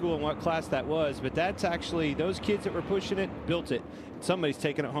what school and what class that was, but that's actually, those kids that were pushing it, built it. Somebody's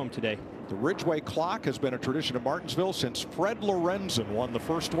taking it home today. The Ridgeway clock has been a tradition of Martinsville since Fred Lorenzen won the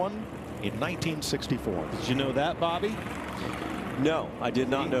first one in 1964. Did you know that, Bobby? No, I did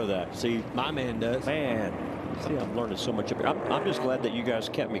not know that. See, my man does. Man, see, I'm learning so much. I'm just glad that you guys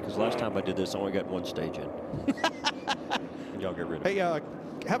kept me, because last time I did this, I only got one stage in. y'all get rid of it. Hey,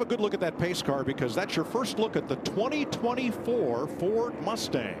 have a good look at that pace car, because that's your first look at the 2024 Ford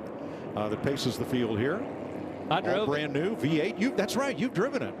Mustang that paces the field here. I drove brand new V8. That's right, you've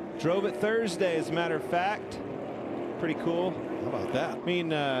driven it. Drove it Thursday, as a matter of fact. Pretty cool. How about that? I mean,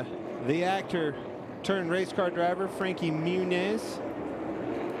 the actor turned race car driver, Frankie Muniz.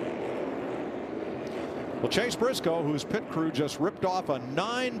 Well, Chase Briscoe, whose pit crew just ripped off a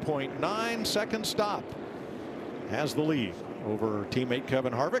 9.9 second stop, has the lead over teammate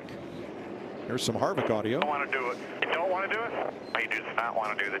Kevin Harvick. Here's some Harvick audio. Don't want to do it. You don't want to do it? He does not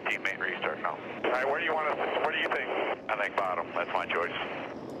want to do the teammate restart, no. All right, where do you think? I think bottom. That's my choice.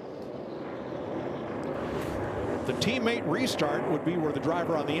 The teammate restart would be where the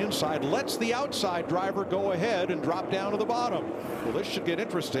driver on the inside lets the outside driver go ahead and drop down to the bottom. Well, this should get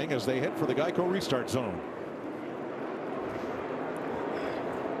interesting as they head for the Geico restart zone.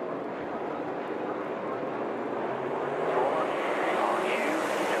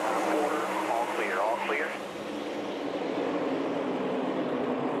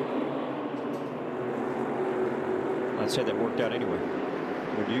 I'd say that worked out anyway.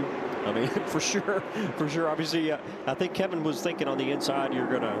 Would you? I mean, for sure. Obviously, I think Kevin was thinking on the inside you're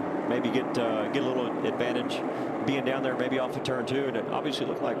going to maybe get a little advantage being down there, maybe off of turn 2, and it obviously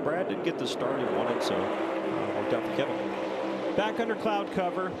looked like Brad didn't get the start he wanted, so it worked out for Kevin. Back under cloud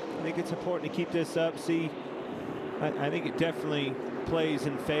cover. I think it's important to keep this up. See, I think it definitely plays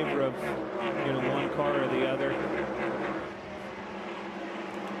in favor of one car or the other.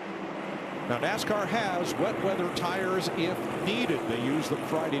 Now, NASCAR has wet weather tires if needed. They used them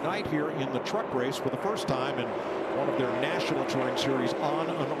Friday night here in the truck race for the first time in one of their National Touring Series on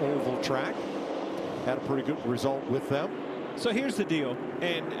an oval track. Had a pretty good result with them. So here's the deal,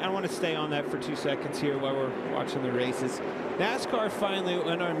 and I want to stay on that for 2 seconds here while we're watching the races. NASCAR finally,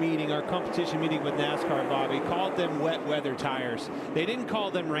 in our meeting, our competition meeting with NASCAR, Bobby, called them wet weather tires. They didn't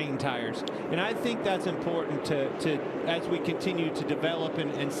call them rain tires. And I think that's important to as we continue to develop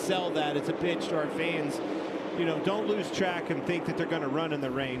and sell that as a pitch to our fans. Don't lose track and think that they're going to run in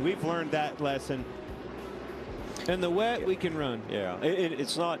the rain. We've learned that lesson. In the wet, we can run. Yeah,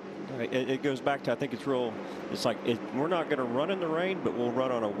 it's not. It goes back to, I think it's real. It's like we're not going to run in the rain, but we'll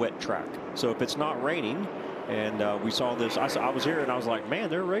run on a wet track. So if it's not raining, and we saw this, I was here and I was like, man,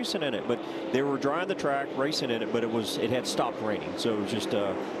 they're racing in it, but they were drying the track, racing in it, but it had stopped raining. So it was just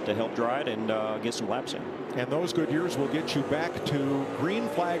to help dry it and get some laps in. And those good years will get you back to green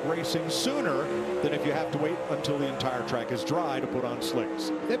flag racing sooner than if you have to wait until the entire track is dry to put on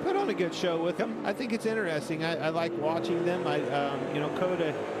slicks. They put on a good show with them. I think it's interesting. I like watching them.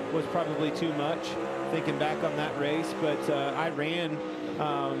 Coda was probably too much thinking back on that race, but I ran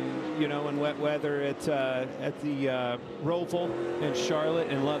in wet weather at the Roval in Charlotte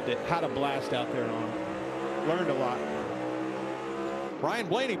and loved it. Had a blast out there on them. Learned a lot. Ryan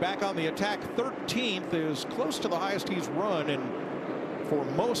Blaney back on the attack. 13th is close to the highest he's run for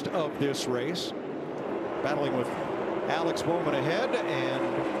most of this race. Battling with Alex Bowman ahead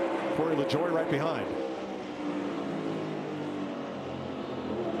and Corey LaJoie right behind.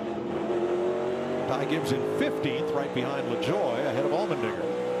 Ty Gibbs in 15th, right behind LaJoie, ahead of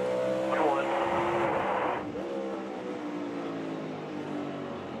Allmendinger.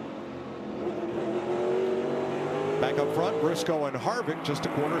 Back up front, Briscoe and Harvick just a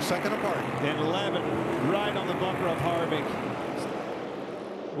quarter second apart. And 11 right on the bumper of Harvick.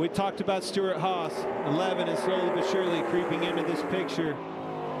 We talked about Stuart Haas. 11 is slowly but surely creeping into this picture.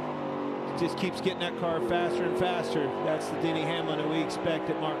 Just keeps getting that car faster and faster. That's the Denny Hamlin that we expect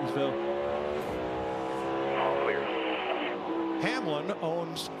at Martinsville. Hamlin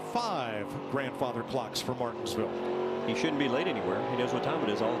owns 5 grandfather clocks for Martinsville. He shouldn't be late anywhere. He knows what time it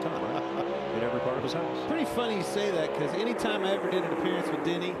is all the time, right? In every part of his house. Pretty funny you say that, because anytime I ever did an appearance with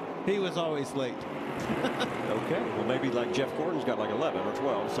Denny, he was always late. Okay, well maybe like Jeff Gordon's got like 11 or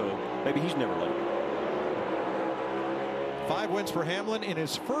 12, so maybe he's never late. 5 wins for Hamlin in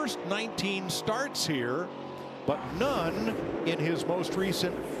his first 19 starts here, but none in his most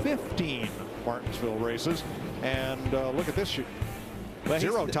recent 15 Martinsville races. And look at this shoot. Well,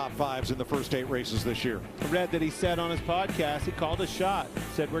 0 top 5s in the first 8 races this year. I read that he said on his podcast, he called a shot,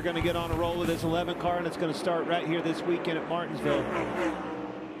 said we're going to get on a roll with this 11 car, and it's going to start right here this weekend at Martinsville.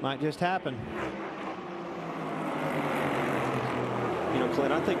 Might just happen.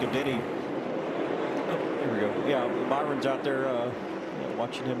 Clint, I think of Denny. Here we go. Yeah, Byron's out there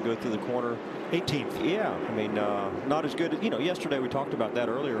watching him go through the corner. 18th. Yeah, I mean, not as good. Yesterday we talked about that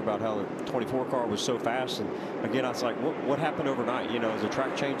earlier about how the 24 car was so fast. And again, I was like, what happened overnight? Has the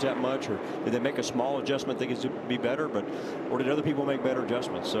track changed that much, or did they make a small adjustment thinking it would be better, or did other people make better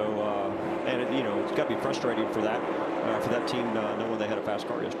adjustments? So, and it's got to be frustrating for that for that team, knowing they had a fast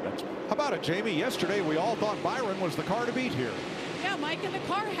car yesterday. How about it, Jamie? Yesterday, we all thought Byron was the car to beat here. Yeah, Mike, and the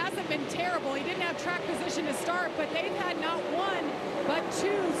car hasn't been terrible. He didn't have track position to start, but they've had not one, but 2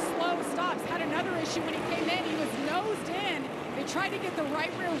 slow stops. Had another issue when he came in. He was nosed in. They tried to get the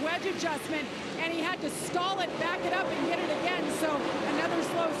right rear wedge adjustment, and he had to stall it, back it up, and get it again. So another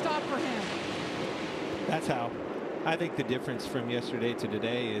slow stop for him. That's how. I think the difference from yesterday to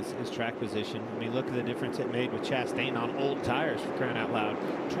today is track position. I mean, look at the difference it made with Chastain on old tires, for crying out loud.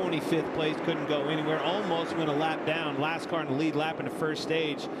 25th place, couldn't go anywhere, almost went a lap down. Last car in the lead lap in the first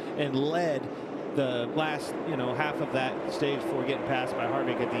stage and led the last, half of that stage before getting passed by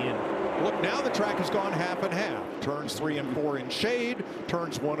Harvick at the end. Look, now the track has gone half and half. Turns 3 and 4 in shade,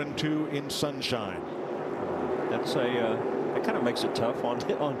 turns 1 and 2 in sunshine. That's that kind of makes it tough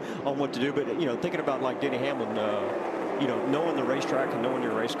on what to do. But thinking about like Denny Hamlin, knowing the racetrack and knowing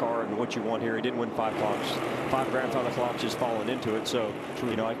your race car and what you want here. He didn't win 5 clocks, 5 grandfather clocks, just falling into it. So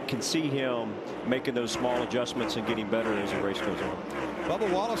I can see him making those small adjustments and getting better as the race goes on. Bubba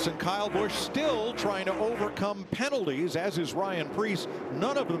Wallace and Kyle Busch still trying to overcome penalties, as is Ryan Preece.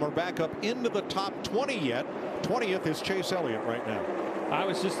 None of them are back up into the top 20 yet. 20th is Chase Elliott right now. I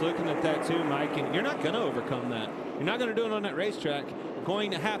was just looking at that too, Mike, and you're not going to overcome that. You're not going to do it on that racetrack. You're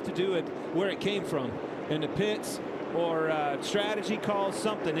going to have to do it where it came from, in the pits or strategy calls,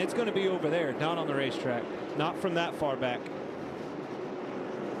 something. It's going to be over there, not on the racetrack, not from that far back.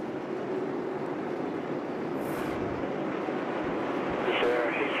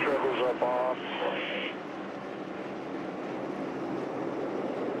 There, he struggles up off.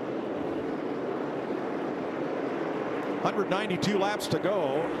 .192 laps to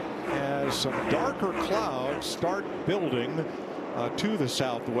go as some darker clouds start building to the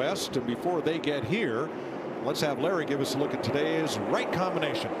southwest. And before they get here, let's have Larry give us a look at today's right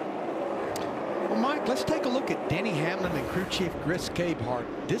combination. Well, Mike, let's take a look at Denny Hamlin and crew chief Chris Gabehart.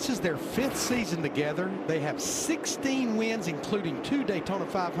 This is their 5th season together. They have 16 wins, including 2 Daytona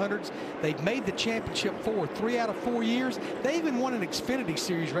 500s. They've made the championship 3 out of 4 years. They even won an Xfinity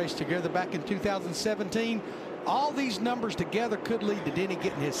Series race together back in 2017. All these numbers together could lead to Denny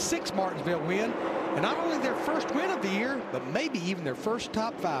getting his 6th Martinsville win, and not only their first win of the year, but maybe even their first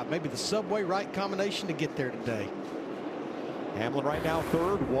top 5, maybe the Subway right combination to get there today. Hamlin right now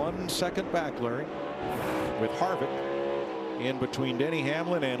 3rd, 1 second back, Larry, with Harvick in between Denny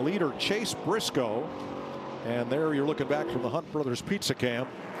Hamlin and leader Chase Briscoe. And there you're looking back from the Hunt Brothers Pizza Cam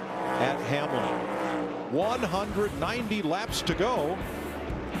at Hamlin. 190 laps to go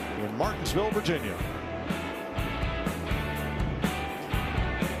in Martinsville, Virginia.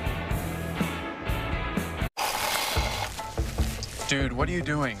 Dude, what are you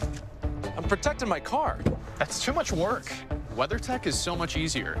doing? I'm protecting my car. That's too much work. WeatherTech is so much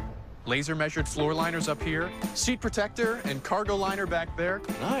easier. Laser measured floor liners up here, seat protector and cargo liner back there.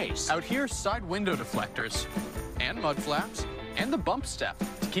 Nice. Out here, side window deflectors and mud flaps and the bump step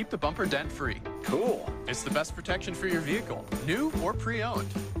to keep the bumper dent free. Cool. It's the best protection for your vehicle, new or pre-owned.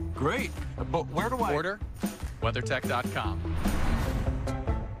 Great. But where do I order? WeatherTech.com.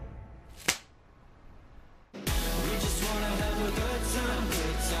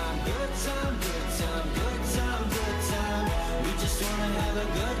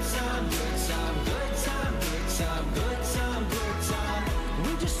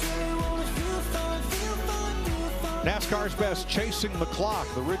 NASCAR's best, chasing the clock,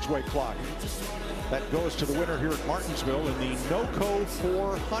 the Ridgeway clock. That goes to the winner here at Martinsville in the NOCO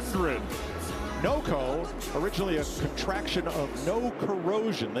 400. NOCO, originally a contraction of no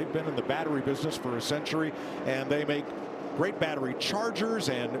corrosion. They've been in the battery business for a century, and they make great battery chargers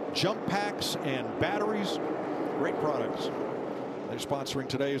and jump packs and batteries. Great products. They're sponsoring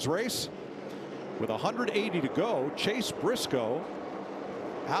today's race. With 180 to go, Chase Briscoe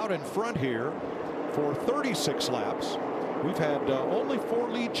out in front here for 36 laps. We've had only 4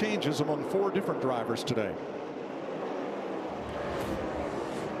 lead changes among 4 different drivers today.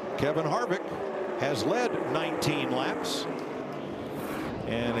 Kevin Harvick has led 19 laps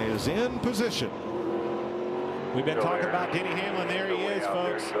and is in position. We've been talking about Denny Hamlin. There he is,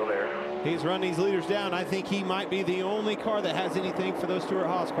 folks. He's run these leaders down. I think he might be the only car that has anything for those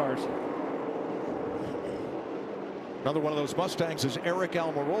Stewart-Haas cars. Another one of those Mustangs is Eric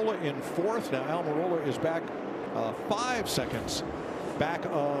Almirola in 4th. Now Almirola is back 5 seconds back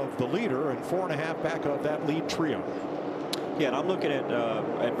of the leader and 4.5 back of that lead trio. Yeah, and I'm looking at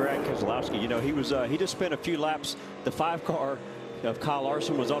Brad Keselowski. You know, he just spent a few laps. The 5 car of Kyle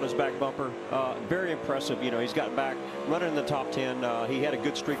Larson was on his back bumper. Very impressive. You know, he's gotten back running in the top 10. He had a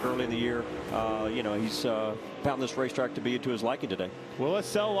good streak early in the year. You know, he's found this racetrack to be to his liking today. Well,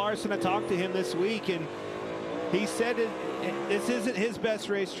 let's tell Larson to talk to him this week. And He said this isn't his best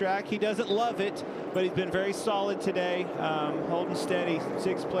racetrack. He doesn't love it, but he's been very solid today, holding steady,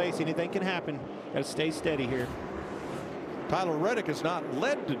 6th place. Anything can happen. Got to stay steady here. Tyler Reddick has not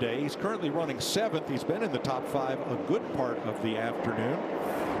led today. He's currently running 7th. He's been in the top 5 a good part of the afternoon.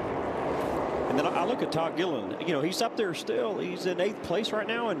 And then I look at Todd Gillen. You know, he's up there still. He's in 8th place right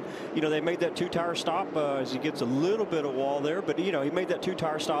now. And, you know, they made that 2-tire stop as he gets a little bit of wall there. But, you know, he made that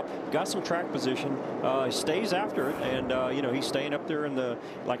 2-tire stop, got some track position, stays after it. And, you know, he's staying up there in the,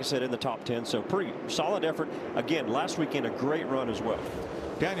 like I said, in the top 10. So pretty solid effort. Again, last weekend, a great run as well.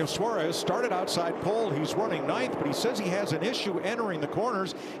 Daniel Suarez started outside pole. He's running 9th, but he says he has an issue entering the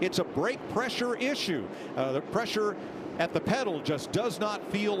corners. It's a brake pressure issue. The pressure at the pedal just does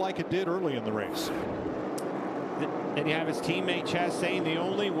not feel like it did early in the race. And you have his teammate Chastain, the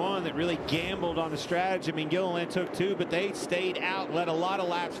only one that really gambled on the strategy. I mean, Gilliland took 2, but they stayed out, led a lot of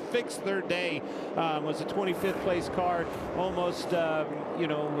laps, fixed their day. Was a 25th place car, almost, you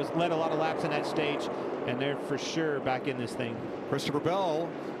know, led a lot of laps in that stage. And they're for sure back in this thing. Christopher Bell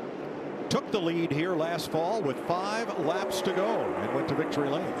took the lead here last fall with 5 laps to go and went to victory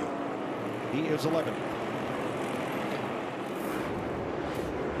lane. He is 11th.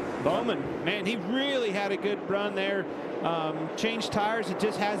 Bowman, man, he really had a good run there. Changed tires, it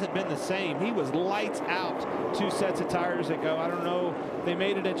just hasn't been the same. He was lights out 2 sets of tires ago. I don't know, they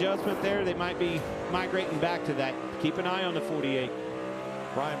made an adjustment there. They might be migrating back to that. Keep an eye on the 48.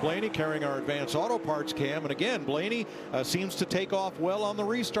 Brian Blaney carrying our Advanced Auto Parts cam. And again, Blaney seems to take off well on the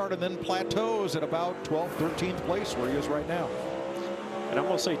restart and then plateaus at about 12th, 13th place where he is right now. And I'm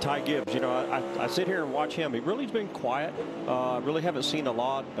going to say Ty Gibbs, you know, I sit here and watch him. He really has been quiet. Really haven't seen a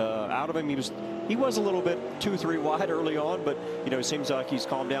lot out of him. He was a little bit 2-3 wide early on, but, you know, it seems like he's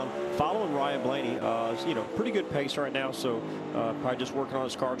calmed down. Following Ryan Blaney, you know, pretty good pace right now. So probably just working on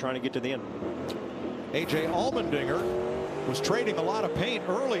his car, trying to get to the end. A.J. Allmendinger was trading a lot of paint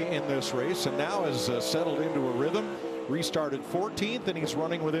early in this race and now has settled into a rhythm. Restarted 14th, and he's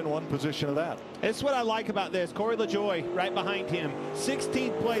running within 1 position of that. That's what I like about this. Corey LaJoie right behind him.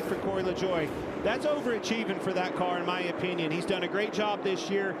 16th place for Corey LaJoie. That's overachieving for that car, in my opinion. He's done a great job this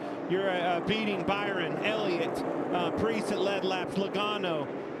year. You're beating Byron, Elliott, Priest that led laps, Logano,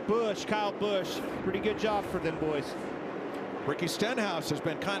 Busch, Kyle Busch. Pretty good job for them boys. Ricky Stenhouse has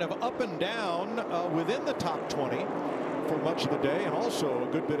been kind of up and down within the top 20 for much of the day, and also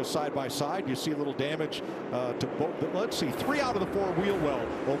a good bit of side-by-side. You see a little damage to both. Let's see, 3 out of the 4 wheel well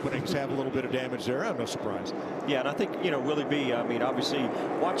openings have a little bit of damage there. I'm no surprise. Yeah, and I think, you know, Willie B, I mean, obviously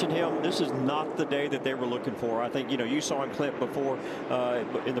watching him, this is not the day that they were looking for. I think, you know, you saw him, Clint, before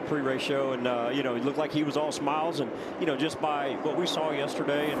in the pre-race show, and, you know, he looked like he was all smiles, and, you know, just by what we saw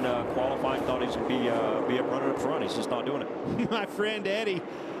yesterday and qualifying, thought he was going to be up running up front. He's just not doing it. My friend Eddie,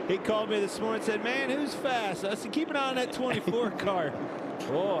 he called me this morning and said, man, who's fast? I said, keep an eye on that 24 car.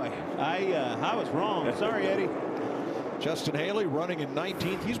 Boy, I was wrong. Sorry, Eddie. Justin Haley running in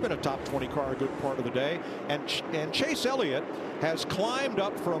 19th. He's been a top 20 car a good part of the day. And Chase Elliott has climbed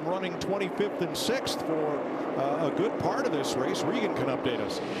up from running 25th and 6th for a good part of this race. Regan can update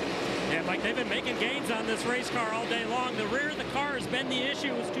us. Yeah, Mike, they've been making gains on this race car all day long. The rear of the car has been the issue.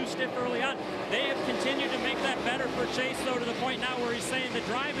 It was too stiff early on. They have continued to make that better for Chase, though, to the point now where he's saying the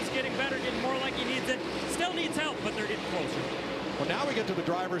drive is getting better, getting more like he needs it. Still needs help, but they're getting closer. Well, now we get to the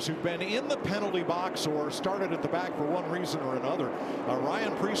drivers who've been in the penalty box or started at the back for one reason or another.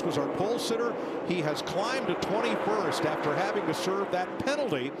 Ryan Preece was our pole sitter. He has climbed to 21st after having to serve that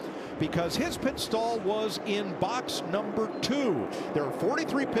penalty because his pit stall was in box number 2. There are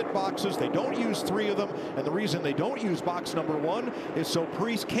 43 pit boxes. They don't use 3 of them. And the reason they don't use box number 1 is so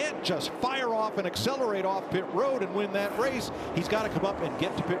Preece can't just fire off and accelerate off pit road and win that race. He's got to come up and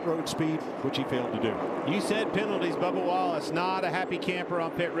get to pit road speed, which he failed to do. You said penalties, Bubba Wallace. Not a happy camper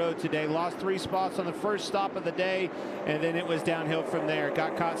on pit road today. Lost 3 spots on the first stop of the day, and then it was downhill from there.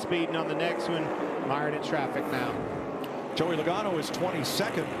 Got caught speeding on the next one. Mired in traffic now. Joey Logano is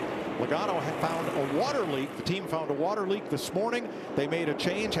 22nd. Logano found a water leak. The team found a water leak this morning. They made a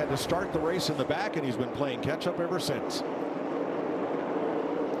change, had to start the race in the back, and he's been playing catch up ever since.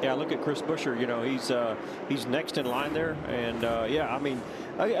 Yeah, look at Chris Buescher. You know, he's next in line there, and yeah, I mean,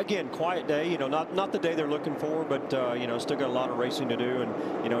 again, quiet day. You know, not the day they're looking for, but you know, still got a lot of racing to do,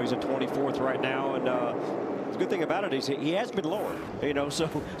 and you know, he's at 24th right now, and the good thing about it is he has been lower. You know, so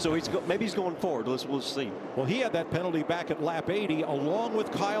maybe he's going forward. We'll see. Well, he had that penalty back at lap 80, along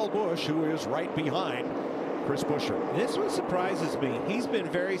with Kyle Busch, who is right behind Chris Buescher. This one surprises me. He's been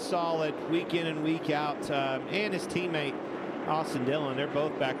very solid week in and week out, and his teammate Austin Dillon, they're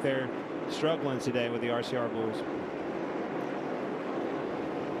both back there struggling today with the RCR boys.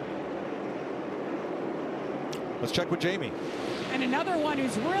 Let's check with Jamie. And another one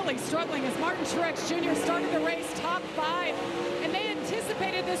who's really struggling is Martin Truex Jr. started the race top 5, and they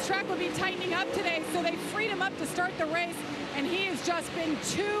anticipated this track would be tightening up today, so they freed him up to start the race, and he has just been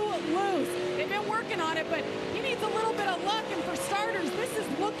too loose. They've been working on it, but he needs a little bit of luck, and for starters, this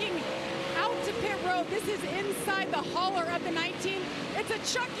is looking out to pit road. This is inside the hauler of the 19. It's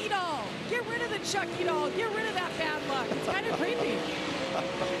a Chucky doll. Get rid of the Chucky doll. Get rid of that bad luck. It's kind of creepy.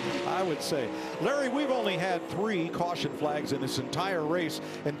 I would say. Larry, we've only had 3 caution flags in this entire race,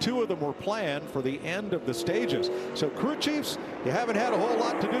 and 2 of them were planned for the end of the stages. So crew chiefs, you haven't had a whole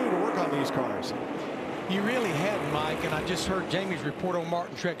lot to do to work on these cars. You really hadn't, Mike, and I just heard Jamie's report on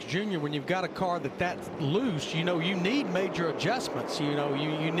Martin Truex Jr. When you've got a car that's loose, you know, you need major adjustments. You know,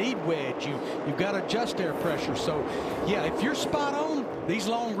 you need wedge. You've got to adjust air pressure. So, yeah, if you're spot on, these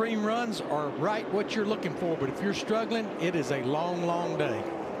long green runs are right what you're looking for. But if you're struggling, it is a long, long day.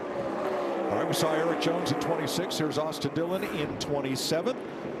 All right, we saw Eric Jones in 26. Here's Austin Dillon in 27,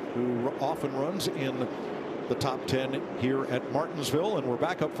 who often runs in the top 10 here at Martinsville, and we're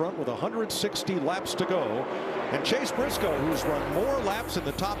back up front with 160 laps to go. And Chase Briscoe, who's run more laps in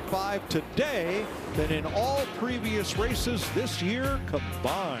the top 5 today than in all previous races this year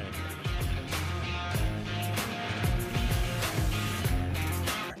combined.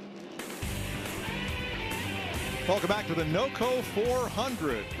 Welcome back to the NOCO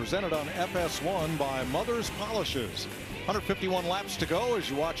 400, presented on FS1 by Mother's Polishes. 151 laps to go as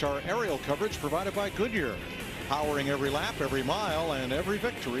you watch our aerial coverage provided by Goodyear. Powering every lap, every mile, and every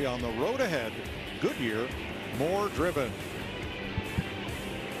victory on the road ahead. Goodyear, more driven.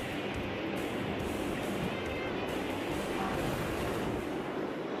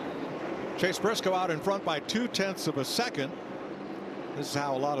 Chase Briscoe out in front by 0.2 of a second. This is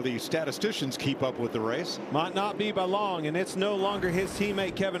how a lot of the statisticians keep up with the race. Might not be by long, and it's no longer his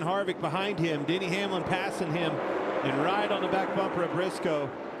teammate Kevin Harvick behind him. Denny Hamlin passing him, and right on the back bumper of Briscoe.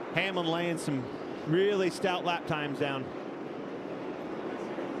 Hamlin laying some really stout lap times down.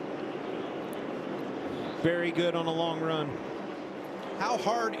 Very good on a long run. How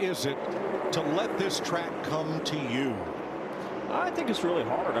hard is it to let this track come to you? I think it's really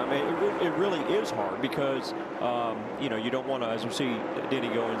hard. I mean, it really is hard because, you know, you don't want to, as you see Denny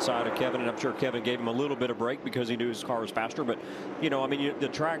go inside of Kevin, and I'm sure Kevin gave him a little bit of break because he knew his car was faster. But, you know, I mean, the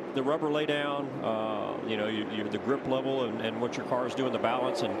track, the rubber lay down, you know, the grip level and what your car is doing, the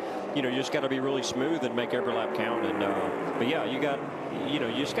balance, and, you know, you just got to be really smooth and make every lap count. And, but yeah, you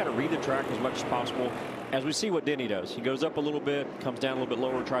just got to read the track as much as possible. As we see what Denny does, he goes up a little bit, comes down a little bit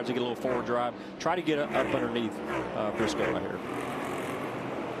lower, tries to get a little forward drive, try to get up underneath Briscoe right here.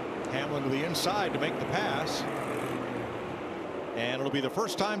 Hamlin to the inside to make the pass. And it'll be the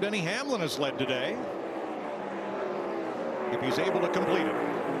first time Denny Hamlin has led today, if he's able to complete it.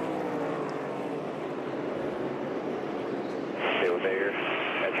 Still there.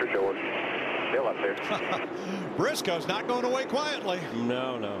 That's for sure. Still up there. Briscoe's not going away quietly.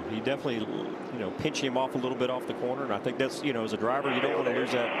 No. He definitely, you know, pinching him off a little bit off the corner. And I think that's, you know, as a driver, you don't want to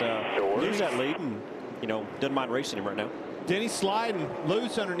lose that lead, and, you know, doesn't mind racing him right now. Denny's sliding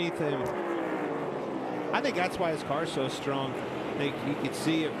loose underneath him. I think that's why his car's so strong. I think you can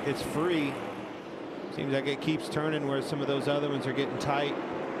see it's free. Seems like it keeps turning, where some of those other ones are getting tight.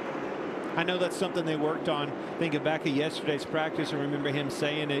 I know that's something they worked on. Thinking back at yesterday's practice, I remember him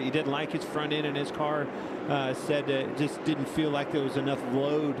saying that he didn't like his front end in his car. Said that it just didn't feel like there was enough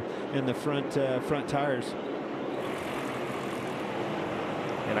load in the front tires.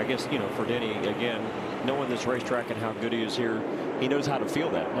 And I guess, you know, for Denny, again, knowing this racetrack and how good he is here, he knows how to feel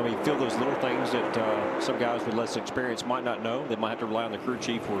that. I mean, feel those little things that some guys with less experience might not know. They might have to rely on the crew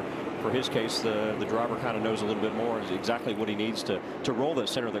chief, or for his case, the driver kind of knows a little bit more, is exactly what he needs to roll that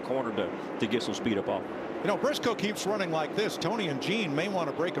center of the corner to get some speed up off. You know, Briscoe keeps running like this. Tony and Gene may want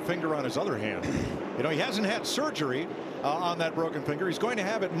to break a finger on his other hand. You know, he hasn't had surgery on that broken finger. He's going to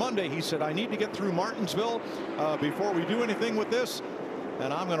have it Monday. He said, I need to get through Martinsville before we do anything with this,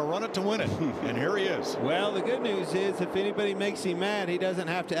 and I'm going to run it to win it. And here he is. Well, the good news is, if anybody makes him mad, he doesn't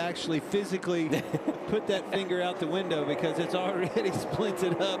have to actually physically put that finger out the window, because it's already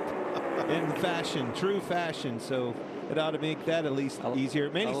splinted up in fashion, true fashion. So it ought to make that at least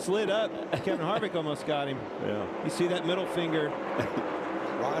easier. Man, he slid up. Kevin Harvick almost got him. Yeah. You see that middle finger?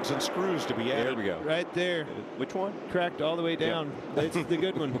 Rods and screws to be added. There we go. Right there. Which one? Cracked all the way down. Yeah. It's the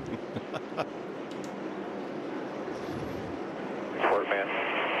good one. Work, man.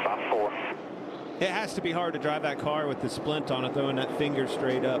 5-4. It has to be hard to drive that car with the splint on it, throwing that finger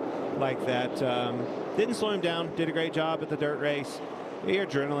straight up like that. Didn't slow him down. Did a great job at the dirt race. Your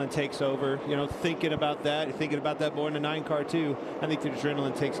adrenaline takes over. You know, thinking about that. You're thinking about that boy in the 9 car too. I think the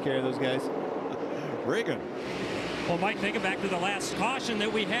adrenaline takes care of those guys. Reagan Well, Mike, thinking back to the last caution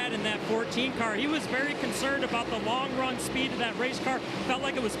that we had in that 14 car, he was very concerned about the long run speed of that race car. Felt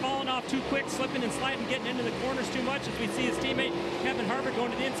like it was falling off too quick, slipping and sliding, getting into the corners too much, as we see his teammate Kevin Harvick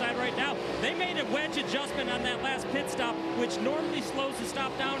going to the inside right now. They made a wedge adjustment on that last pit stop, which normally slows the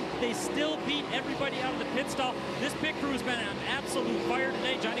stop down. They still beat everybody out of the pit stop. This pit crew has been on absolute fire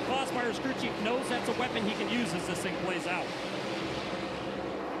today. Johnny Klossmeyer's crew chief knows that's a weapon he can use as this thing plays out.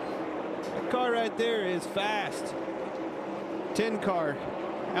 That car right there is fast. 10 car.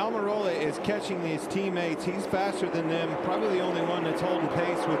 Almirola is catching these teammates. He's faster than them. Probably the only one that's holding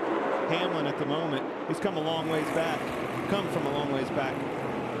pace with Hamlin at the moment. He's come a long ways back. Come from a long ways back.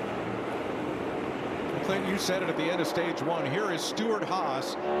 Clint, you said it at the end of stage one. Here is Stuart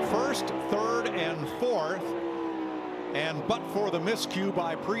Haas, first, third, and fourth. And but for the miscue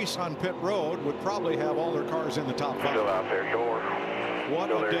by Preece on pit road, would probably have all their cars in the top 5. Still out there, York. What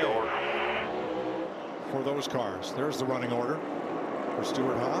Still a there, day York. for those cars. There's the running order for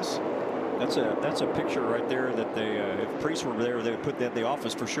Stuart Haas. That's a picture right there that they, if Preece were there, they would put that in the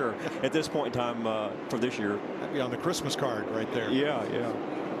office for sure at this point in time for this year. That'd be on the Christmas card right there. Yeah, yeah.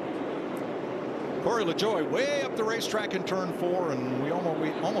 Corey LaJoie way up the racetrack in turn 4, and we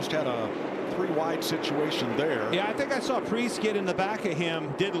almost had a 3-wide situation there. Yeah, I think I saw Preece get in the back of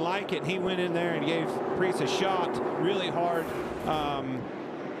him, didn't like it, and he went in there and gave Preece a shot really hard.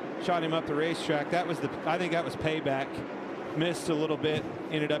 Shot him up the racetrack. That was I think that was payback. Missed a little bit,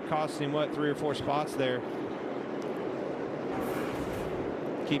 ended up costing him, what, 3 or 4 spots there.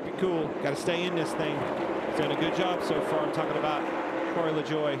 Keep it cool. Got to stay in this thing. He's done a good job so far. I'm talking about Corey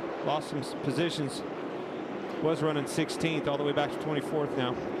LaJoie. Lost some positions. Was running 16th all the way back to 24th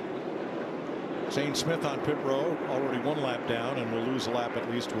now. Zane Smith on pit road, already 1 lap down, and will lose a lap at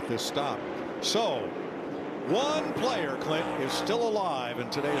least with this stop. So, one player, Clint, is still alive in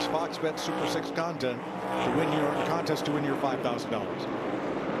today's Fox Bet Super 6 contest to win your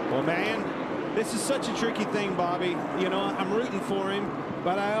 $5,000. Well, man, this is such a tricky thing, Bobby. You know, I'm rooting for him,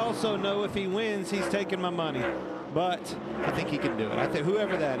 but I also know if he wins, he's taking my money. But I think he can do it. I think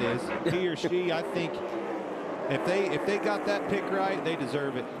whoever that is, he or she, I think if they got that pick right, they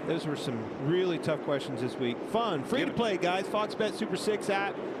deserve it. Those were some really tough questions this week. Fun, free to play, guys. Fox Bet Super 6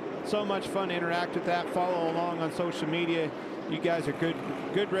 app. So much fun to interact with that. Follow along on social media. You guys are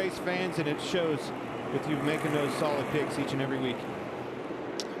good race fans, and it shows with you making those solid picks each and every week.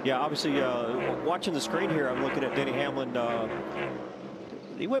 Yeah, obviously, watching the screen here, I'm looking at Denny Hamlin.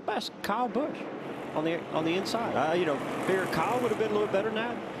 He went past Kyle Busch on the inside. You know, figured Kyle would have been a little better than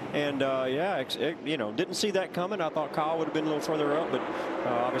that. And yeah, you know, didn't see that coming. I thought Kyle would have been a little further up, but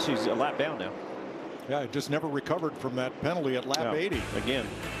obviously he's a lap down now. Yeah, just never recovered from that penalty at lap 80. Again.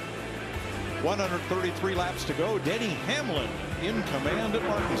 133 laps to go. Denny Hamlin in command at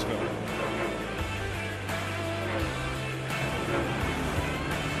Martinsville.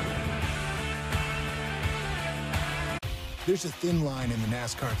 There's a thin line in the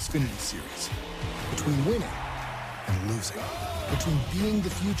NASCAR Xfinity Series between winning and losing, between being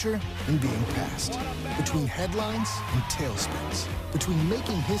the future and being past, between headlines and tailspins, between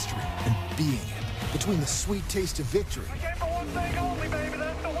making history and being it, between the sweet taste of victory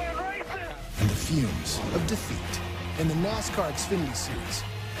and the fumes of defeat. In the NASCAR Xfinity Series,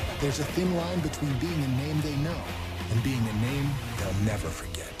 there's a thin line between being a name they know and being a name they'll never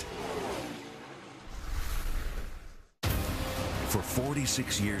forget. For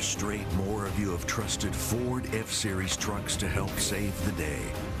 46 years straight, more of you have trusted Ford F-Series trucks to help save the day,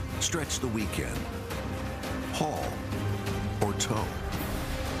 stretch the weekend, haul, or tow.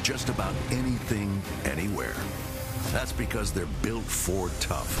 Just about anything, anywhere. That's because they're built Ford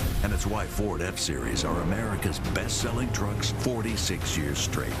tough, and it's why Ford F-Series are America's best-selling trucks 46 years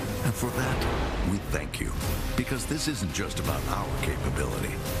straight. And for that, we thank you. Because this isn't just about our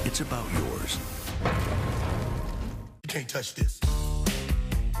capability, it's about yours. You can't touch this.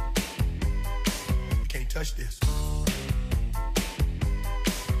 You can't touch this.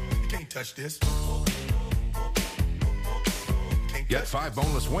 You can't touch this. Get 5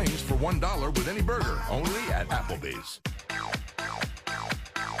 boneless wings for $1 with any burger, only at Applebee's.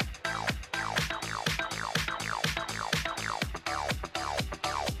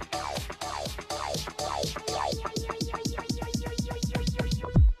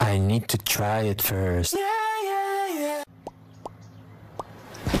 I need to try it first.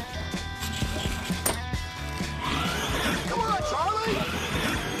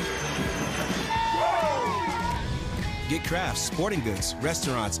 Get crafts, sporting goods,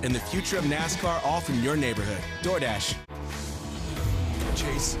 restaurants, and the future of NASCAR all from your neighborhood. DoorDash.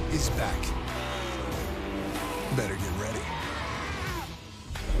 Chase is back. Better get ready.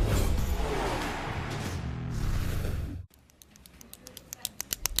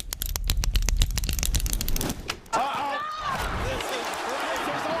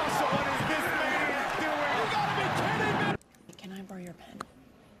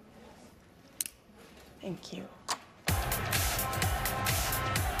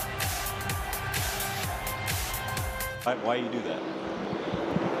 why you do that.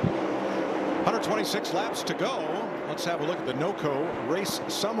 126 laps to go. Let's have a look at the NOCO race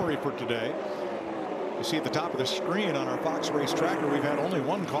summary for today. You see at the top of the screen on our Fox Race Tracker, we've had only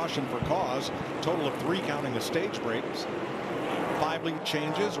one caution for cause, total of 3 counting the stage breaks. 4 lead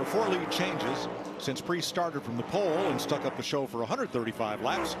changes since Priest started from the pole and stuck up the show for 135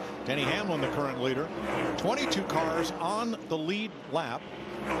 laps. Denny Hamlin, the current leader. 22 cars on the lead lap,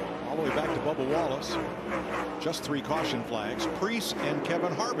 all the way back to Bubba Wallace. Just 3 caution flags. Priest and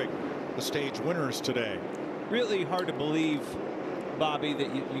Kevin Harvick, the stage winners today. Really hard to believe, Bobby,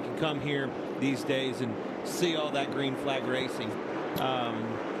 that you can come here these days and see all that green flag racing.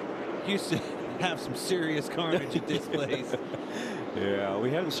 Used to have some serious carnage at this place. Yeah,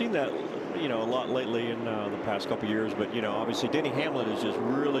 we haven't seen that, a lot lately in the past couple years. But, obviously Denny Hamlin is just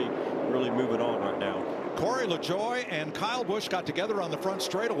really moving on right now. Corey LaJoie and Kyle Busch got together on the front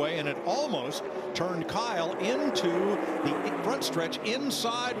straightaway, and it almost turned Kyle into the front stretch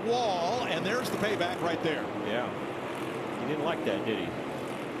inside wall, and there's the payback right there. Yeah, he didn't like that, did he?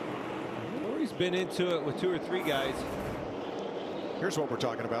 Corey's been into it with 2 or 3 guys. Here's what we're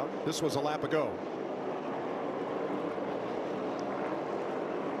talking about. This was a lap ago.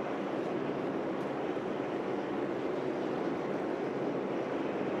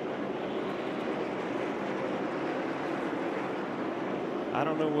 I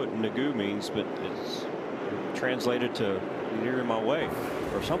don't know what Nagu means, but it's translated to "you're in my way"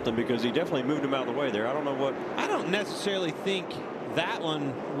 or something, because he definitely moved him out of the way there. I don't know what. I don't necessarily think that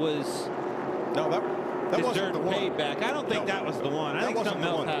one was. No, that wasn't the one. Payback. I don't think that was the one. I think something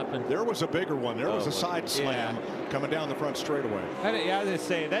else happened. There was a bigger one. There was a side slam coming down the front straightaway. I was going to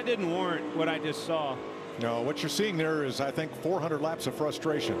say, that didn't warrant what I just saw. No, what you're seeing there is, I think, 400 laps of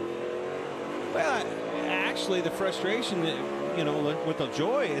frustration. Well, actually, the frustration that, with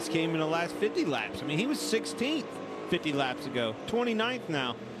LaJoie came in the last 50 laps. I mean, he was 16th 50 laps ago, 29th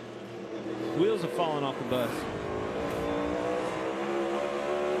now. Wheels have fallen off the bus.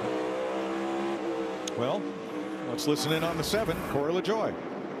 Well, let's listen in on the 7, Corey LaJoie.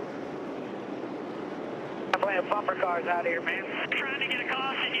 I'm playing bumper cars out here, man. Trying to get a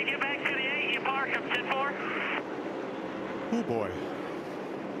caution. You get back to the 8, you park them, 10-4. Oh, boy.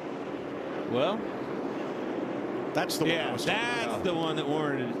 Well, that's the one. Yeah, that's the one that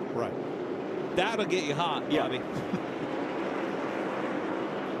warranted it. Right. That'll get you hot, Bobby.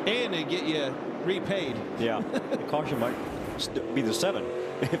 And it get you repaid. Yeah, the caution might be the 7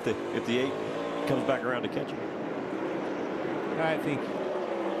 if the 8 comes back around to catch him. I think,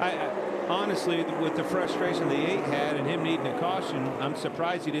 honestly, with the frustration the 8 had and him needing a caution, I'm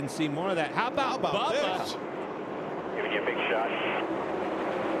surprised you didn't see more of that. How about Bubba? This? Giving you a big shot.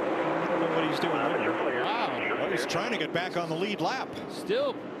 I don't know what he's doing there. Wow. Well, he's trying to get back on the lead lap.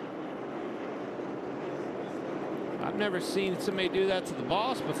 Still. I've never seen somebody do that to the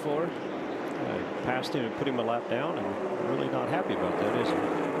boss before. Passed him and put him a lap down, and really not happy about that, is he?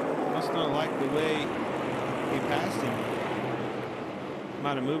 Must not like the way he passed him.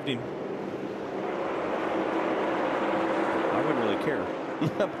 Might have moved him. I wouldn't really care.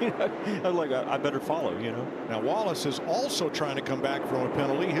 I mean, I'm like, I better follow, Now, Wallace is also trying to come back from a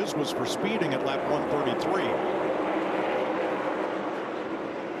penalty. His was for speeding at lap 133.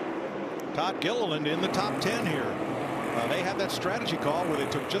 Todd Gilliland in the top 10 here. They had that strategy call where they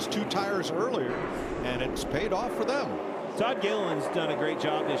took just 2 tires earlier, and it's paid off for them. Todd Gilliland's done a great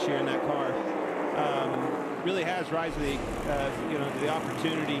job this year in that car. Really has risen to the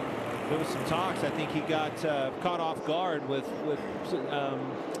opportunity. There was some talks. I think he got caught off guard with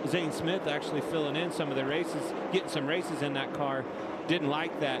Zane Smith actually filling in some of the races, getting some races in that car. Didn't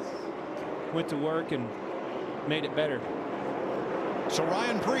like that. Went to work and made it better. So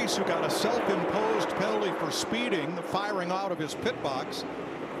Ryan Preece, who got a self-imposed penalty for speeding, firing out of his pit box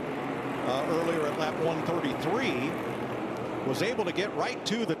earlier at lap 133, was able to get right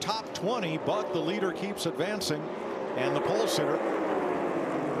to the top 20, but the leader keeps advancing, and the pole sitter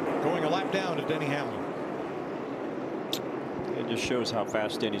going a lap down to Denny Hamlin. It just shows how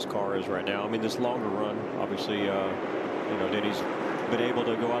fast Denny's car is right now. I mean, this longer run, obviously, Denny's been able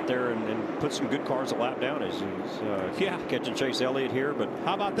to go out there and put some good cars a lap down as he's catching Chase Elliott here. But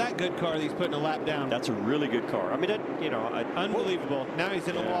how about that good car that he's putting a lap down? That's a really good car. I mean, unbelievable. Now he's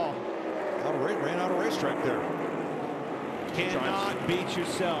in a wall. Ran out of racetrack there. Cannot beat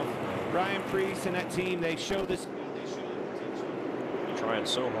yourself. Ryan Preece and that team, they show this. Trying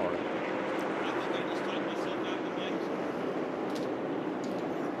so hard.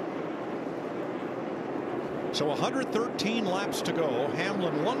 So 113 laps to go.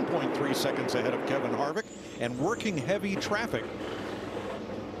 Hamlin 1.3 seconds ahead of Kevin Harvick, and working heavy traffic.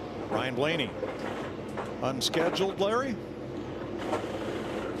 Ryan Blaney. Unscheduled, Larry?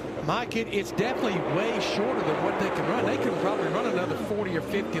 Mike, it's definitely way shorter than what they can run. They can probably run another 40 or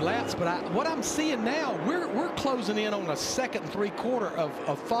 50 laps, but what I'm seeing now, we're closing in on a second and 3/4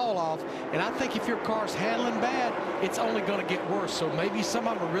 of fall off, and I think if your car's handling bad, it's only going to get worse. So maybe some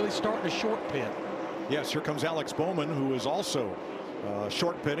of them are really starting to short pit. Yes, here comes Alex Bowman, who is also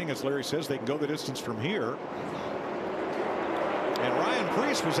short pitting. As Larry says, they can go the distance from here. And Ryan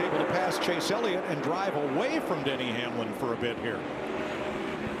Preece was able to pass Chase Elliott and drive away from Denny Hamlin for a bit here.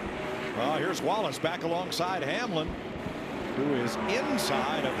 Here's Wallace back alongside Hamlin, who is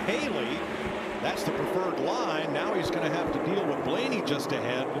inside of Haley. That's the preferred line. Now he's going to have to deal with Blaney just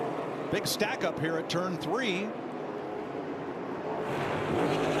ahead. Big stack up here at turn 3.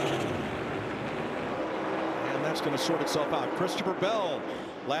 And that's going to sort itself out. Christopher Bell,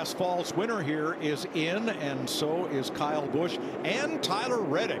 last fall's winner here, is in, and so is Kyle Busch and Tyler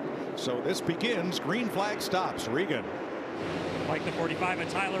Reddick. So this begins green flag stops. Regan. Like the 45 of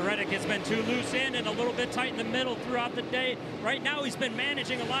Tyler Reddick has been too loose in and a little bit tight in the middle throughout the day. Right now he's been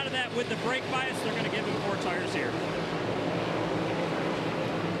managing a lot of that with the brake bias. They're going to give him 4 tires here.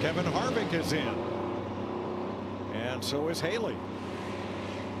 Kevin Harvick is in. And so is Haley.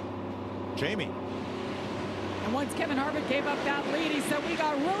 Jamie. And once Kevin Harvick gave up that lead, he said we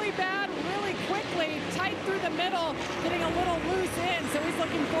got really bad really quickly, tight through the middle, getting a little loose in. So he's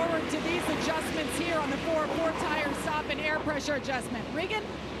looking forward to these adjustments here on the 4-tire stop and air pressure adjustment. Regan?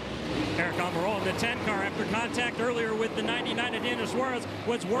 Eric Almirola in the 10 car after contact earlier with the 99 of Daniel Suarez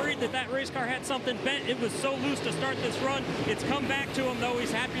was worried that that race car had something bent. It was so loose to start this run. It's come back to him, though.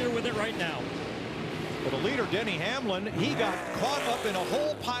 He's happier with it right now. Well, the leader, Denny Hamlin, he got caught up in a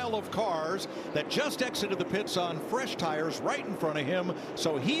whole pile of cars that just exited the pits on fresh tires right in front of him.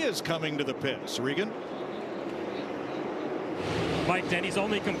 So he is coming to the pits. Regan? Mike, Denny's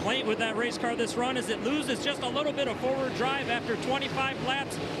only complaint with that race car this run is it loses just a little bit of forward drive after 25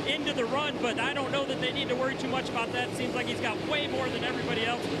 laps into the run, but I don't know that they need to worry too much about that. It seems like he's got way more than everybody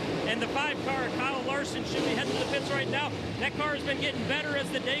else. And the 5 car, Kyle Larson, should be heading to the pits right now. That car has been getting better as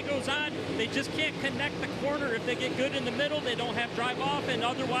the day goes on. They just can't connect the corner. If they get good in the middle, they don't have drive off, and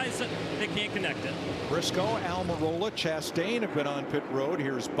otherwise they can't connect it. Briscoe, Almirola, Chastain have been on pit road.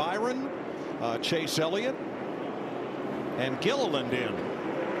 Here's Byron, Chase Elliott, and Gilliland in.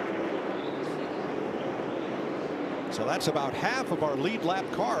 So that's about half of our lead lap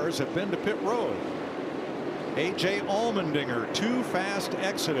cars have been to pit road. A.J. Allmendinger too fast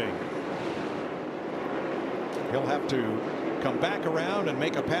exiting. He'll have to come back around and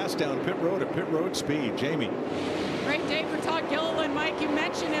make a pass down pit road at pit road speed. Jamie. Great day for Todd Gilliland. Mike, you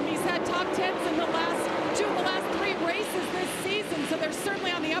mentioned him. He's had top 10s in the last 3 races this season, so they're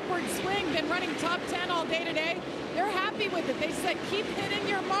certainly on the upward swing. Been running top 10 all day today. They're happy with it. They said keep hitting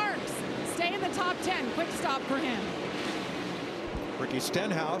your marks. Stay in the top 10. Quick stop for him. Ricky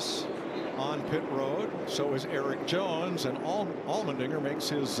Stenhouse on pit road. So is Eric Jones, and Allmendinger makes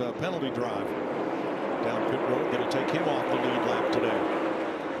his penalty drive down pit road. That'll take him off the lead lap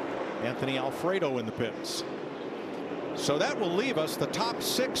today. Anthony Alfredo in the pits. So that will leave us the top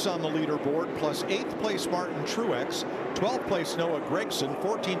 6 on the leaderboard, plus 8th place Martin Truex, 12th place Noah Gragson,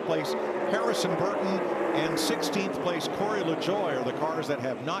 14th place Harrison Burton, and 16th place Corey LaJoie are the cars that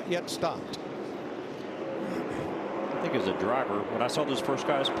have not yet stopped. I think as a driver, when I saw those first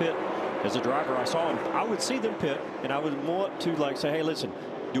guys pit, as a driver, I saw them. I would see them pit, and I would want to like say, hey, listen,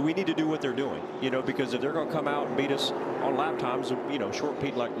 do we need to do what they're doing? You know, because if they're going to come out and beat us on lap times, you know, short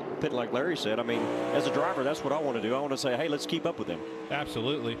pit like Larry said, I mean, as a driver, that's what I want to do. I want to say, hey, let's keep up with them.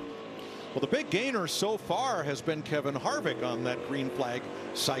 Absolutely. Well, the big gainer so far has been Kevin Harvick on that green flag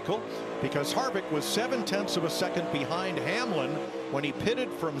cycle, because Harvick was 0.7 of a second behind Hamlin when he pitted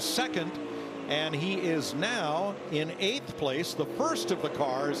from second, and he is now in 8th place, the first of the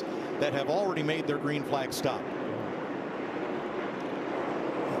cars that have already made their green flag stop.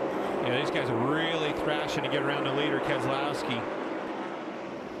 Yeah, these guys are really thrashing to get around the leader, Keselowski.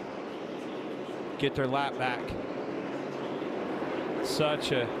 Get their lap back.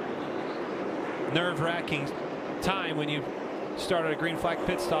 Such a nerve-wracking time when you start at a green flag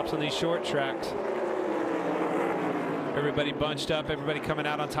pit stops on these short tracks. Everybody bunched up, everybody coming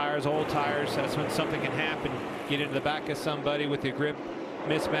out on tires, old tires. That's when something can happen. Get into the back of somebody with your grip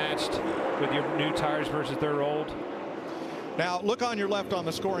mismatched with your new tires versus their old. Now look on your left on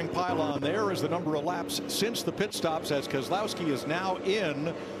the scoring pylon. There is the number of laps since the pit stops, as Keselowski is now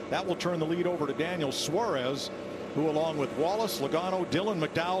in. That will turn the lead over to Daniel Suarez, who along with Wallace, Logano, Dillon,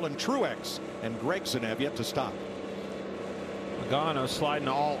 McDowell, and Truex and Gragson have yet to stop. Logano sliding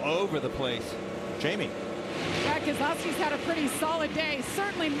all over the place. Jamie. Yeah, Keselowski's had a pretty solid day.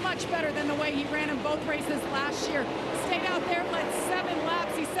 Certainly much better than the way he ran in both races last year. Stayed out there, led 7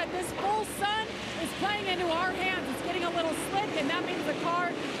 laps. He said this full sun is playing into our hands. It's getting a little slick, and that means the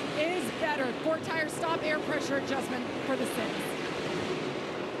car is better. 4-tire stop air pressure adjustment for the 6.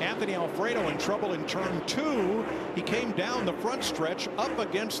 Anthony Alfredo in trouble in turn 2. He came down the front stretch up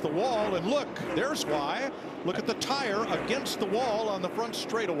against the wall, and look, there's why. Look at the tire against the wall on the front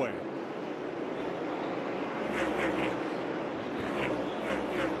straightaway.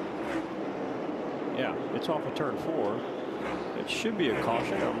 Yeah, it's off of turn 4. It should be a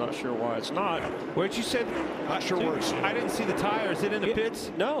caution. I'm not sure why it's not. Where'd you say? Not sure where it's. I didn't see the tire. Is it in the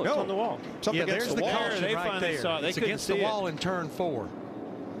pits? No, it's on the wall. It's up against there's the wall. caution They right finally there. saw it. They It's couldn't against the see wall it. in turn 4.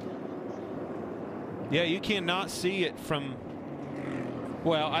 Yeah, you cannot see it from.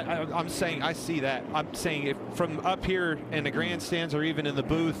 Well, I'm saying I see that. I'm saying if from up here in the grandstands or even in the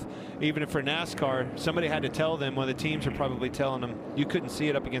booth, even for NASCAR, somebody had to tell them. One of the teams are probably telling them you couldn't see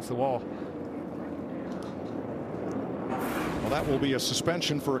it up against the wall. Well, that will be a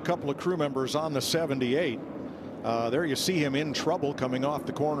suspension for a couple of crew members on the 78. There you see him in trouble coming off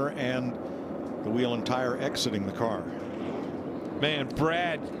the corner and the wheel and tire exiting the car. Man,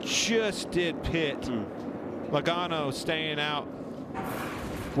 Brad just did pit. Logano staying out.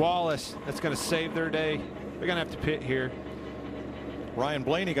 Wallace, that's going to save their day. They're going to have to pit here. Ryan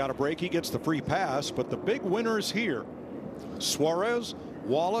Blaney got a break. He gets the free pass, but the big winners here: Suarez,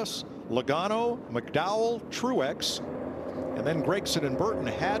 Wallace, Logano, McDowell, Truex, and then Gregson and Burton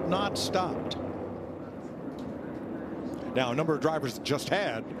had not stopped. Now, a number of drivers that just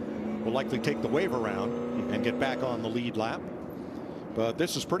had will likely take the wave around and get back on the lead lap. But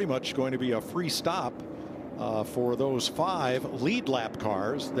this is pretty much going to be a free stop for those 5 lead lap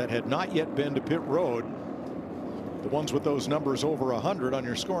cars that had not yet been to pit road. The ones with those numbers over 100 on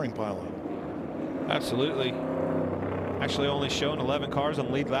your scoring pylon. Absolutely. Actually only showing 11 cars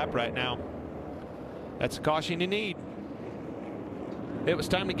on lead lap right now. That's a caution you need. It was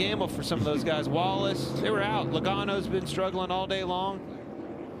time to gamble for some of those guys. Wallace, they were out. Logano's been struggling all day long.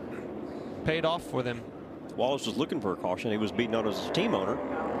 Paid off for them. Wallace was looking for a caution. He was beating on his team owner.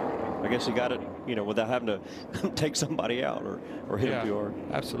 I guess he got it, you know, without having to take somebody out or hit him too hard.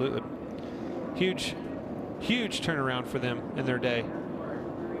 Absolutely. Huge turnaround for them in their day.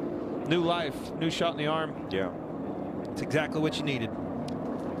 New life, new shot in the arm. Yeah. It's exactly what you needed.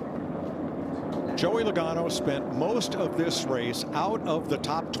 Joey Logano spent most of this race out of the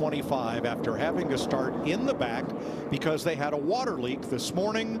top 25 after having to start in the back because they had a water leak this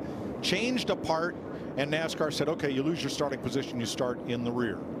morning, changed a part, and NASCAR said, okay, you lose your starting position, you start in the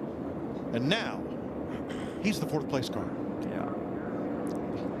rear. And now he's the 4th place car. Yeah.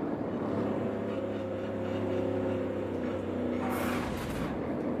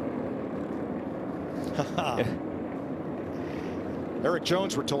 Eric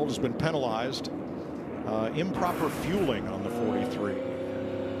Jones, we're told, has been penalized. Improper fueling on the 43.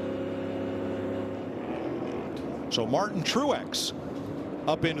 So Martin Truex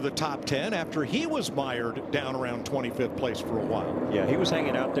up into the top 10 after he was mired down around 25th place for a while. Yeah, he was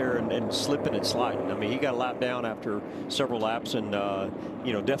hanging out there and slipping and sliding. I mean, he got a lap down after several laps, and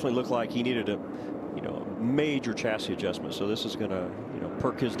you know, definitely looked like he needed a major chassis adjustment. So this is going to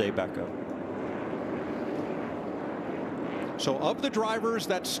perk his day back up. So of the drivers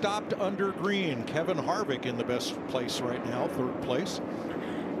that stopped under green, Kevin Harvick in the best place right now, 3rd place.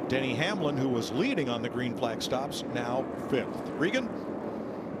 Denny Hamlin, who was leading on the green flag stops, now 5th. Regan?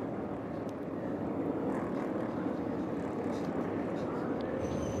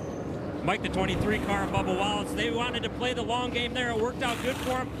 Mike, the 23 car, and Bubba Wallace, they wanted to play the long game there. It worked out good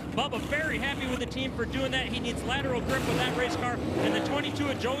for him. Bubba very happy with the team for doing that. He needs lateral grip with that race car. And the 22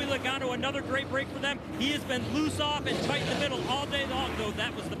 of Joey Logano, another great break for them. He has been loose off and tight in the middle all day long, though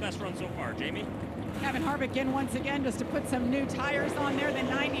that was the best run so far. Jamie? Kevin Harvick in once again just to put some new tires on there. The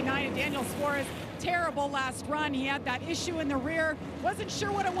 99 of Daniel Suarez, terrible last run. He had that issue in the rear. Wasn't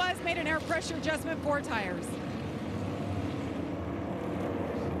sure what it was. Made an air pressure adjustment, 4 tires.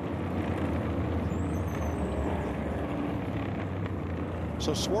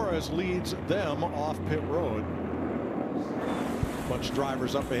 So Suarez leads them off pit road. Bunch of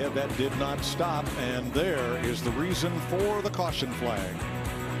drivers up ahead that did not stop, and there is the reason for the caution flag.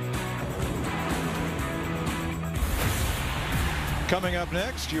 Coming up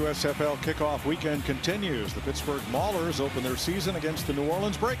next, USFL kickoff weekend continues. The Pittsburgh Maulers open their season against the New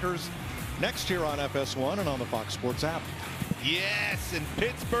Orleans Breakers. Next here on FS1 and on the Fox Sports app. Yes, and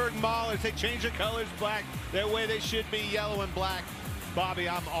Pittsburgh Maulers, they change their colors black. That way they should be yellow and black. Bobby,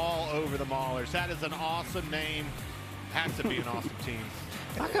 I'm all over the Maulers. That is an awesome name Has to be an awesome team.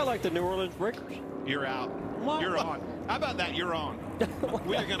 I kind of like the New Orleans Breakers. You're out. You're on. How about that? You're on.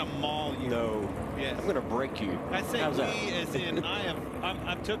 We're going to maul you. No. Yes. I'm going to break you. I say How's we that? as in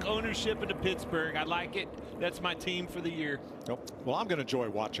I took ownership into Pittsburgh. I like it. That's my team for the year. Nope. Well, I'm going to enjoy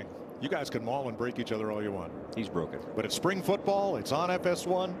watching. You guys can maul and break each other all you want. He's broken. But it's spring football. It's on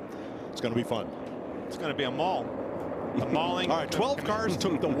FS1. It's going to be fun. It's going to be a maul. A mauling. All right, 12 cars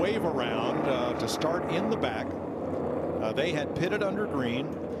took the wave around to start in the back. They had pitted under green,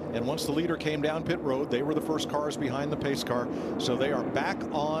 and once the leader came down pit road, they were the first cars behind the pace car. So they are back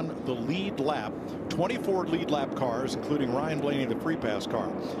on the lead lap. 24 lead lap cars, including Ryan Blaney, the free pass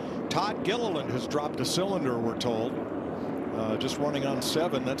car. Todd Gilliland has dropped a cylinder, we're told. Just running on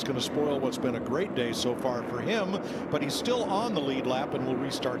 7. That's going to spoil what's been a great day so far for him, but he's still on the lead lap and will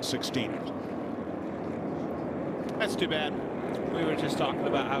restart 16th. That's too bad. We were just talking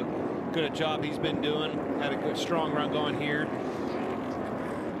about how good a job he's been doing. Had a good, strong run going here.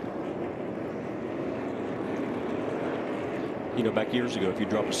 You know, back years ago, if you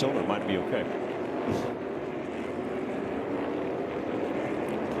drop a cylinder, it might be okay.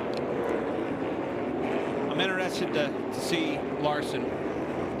 I'm interested to see Larson.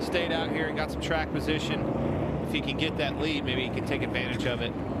 Stayed out here and got some track position. If he can get that lead, maybe he can take advantage of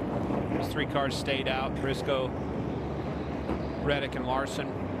it. Those 3 cars stayed out. Briscoe, Reddick, and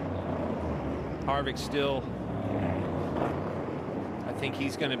Larson. Harvick still, I think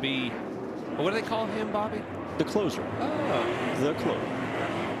he's going to be, what do they call him, Bobby? The closer. Oh. The closer.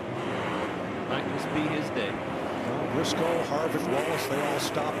 Might just be his day. Well, Briscoe, Harvick, Wallace, they all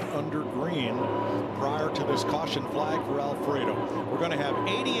stopped under green prior to this caution flag for Alfredo. We're going to have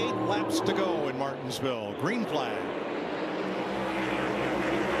 88 laps to go in Martinsville. Green flag.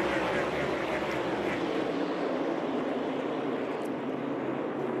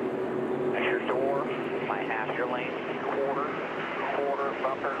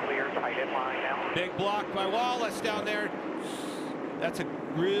 Big block by Wallace down there. That's a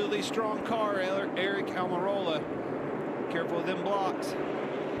really strong car, Eric Almirola. Careful with them blocks.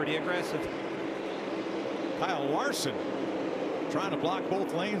 Pretty aggressive. Kyle Larson trying to block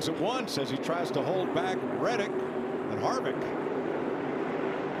both lanes at once as he tries to hold back Reddick and Harvick.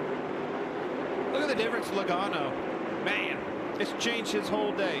 Look at the difference, Logano. Man, it's changed his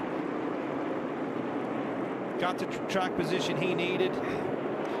whole day. Got the track position he needed.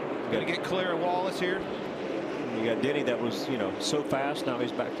 Got to get clear of Wallace here. You got Denny that was, you know, so fast. Now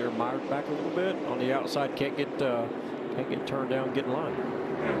he's back there, mired back a little bit on the outside. Can't get turned down, get in line.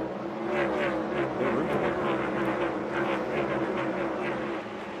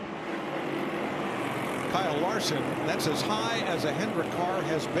 Kyle Larson, that's as high as a Hendrick car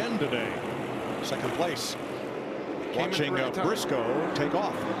has been today. Second place. Watching Briscoe take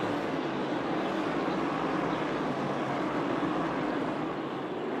off.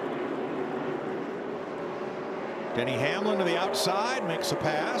 Denny Hamlin to the outside, makes a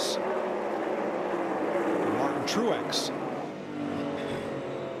pass. Martin Truex.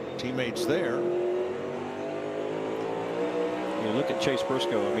 Teammates there. You look at Chase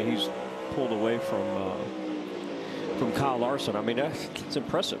Briscoe. I mean, he's pulled away from Kyle Larson. I mean, it's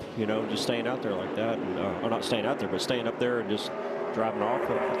impressive, you know, just staying out there like that, and or not staying out there, but staying up there and just driving off.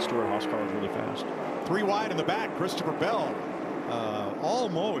 That Stewart Haas car is really fast. 3 wide in the back. Christopher Bell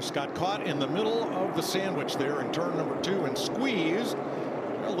almost got caught in the middle of the sandwich there in turn number 2 and squeezed.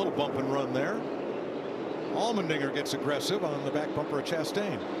 A little bump and run there. Allmendinger gets aggressive on the back bumper of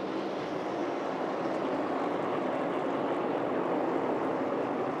Chastain.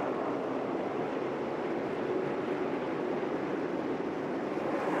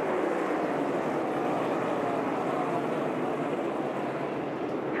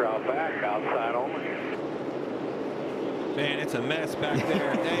 Drop back outside only. Man, it's a mess back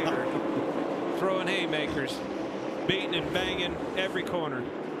there. They are throwing haymakers, beating and banging every corner.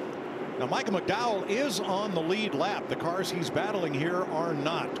 Now, Michael McDowell is on the lead lap. The cars he's battling here are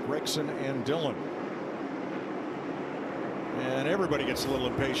not. Gregson and Dillon. And everybody gets a little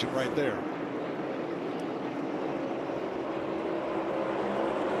impatient right there.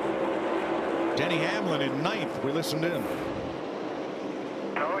 Denny Hamlin in 9th. We listened in.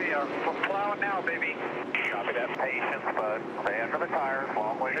 Oh, yeah. We're plowing now, baby. Copy that. Patience, bud. Stay under the tires.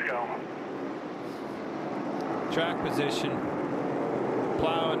 Long way to go. Track position.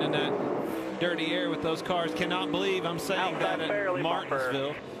 Plowing in that dirty air with those cars. Cannot believe I'm saying that at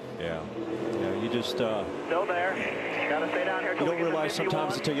Martinsville. Yeah. Yeah, you just still there. Gotta stay down here. You don't realize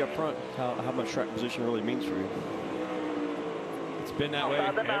sometimes until you're up front how much track position really means for you. It's been that way for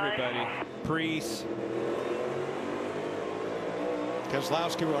everybody. Preece.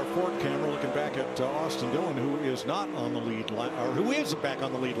 Keselowski, our Ford camera, looking back at Austin Dillon, who is not on the lead lap, or who is back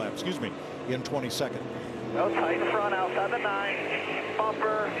on the lead lap, excuse me, in 22nd. No, tight in front, outside the 9.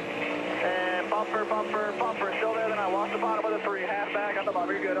 Bumper, and bumper, bumper, bumper. Still there, then I lost the bottom of the 3. Half back on the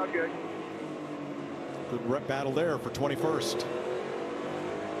bottom. You're good, I'm good. Good rep battle there for 21st.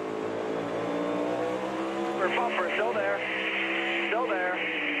 Bumper, still there. Still there.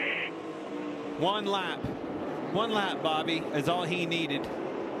 One lap, Bobby, is all he needed.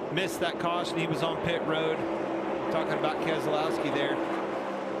 Missed that caution. He was on pit road. Talking about Keselowski there.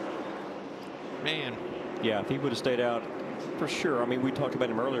 Man. Yeah, if he would have stayed out, for sure. I mean, we talked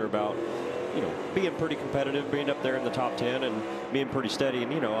about him earlier about, you know, being pretty competitive, being up there in the top 10 and being pretty steady.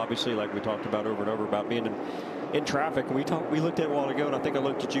 And, you know, obviously, like we talked about over and over about being in traffic. And we looked at it a while ago, and I think I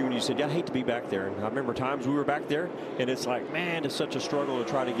looked at you and you said, yeah, I hate to be back there. And I remember times we were back there, and it's like, man, it's such a struggle to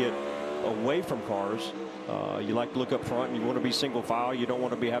try to get away from cars. You like to look up front, and you want to be single file. You don't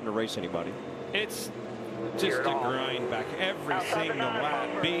want to be having to race anybody. It's just a grind back every single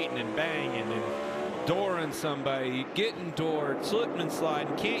lap, beating and banging and dooring somebody, getting doored, slipping and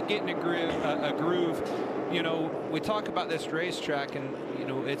sliding, can't get in a groove. You know, we talk about this racetrack, and, you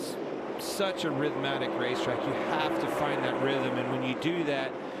know, it's such a rhythmic racetrack. You have to find that rhythm, and when you do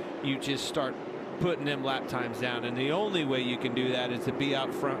that, you just start putting them lap times down. And the only way you can do that is to be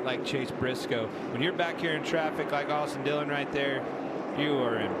out front like Chase Briscoe. When you're back here in traffic like Austin Dillon right there, you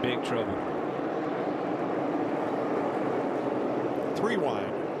are in big trouble. 3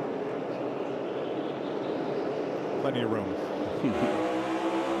 wide. Plenty of room.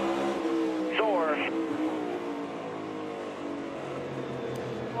 Door.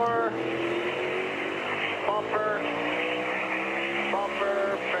 Bumper.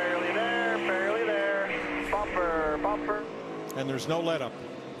 Bumper. Barely there. Barely there. Bumper. Bumper. And there's no let up.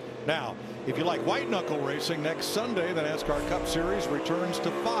 Now, if you like white knuckle racing, next Sunday, the NASCAR Cup Series returns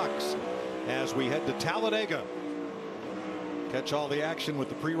to Fox as we head to Talladega. Catch all the action with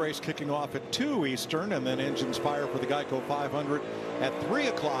the pre-race kicking off at 2 Eastern, and then engines fire for the Geico 500 at 3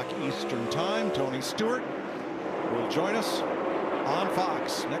 o'clock Eastern time. Tony Stewart will join us on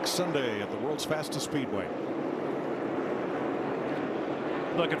Fox next Sunday at the world's fastest speedway.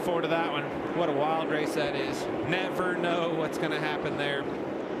 Looking forward to that one. What a wild race that is. Never know what's going to happen there.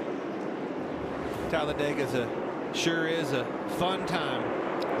 Talladega sure is a fun time.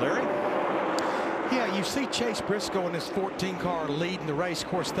 Larry? Yeah, you see Chase Briscoe in this 14 car leading the race. Of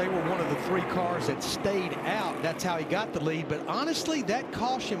course, they were one of the 3 cars that stayed out. That's how he got the lead. But honestly, that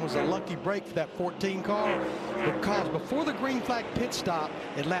caution was a lucky break for that 14 car, because before the green flag pit stop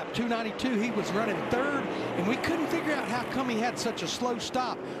at lap 292, he was running 3rd, and we couldn't figure out how come he had such a slow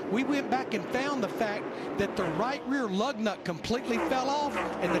stop. We went back and found the fact that the right rear lug nut completely fell off,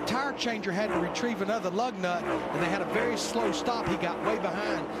 and the tire changer had to retrieve another lug nut, and they had a very slow stop. He got way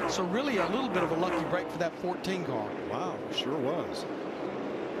behind. So really a little bit of a lucky break for that 14 car. Wow, sure was.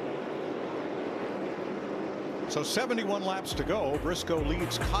 So 71 laps to go. Briscoe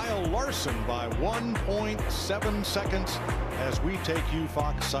leads Kyle Larson by 1.7 seconds as we take you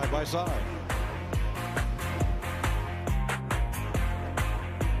Fox side by side.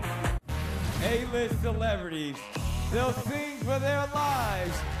 A-list celebrities. They'll sing for their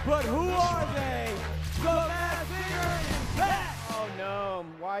lives, but who are they? The Masked Singer is back! Oh no,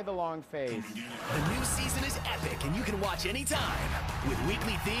 why the long face? The new season is epic, and you can watch anytime. With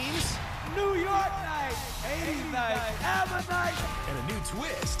weekly themes, New York night, 80s night, Abba night, and a new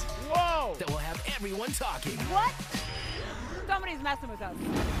twist. Whoa! That will have everyone talking. What? Somebody's messing with us.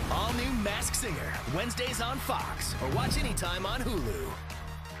 All new Masked Singer, Wednesdays on Fox, or watch anytime on Hulu.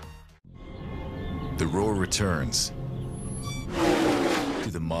 The roar returns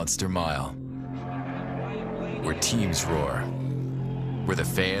to the Monster Mile, where teams roar, where the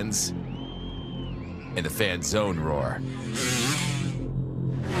fans and the fan zone roar,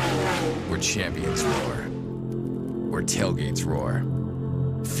 where champions roar, where tailgates roar.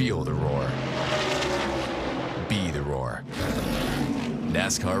 Feel the roar. Be the roar.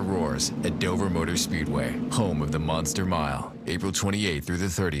 NASCAR roars at Dover Motor Speedway, home of the Monster Mile, April 28th through the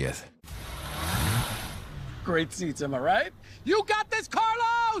 30th. Great seats, am I right? You got this,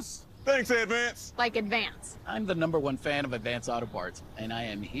 Carlos! Thanks, Advance. Like Advance. I'm the #1 fan of Advance Auto Parts, and I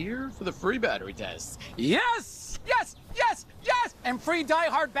am here for the free battery tests. Yes! Yes! Yes! Yes! And free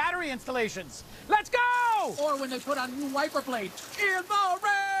die-hard battery installations. Let's go! Or when they put on new wiper blades in the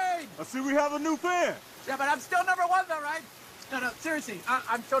rain! I see we have a new fan. Yeah, but I'm still #1 though, right? No, seriously,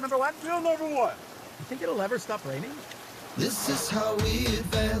 I'm still #1? Still #1. You think it'll ever stop raining? This is how we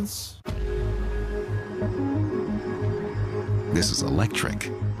advance. This is electric,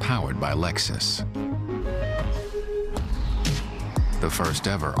 powered by Lexus. the first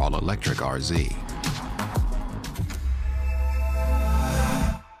ever all-electric RZ.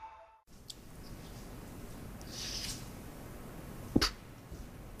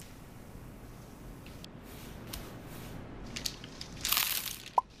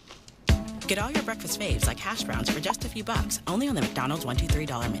 Get all your breakfast faves like hash browns for just a few bucks, only on the McDonald's $1, $2,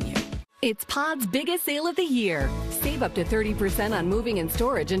 $3 menu. It's Pod's biggest sale of the year. Save up to 30% on moving and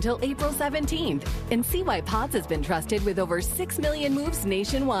storage until April 17th. And see why Pod's has been trusted with over 6 million moves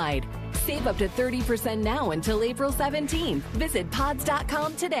nationwide. Save up to 30% now until April 17th. Visit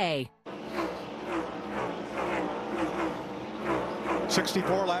pods.com today.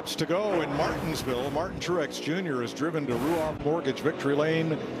 64 laps to go in Martinsville. Martin Truex Jr. has driven to Ruoff Mortgage Victory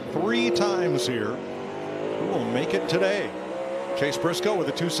Lane 3 times here. Who will make it today? Chase Briscoe with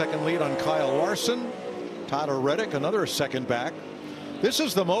a 2-second lead on Kyle Larson. Tyler Reddick another second back. This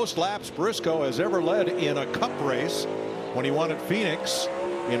is the most laps Briscoe has ever led in a Cup race. When he won at Phoenix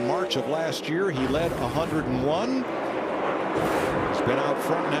in March of last year, he led 101. He's been out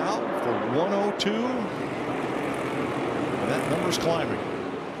front now for 102. And that number's climbing.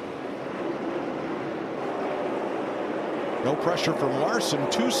 No pressure from Larson,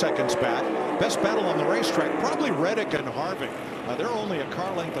 2 seconds back. Best battle on the racetrack, probably Reddick and Harvick. They're only a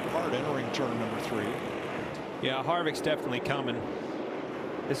car length apart entering turn number 3. Yeah, Harvick's definitely coming.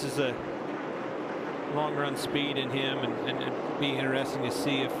 This is a long run speed in him, and it'd be interesting to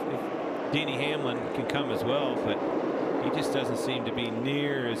see if Denny Hamlin can come as well, but he just doesn't seem to be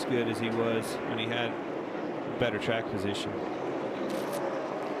near as good as he was when he had better track position.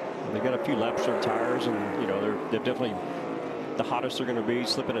 They got a few laps on tires, and you know they're definitely the hottest they're going to be,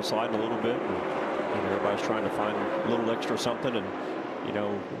 slipping and sliding a little bit, and everybody's trying to find a little extra something, and you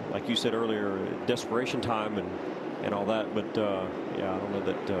know, like you said earlier, desperation time and all that. But yeah, I don't know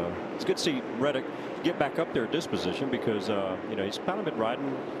that it's good to see Reddick get back up there at this position, because you know, he's kind of been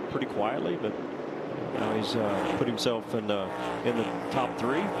riding pretty quietly, but now he's put himself in the top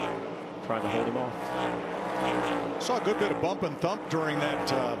 3, trying to hold him off. Saw a good bit of bump and thump during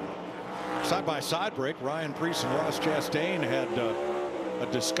that side-by-side break. Ryan Preece and Ross Chastain had a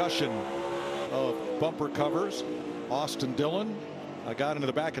discussion of bumper covers. Austin Dillon got into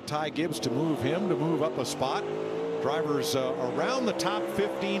the back of Ty Gibbs to move up a spot. Drivers around the top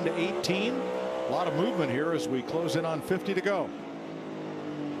 15 to 18. A lot of movement here as we close in on 50 to go.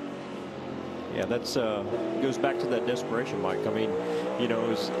 Yeah, that's goes back to that desperation, Mike. I mean, you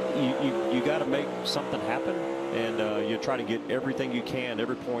know, you got to make something happen, and you try to get everything you can.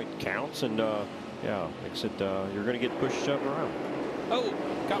 Every point counts, and yeah, makes it you're going to get pushed up around. Oh,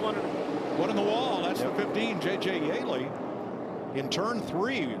 got one in the wall. That's the 15, J.J. Yaley. In turn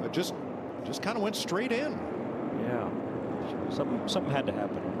 3, just kind of went straight in. Yeah, something had to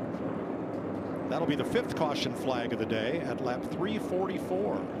happen. That'll be the 5th caution flag of the day at lap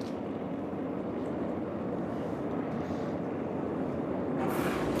 344.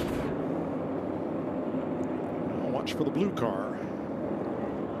 Watch for the blue car.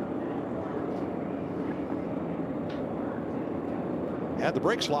 Had the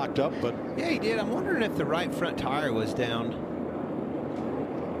brakes locked up, but yeah, he did. I'm wondering if the right front tire was down.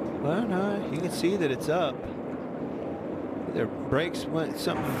 Well, no, you can see that it's up. Their brakes went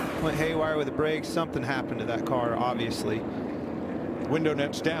haywire with the brakes. Something happened to that car, obviously. Window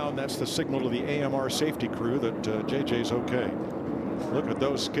net's down. That's the signal to the AMR safety crew that JJ's okay. Look at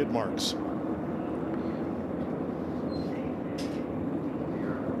those skid marks.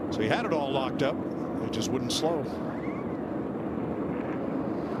 So he had it all locked up. It just wouldn't slow.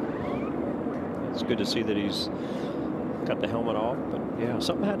 It's good to see that he's got the helmet off, but yeah,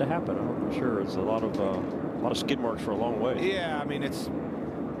 something had to happen. I'm sure it's a lot of skid marks for a long way. Yeah, I mean, it's,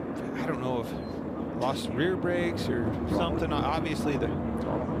 I don't know if lost rear brakes or something. Obviously,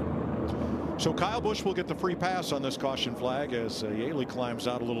 so Kyle Busch will get the free pass on this caution flag as Yaley climbs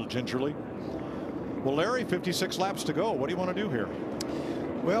out a little gingerly. Well, Larry, 56 laps to go. What do you want to do here?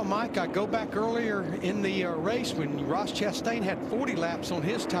 Well, Mike, I go back earlier in the race when Ross Chastain had 40 laps on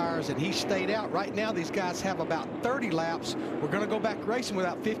his tires and he stayed out. Right now, these guys have about 30 laps. We're going to go back racing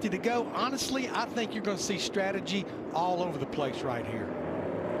without 50 to go. Honestly, I think you're going to see strategy all over the place right here.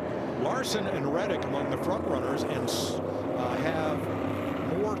 Larson and Reddick among the front runners and have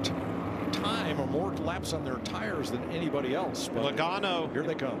more time or more laps on their tires than anybody else. But Logano, here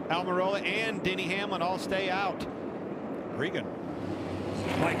they come. Almirola and Denny Hamlin all stay out. Regan.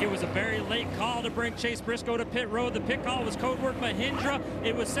 Like, it was a very late call to bring Chase Briscoe to pit road. The pit call was code word Mahindra.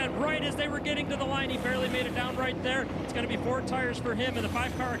 It was set right as they were getting to the line. He barely made it down right there. It's going to be 4 tires for him, and the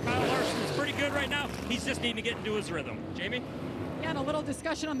 5 car of Kyle Larson is pretty good right now. He's just needing to get into his rhythm. Jamie? Yeah, and a little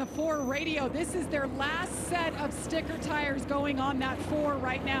discussion on the 4 radio. This is their last set of sticker tires going on that 4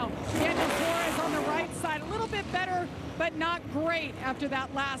 right now. Daniel Flores on the right side, a little bit better, but not great after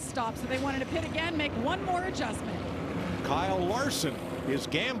that last stop. So they wanted to pit again, make one more adjustment. Kyle Larson is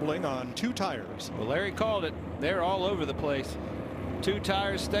gambling on 2 tires. Well, Larry called it. They're all over the place. 2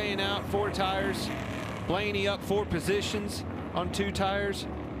 tires staying out, 4 tires. Blaney up 4 positions on 2 tires.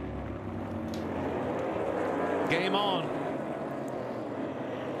 Game on.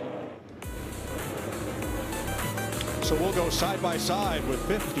 So we'll go side by side with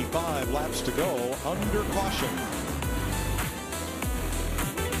 55 laps to go under caution.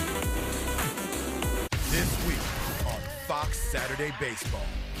 This week on Fox Saturday Baseball.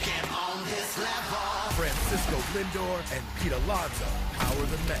 Get on this level. Francisco Lindor and Pete Alonso power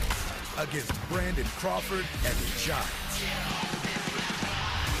the Mets against Brandon Crawford and the Giants.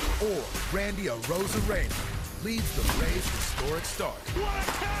 Or Randy Arozarena leads the Rays' historic start. What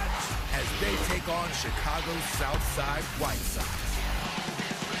a catch! As they take on Chicago's Southside White Sox.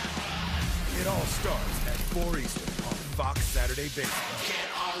 It all starts at 4 Eastern on Fox Saturday Baseball. Get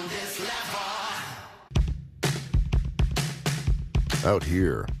on this level. Out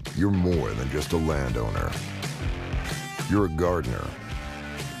here, you're more than just a landowner. You're a gardener,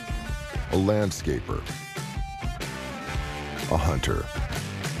 a landscaper, a hunter.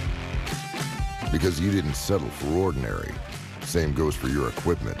 Because you didn't settle for ordinary. Same goes for your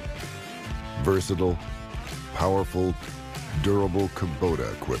equipment. Versatile, powerful, durable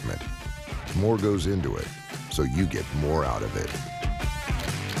Kubota equipment. More goes into it, so you get more out of it.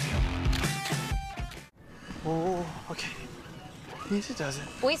 Oh, okay. Easy does it.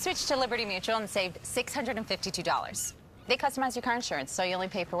 We switched to Liberty Mutual and saved $652. They customize your car insurance, so you only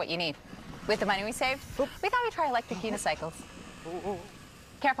pay for what you need. With the money we saved, we thought we'd try electric unicycles.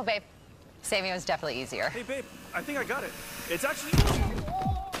 Careful, babe. Saving was definitely easier. Hey, babe, I think I got it. It's actually...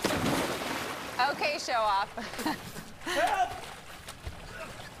 Okay, show off. Help!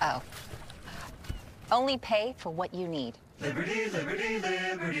 Oh. Only pay for what you need. Liberty, liberty,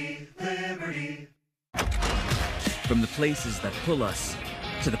 liberty, liberty. From the places that pull us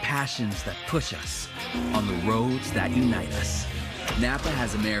to the passions that push us on the roads that unite us, Napa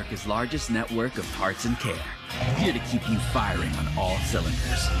has America's largest network of parts and care, here to keep you firing on all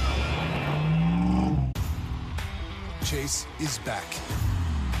cylinders. Chase is back.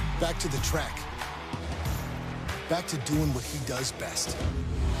 Back to the track. Back to doing what he does best.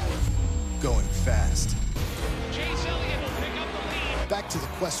 Going fast. Chase Elliott will pick up the lead. Back to the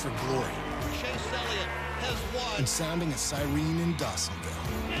quest for glory. Chase Elliott has won. And sounding a siren in Dawsonville.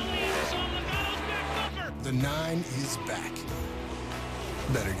 Elliott is on Logano's back bumper. The 9 is back.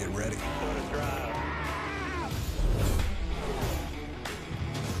 Better get ready. What a drive.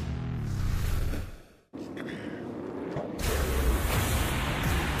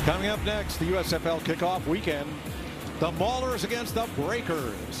 Coming up next, the USFL kickoff weekend. The Maulers against the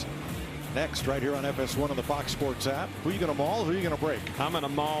Breakers. Next, right here on FS1 on the Fox Sports app. Who are you going to maul? Who are you going to break? I'm going to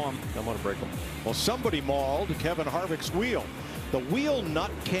maul them. I'm going to break them. Well, somebody mauled Kevin Harvick's wheel. The wheel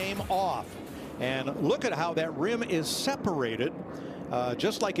nut came off. And look at how that rim is separated.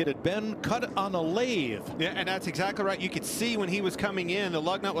 Just like it had been cut on a lathe. Yeah, and that's exactly right. You could see when he was coming in, the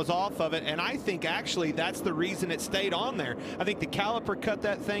lug nut was off of it, and I think actually that's the reason it stayed on there. I think the caliper cut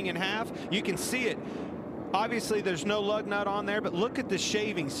that thing in half. You can see it. Obviously, there's no lug nut on there, but look at the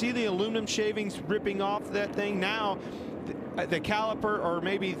shavings. See the aluminum shavings ripping off that thing? Now, the caliper or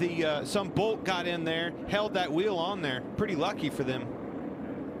maybe the some bolt got in there, held that wheel on there. Pretty lucky for them.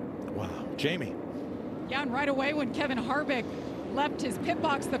 Wow. Jamie. Yeah, and right away when Kevin Harvick left his pit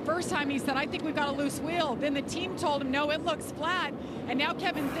box the first time, he said, I think we've got a loose wheel. Then the team told him, no, it looks flat. And now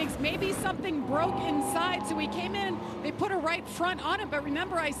Kevin thinks maybe something broke inside. So he came in, they put a right front on it. But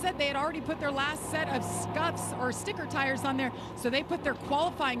remember, I said they had already put their last set of scuffs or sticker tires on there. So they put their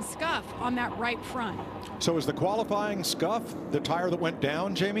qualifying scuff on that right front. So is the qualifying scuff the tire that went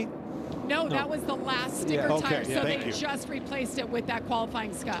down, Jamie? No, that was the last sticker tire. Okay, so they just replaced it with that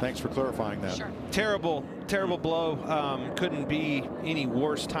qualifying scuff. Thanks for clarifying that. Sure. Terrible, terrible blow. Couldn't be any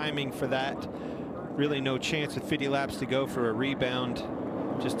worse timing for that. Really no chance with 50 laps to go for a rebound.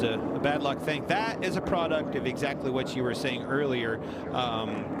 Just a bad luck thing. That is a product of exactly what you were saying earlier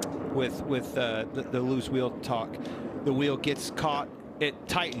with the loose wheel talk. The wheel gets caught. It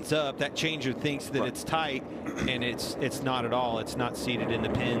tightens up. That changer thinks that it's tight, and it's not at all. It's not seated in the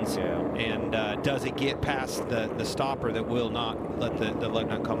pins, and does it get past the stopper that will not let the lug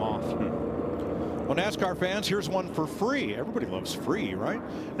nut come off. Well, NASCAR fans, here's one for free. Everybody loves free, right?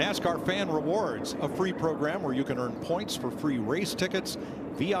 NASCAR Fan Rewards, a free program where you can earn points for free race tickets,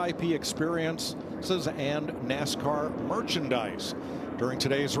 VIP experience, boxes and NASCAR merchandise. During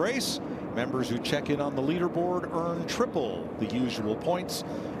today's race, members who check in on the leaderboard earn triple the usual points.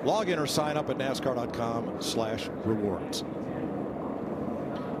 Log in or sign up at NASCAR.com/rewards.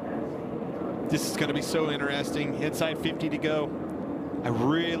 This is going to be so interesting. Inside 50 to go. I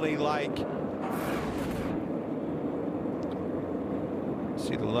really like.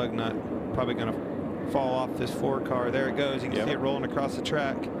 See the lug nut probably going to fall off this 4 car. There it goes. You can see it rolling across the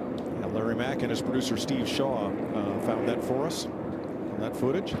track. Yeah, Larry Mack and his producer Steve Shaw found that for us. That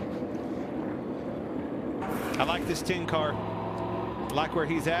footage. I like this 10 car. I like where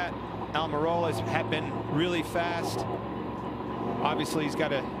he's at. Almirola's have been really fast. Obviously, he's got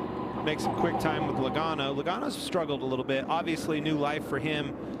to make some quick time with Logano. Logano's struggled a little bit. Obviously, new life for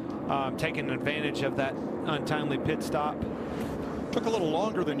him, taking advantage of that untimely pit stop. Took a little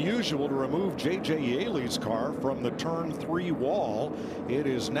longer than usual to remove J.J. Yaley's car from the turn 3 wall. It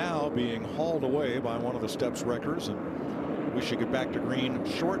is now being hauled away by one of the steps wreckers, and we should get back to green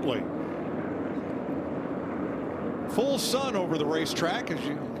shortly. Full sun over the racetrack,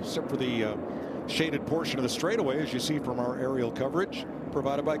 except for the shaded portion of the straightaway, as you see from our aerial coverage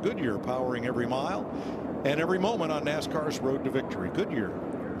provided by Goodyear, powering every mile and every moment on NASCAR's road to victory. Goodyear,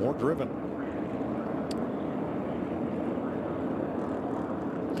 more driven.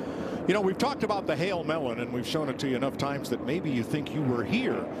 You know, we've talked about the Hail Melon, and we've shown it to you enough times that maybe you think you were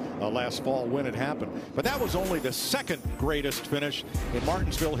here last fall when it happened. But that was only the second greatest finish in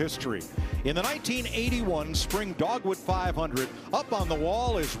Martinsville history. In the 1981 Spring Dogwood 500, up on the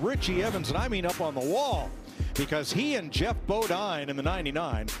wall is Richie Evans, and I mean up on the wall, because he and Jeff Bodine in the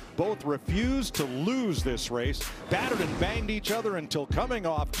 99 both refused to lose this race, battered and banged each other until coming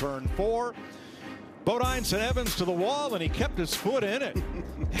off turn 4. Bodine sent Evans to the wall, and he kept his foot in it.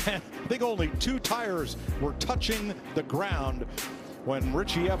 I think only 2 tires were touching the ground when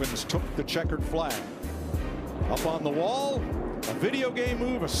Richie Evans took the checkered flag. Up on the wall, a video game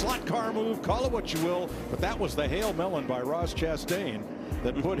move, a slot car move, call it what you will, but that was the Hail Melon by Ross Chastain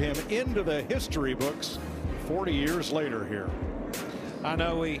that put him into the history books 40 years later here. I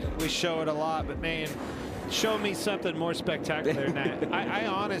know we show it a lot, but man, show me something more spectacular than that. I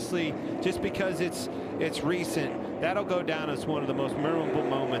honestly, just because it's recent, that'll go down as one of the most memorable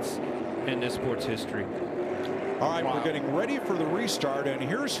moments in this sport's history. All right, We're getting ready for the restart, and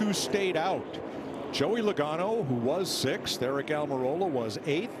here's who stayed out. Joey Logano, who was 6th. Eric Almirola was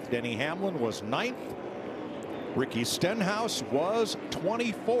 8th. Denny Hamlin was 9th. Ricky Stenhouse was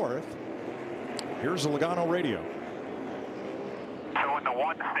 24th. Here's the Logano radio. So when the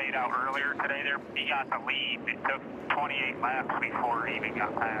one stayed out earlier today, he got the lead. It took 28 laps before he even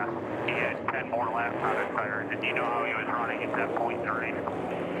got past. He had 10 more laps on his tires. And you know how he was running at that point in the race.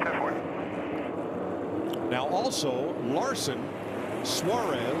 Now also, Larson,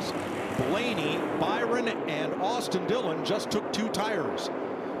 Suarez, Blaney, Byron, and Austin Dillon just took 2 tires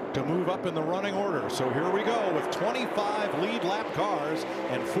to move up in the running order. So here we go with 25 lead lap cars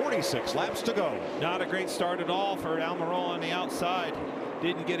and 46 laps to go. Not a great start at all for Almirola on the outside.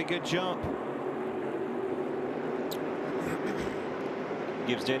 Didn't get a good jump.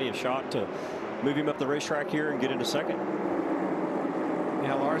 Gives Denny a shot to move him up the racetrack here and get into second.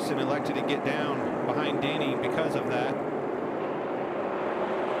 Yeah, Larson elected to get down behind Denny because of that.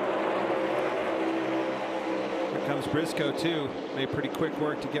 Here comes Briscoe too. Made pretty quick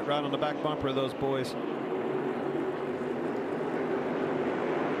work to get right on the back bumper of those boys.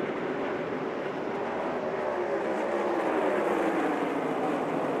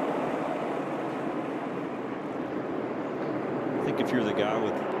 I think if you're the guy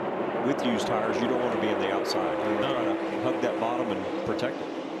with used tires, you don't want to be on the outside. You want to try to hug that bottom and protect it.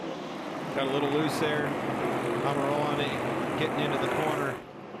 Got a little loose there. Almirola getting into the corner.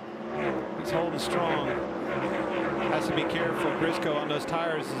 He's holding strong. Has to be careful. Briscoe on those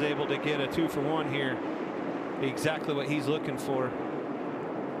tires is able to get a 2-for-1 here. Exactly what he's looking for.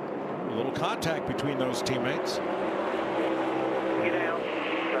 A little contact between those teammates. Get down.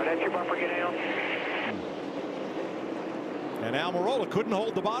 Right at your bumper, get down. And Almirola couldn't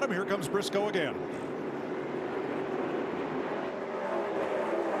hold the bottom. Here comes Briscoe again.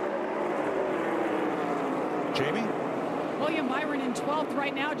 Jamie? William Byron in 12th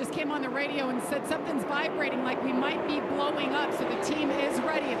right now just came on the radio and said something's vibrating, like we might be blowing up, so the team is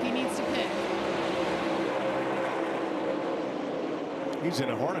ready if he needs to pit. He's in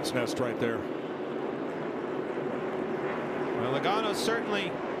a hornet's nest right there. Well, Logano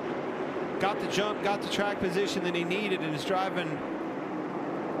certainly got the jump, got the track position that he needed, and is driving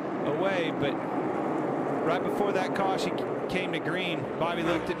away. But right before that caution came to green, Bobby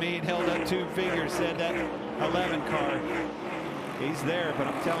looked at me and held up 2 fingers, said that 11 car. He's there, but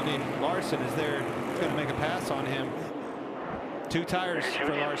I'm telling you, Larson is there. He's going to make a pass on him. 2 tires for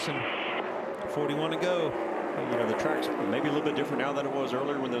Larson. 41 to go. You know, the track's maybe a little bit different now than it was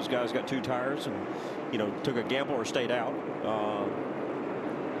earlier when those guys got 2 tires and, you know, took a gamble or stayed out.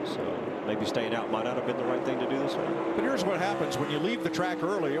 So maybe staying out might not have been the right thing to do this one. But here's what happens when you leave the track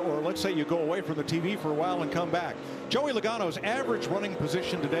early, or let's say you go away from the TV for a while and come back. Joey Logano's average running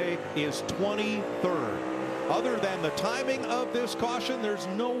position today is 23rd. Other than the timing of this caution, there's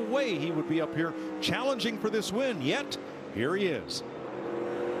no way he would be up here challenging for this win. Yet, here he is.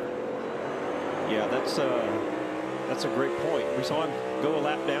 Yeah, that's a great point. We saw him go a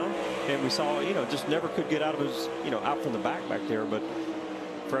lap down, and we saw, you know, just never could get out of his, you know, out from the back there. But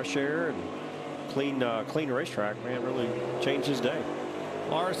fresh air and clean racetrack, man, really changed his day.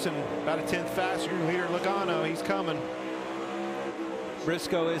 Larson about a 10th faster leader. Logano, he's coming.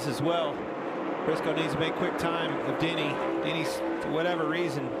 Briscoe is as well. Briscoe needs to make quick time of Denny. Denny's, for whatever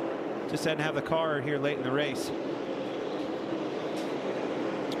reason, just doesn't have the car here late in the race.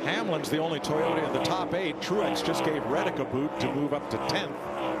 Hamlin's the only Toyota in the top 8. Truex just gave Reddick a boot to move up to 10th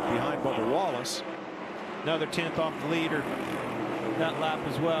behind Bubba Wallace. Another 10th off the leader that lap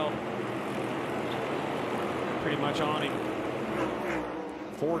as well. Pretty much on him.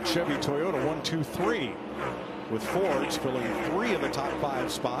 Ford, Chevy, Toyota 1, 2, 3. With Fords filling 3 of the top 5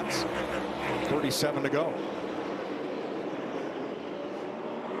 spots. 37 to go.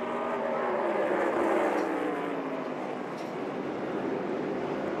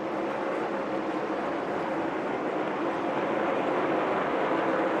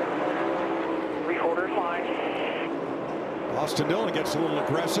 Austin Dillon gets a little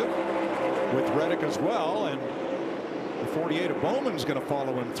aggressive with Reddick as well, and the 48 of Bowman's going to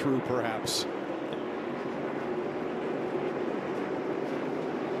follow him through perhaps.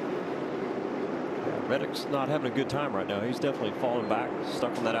 Reddick's not having a good time right now. He's definitely falling back,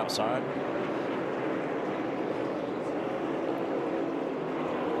 stuck on that outside.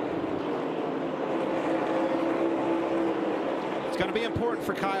 It's going to be important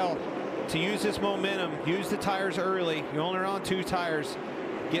for Kyle to use this momentum, use the tires early. You're only on 2 tires.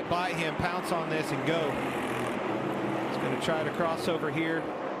 Get by him, pounce on this, and go. He's going to try to cross over here.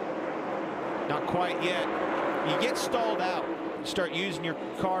 Not quite yet. You get stalled out. You start using your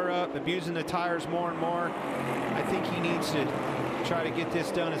car up, abusing the tires more and more. I think he needs to try to get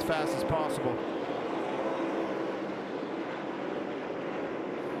this done as fast as possible.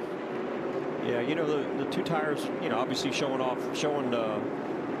 Yeah, you know, the 2 tires, you know, obviously showing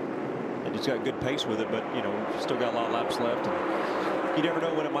and he's got good pace with it, but, you know, still got a lot of laps left. And you never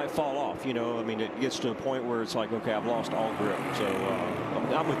know when it might fall off, you know. I mean, it gets to a point where it's like, okay, I've lost all grip. So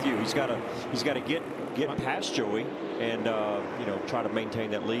I'm with you. He's got to get past Joey and, you know, try to maintain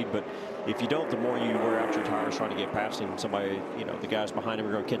that lead. But if you don't, the more you wear out your tires trying to get past him, somebody, you know, the guys behind him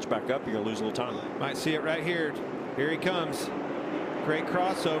are going to catch back up. You're going to lose a little time. Might see it right here. Here he comes. Great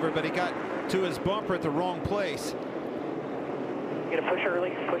crossover, but he got to his bumper at the wrong place. You're going to push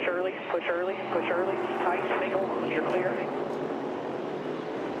early, push early, push early, push early. Tight, single, you're clear.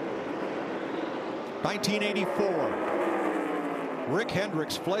 1984. Rick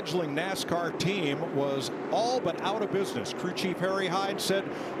Hendrick's fledgling NASCAR team was all but out of business. Crew Chief Harry Hyde said,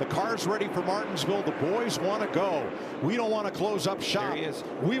 the car's ready for Martinsville. The boys want to go. We don't want to close up shop.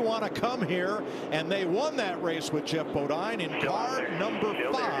 We want to come here. And they won that race with Jeff Bodine in car number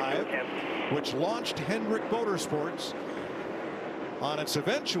 5, which launched Hendrick Motorsports on its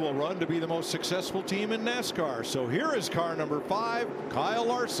eventual run to be the most successful team in NASCAR. So here is car number 5, Kyle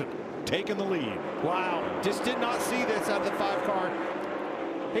Larson, taking the lead. Wow, just did not see this out of the 5 car.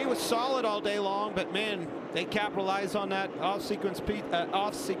 He was solid all day long, but man, they capitalized on that off-sequence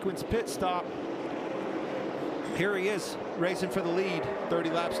pit stop. Here he is racing for the lead. 30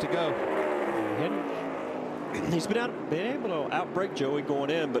 laps to go. He's been able to outbrake Joey going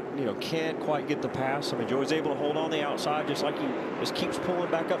in, but, you know, can't quite get the pass. I mean, Joey's able to hold on the outside, just like he just keeps pulling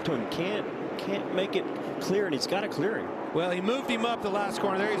back up to him. Can't make it clear, and he's got it clearing. Well, he moved him up the last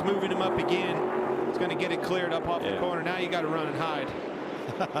corner. There he's moving him up again. He's going to get it cleared up off the corner. Now you got to run and hide.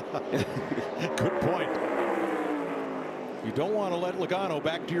 Good point. You don't want to let Logano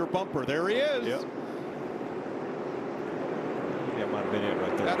back to your bumper. There he is. Yep. That might have been it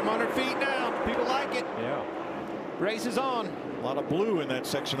right there. Got him on her feet now. People like it. Yeah. Race is on. A lot of blue in that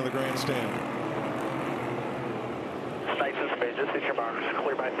section of the grandstand. Sights and spaces, hit your markers.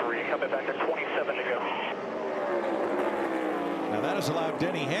 Clear by 3. Coming back to 27 to go. Now that has allowed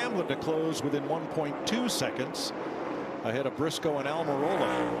Denny Hamlin to close within 1.2 seconds ahead of Briscoe and Almirola.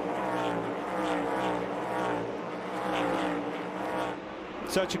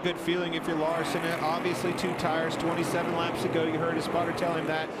 such a good feeling if you're Larson. Obviously 2 tires, 27 laps to go. You heard his spotter tell him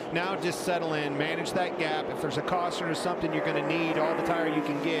that. Now just settle in, manage that gap. If there's a caution or something, you're going to need all the tire you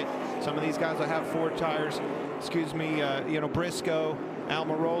can get. Some of these guys will have 4 tires. Excuse me, you know, Briscoe,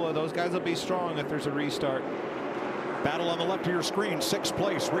 Almirola, those guys will be strong if there's a restart. Battle on the left of your screen, 6th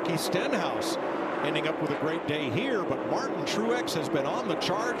place, Ricky Stenhouse ending up with a great day here, but Martin Truex has been on the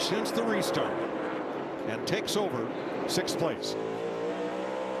charge since the restart and takes over 6th place.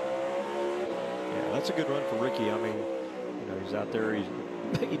 Yeah, that's a good run for Ricky. I mean, you know, he's out there. He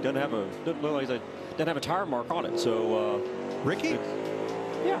doesn't have a tire mark on it. So Ricky?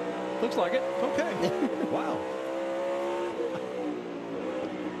 Yeah, looks like it. Okay. Wow.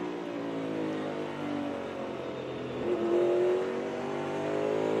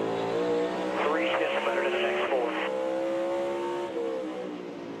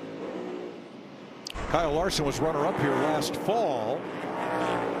 Kyle Larson was runner-up here last fall.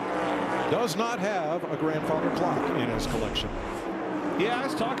 Does not have a grandfather clock in his collection. Yeah, I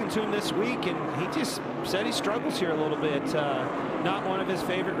was talking to him this week, and he just said he struggles here a little bit. Not one of his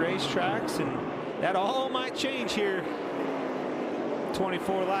favorite racetracks, and that all might change here.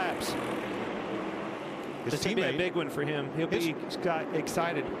 24 laps. This will be a big one for him. He'll be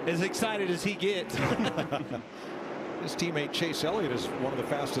excited as he gets. His teammate Chase Elliott is one of the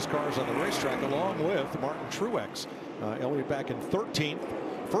fastest cars on the racetrack, along with Martin Truex. Elliott back in 13th.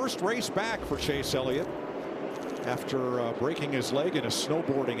 First race back for Chase Elliott after breaking his leg in a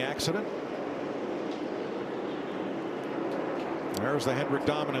snowboarding accident. There's the Hendrick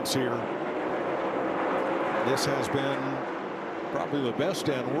dominance here. This has been probably the best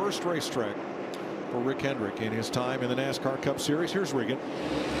and worst racetrack for Rick Hendrick in his time in the NASCAR Cup Series. Here's Regan.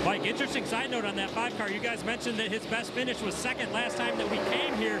 Mike, interesting side note on that 5 car. You guys mentioned that his best finish was 2nd last time that we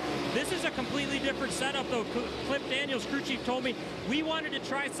came here. This is a completely different setup, though. Cliff Daniels, crew chief, told me we wanted to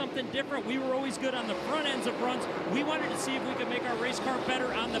try something different. We were always good on the front ends of runs. We wanted to see if we could make our race car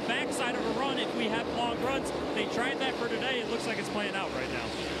better on the back side of a run if we have long runs. They tried that for today. It looks like it's playing out right now.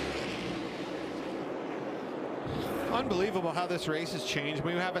 Unbelievable how this race has changed.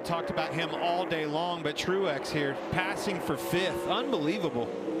 We haven't talked about him all day long, but Truex here passing for 5th. Unbelievable.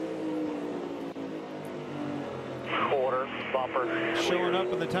 Quarter, bumper. Showing up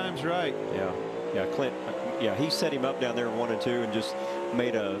when the time's right. Yeah, Clint. Yeah, he set him up down there in 1 and 2 and just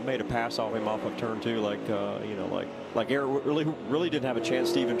made a pass off him off of turn 2, like you know, like Eric really didn't have a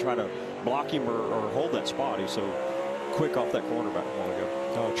chance to even try to block him or hold that spot. He's so quick off that corner back a while ago.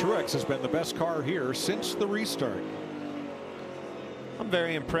 Truex has been the best car here since the restart. I'm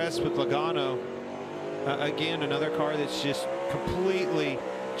very impressed with Logano. Again, another car that's just completely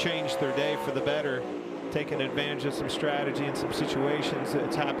changed their day for the better, taking advantage of some strategy and some situations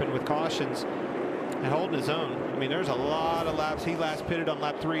that's happened with cautions and holding his own. I mean, there's a lot of laps. He last pitted on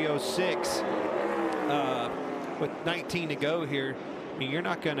lap 306 with 19 to go here. I mean, you're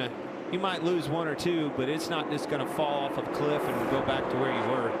not going to, you might lose 1 or 2, but it's not just going to fall off of a cliff and go back to where you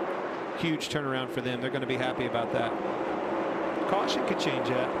were. Huge turnaround for them. They're going to be happy about that. Caution could change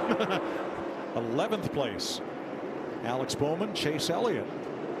that. 11th place, Alex Bowman, Chase Elliott.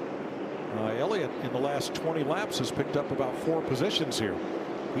 Elliott in the last 20 laps has picked up about 4 positions here.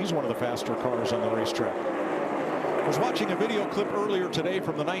 He's one of the faster cars on the racetrack. I was watching a video clip earlier today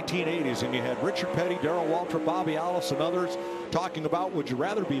from the 1980s, and you had Richard Petty, Darrell Waltrip, Bobby Allis, and others talking about, would you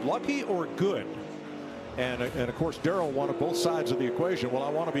rather be lucky or good? And of course, Darrell wanted both sides of the equation. Well, I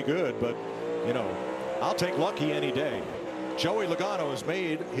want to be good, but, you know, I'll take lucky any day. Joey Logano has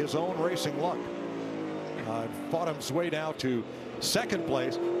made his own racing luck. Fought his way now to 2nd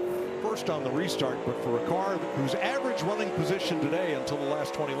place, first on the restart, but for a car whose average running position today until the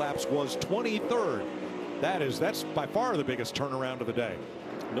last 20 laps was 23rd. That's by far the biggest turnaround of the day.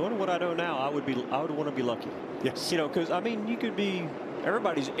 Knowing what I know now, I would want to be lucky. Yes. You know, because I mean, you could be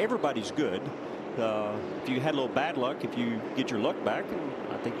everybody's good. If you had a little bad luck, if you get your luck back,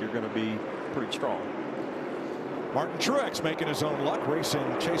 I think you're going to be pretty strong. Martin Truex making his own luck, racing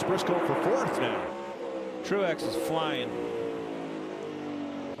Chase Briscoe for 4th now. Truex is flying.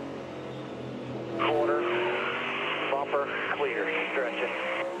 Quarter, bumper, clear, stretching.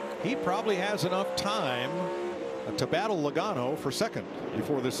 He probably has enough time to battle Logano for 2nd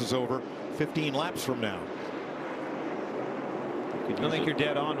before this is over 15 laps from now. I think you're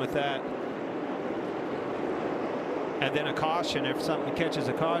dead on with that. And then a caution, if something catches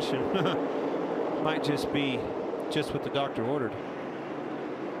a caution, might just be just what the doctor ordered.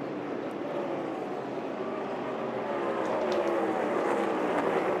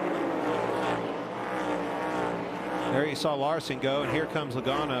 There you saw Larson go, and here comes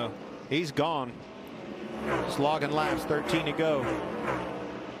Logano. He's gone. Just logging laps, 13 to go.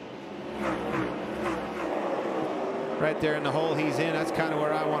 Right there in the hole he's in, that's kind of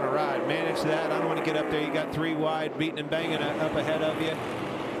where I want to ride. Manage that. I don't want to get up there. You got 3 wide, beating and banging up ahead of you.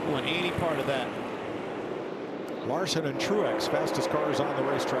 I don't want any part of that. Larson and Truex, fastest cars on the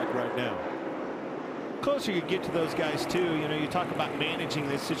racetrack right now. Closer you get to those guys too, you know, you talk about managing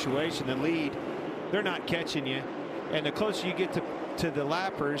this situation, the lead, they're not catching you. And the closer you get to the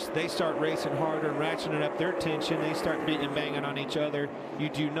lappers, they start racing harder and ratcheting up their tension. They start beating and banging on each other. You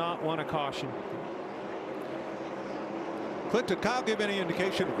do not want to caution. Clint, did Kyle give any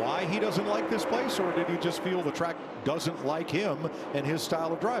indication why he doesn't like this place, or did he just feel the track doesn't like him and his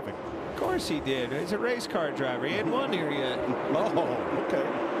style of driving? Of course he did. He's a race car driver. He hadn't won here yet. Oh, okay.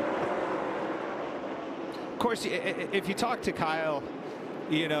 Of course, if you talk to Kyle,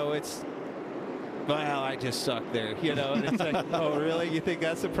 you know, it's, well, I just suck there, you know, and it's like, oh, really? You think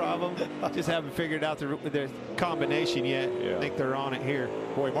that's the problem? Just haven't figured out the combination yet. Yeah. I think they're on it here.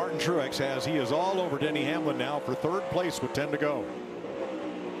 Boy, Martin Truex he is all over Denny Hamlin now for 3rd place with 10 to go.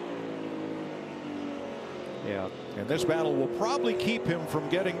 Yeah. And this battle will probably keep him from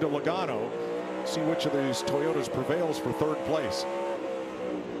getting to Logano. See which of these Toyotas prevails for 3rd place.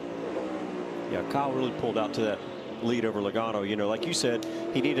 Yeah, Kyle really pulled out to that lead over Logano. You know, like you said,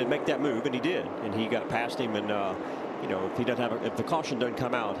 he needed to make that move, and he did. And he got past him. And you know, if he doesn't have, if the caution doesn't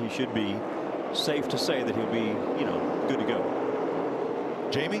come out, he should be safe to say that he'll be, you know, good to go.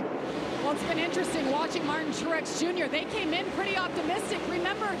 Jamie? Well, it's been interesting watching Martin Truex Jr. They came in pretty optimistic.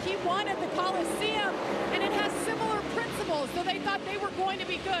 Remember, he won at the Coliseum, and it has similar principles, so they thought they were going to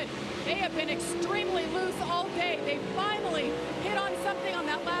be good. They have been extremely loose all day. They finally hit on something on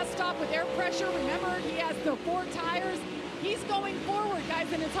that last stop with air pressure. Remember, he has the 4 tires. He's going forward,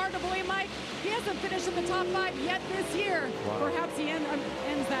 guys, and it's hard to believe, Mike, he hasn't finished in the top 5 yet this year. Wow. Perhaps he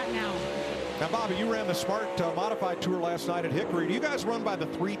ends that now. Now, Bobby, you ran the Smart Modified Tour last night at Hickory. Do you guys run by the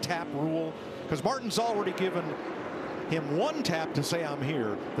 3-tap rule? Because Martin's already given him 1 tap to say I'm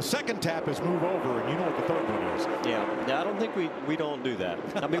here. The 2nd tap is move over, and you know what the 3rd one is. Yeah, I don't think we don't do that.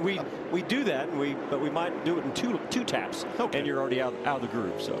 I mean, we do that, but we might do it in two taps, okay. And you're already out of the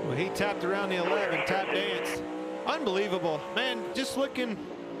groove. So well, he tapped around the 11, tap dance. Unbelievable, man. Just looking,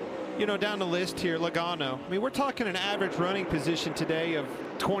 you know, down the list here, Logano. I mean, we're talking an average running position today of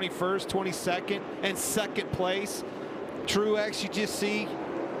 21st, 22nd, and 2nd place. Truex, you just see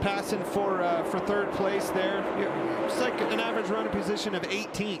passing for 3rd place there. It's like an average running position of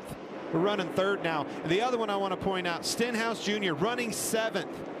 18th. We're running 3rd now. And the other one I want to point out, Stenhouse Jr. running 7th.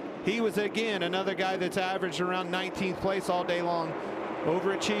 He was, again, another guy that's averaged around 19th place all day long.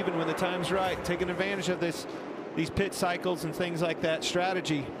 Overachieving when the time's right, taking advantage of these pit cycles and things like that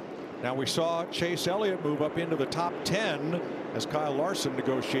strategy. Now we saw Chase Elliott move up into the top 10 as Kyle Larson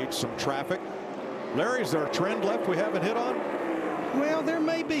negotiates some traffic. Larry, is there a trend left we haven't hit on? Well, there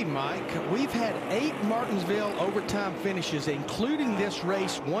may be, Mike. We've had 8 Martinsville overtime finishes, including this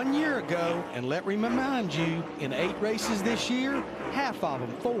race 1 year ago. And let me remind you, in 8 races this year, half of them,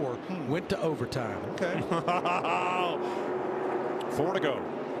 4, went to overtime. Okay. 4 to go.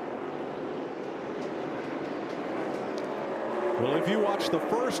 Well, if you watch the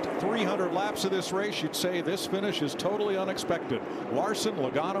first 300 laps of this race, you'd say this finish is totally unexpected. Larson,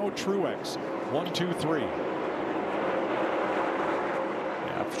 Logano, Truex, 1, 2, 3. Yeah,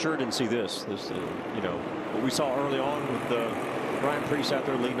 I sure didn't see this. You know, what we saw early on with Ryan Preece out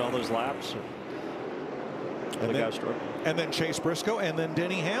there leading all those laps. And then Chase Briscoe, and then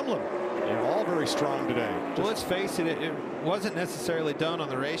Denny Hamlin. Yeah, all very strong today. Well, let's face it, it wasn't necessarily done on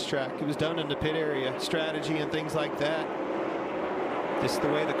the racetrack. It was done in the pit area, strategy and things like that. Just the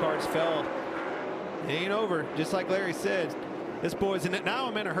way the cars fell. It ain't over. Just like Larry said, this boy's in it. Now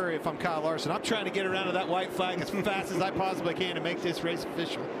I'm in a hurry if I'm Kyle Larson. I'm trying to get around to that white flag as fast as I possibly can to make this race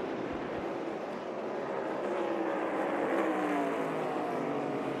official.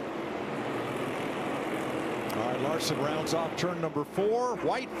 All right, Larson rounds off turn number 4.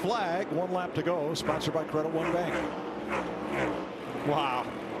 White flag, 1 lap to go. Sponsored by Credit One Bank. Wow.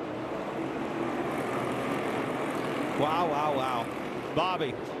 Wow, wow, wow.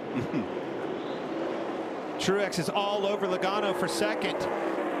 Bobby. Truex is all over Logano for 2nd.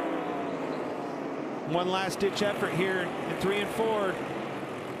 One last ditch effort here in 3 and 4.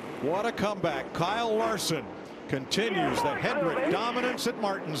 What a comeback. Kyle Larson continues the Hendrick dominance at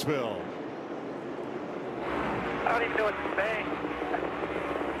Martinsville. I don't even know what to say.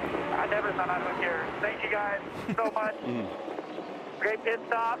 I never thought I would here. Thank you guys so much. Great pit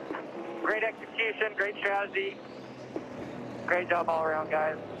stop, great execution, great strategy. Great job all around,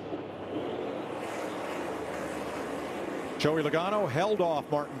 guys. Joey Logano held off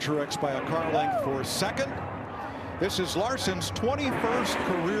Martin Truex by a car length for 2nd. This is Larson's 21st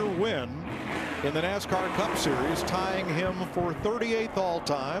career win in the NASCAR Cup Series, tying him for 38th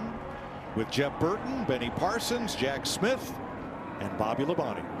all-time with Jeff Burton, Benny Parsons, Jack Smith, and Bobby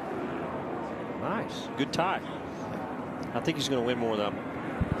Labonte. Nice. Good tie. I think he's going to win more than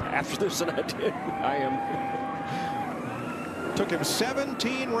after this than I did. I am. Took him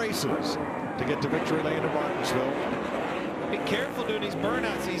 17 races to get to victory lane at Martinsville. Be careful doing these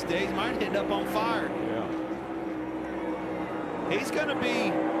burnouts these days. Might end up on fire. Yeah. This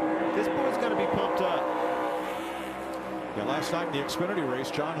boy's going to be pumped up. Yeah, last night in the Xfinity race,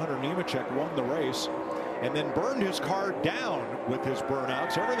 John Hunter Nemechek won the race and then burned his car down with his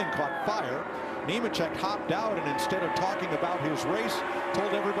burnouts. Everything caught fire. Nemechek hopped out, and instead of talking about his race,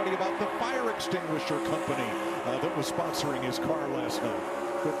 told everybody about the fire extinguisher company that was sponsoring his car last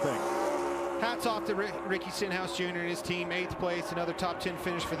night. Good thing. Hats off to Ricky Stenhouse Jr. and his team. 8th place, another top 10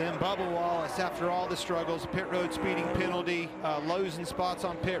 finish for them. Bubba Wallace, after all the struggles, pit road speeding penalty, losing spots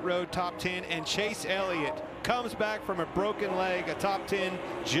on pit road, top 10, and Chase Elliott comes back from a broken leg, a top 10,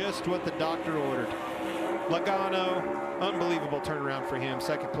 just what the doctor ordered. Logano, unbelievable turnaround for him,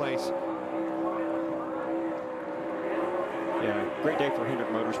 2nd place. Yeah, great day for Hendrick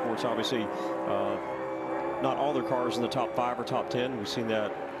Motorsports. Obviously, not all their cars in the top 5 or top 10. We've seen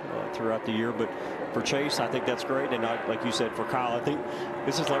that throughout the year, but for Chase, I think that's great. And like you said, for Kyle, I think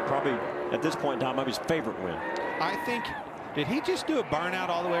this is like probably at this point in time, maybe his favorite win. I think, did he just do a burnout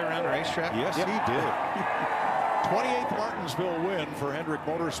all the way around the racetrack? Yes, he did. 28th Martinsville win for Hendrick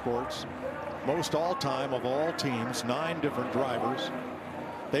Motorsports. Most all-time of all teams, 9 different drivers.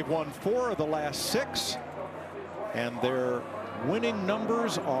 They've won 4 of the last 6, and their winning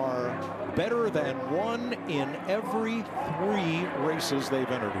numbers are better than 1 in every 3 races they've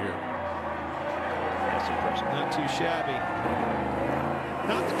entered here. That's impressive. Not too shabby.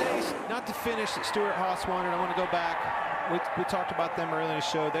 Not the finish that Stuart Haas wanted. I want to go back. We talked about them earlier in the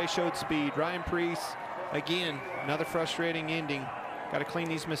show. They showed speed. Ryan Preece, again, another frustrating ending. Got to clean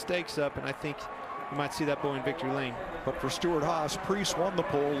these mistakes up, and I think you might see that boy in victory lane. But for Stuart Haas, Preece won the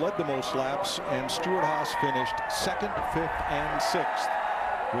pole, led the most laps, and Stuart Haas finished 2nd, 5th, and 6th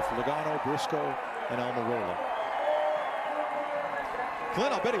with Logano, Briscoe, and Almirola.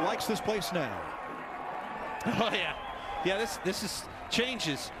 Glenn, I'll bet he likes this place now. Oh yeah, yeah. This is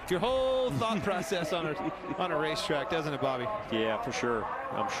changes your whole thought process on a racetrack, doesn't it, Bobby? Yeah, for sure.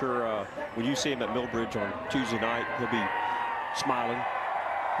 I'm sure when you see him at Millbridge on Tuesday night, he'll be smiling.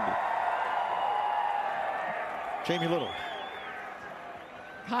 Jamie Little.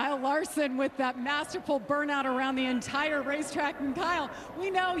 Kyle Larson with that masterful burnout around the entire racetrack. And Kyle,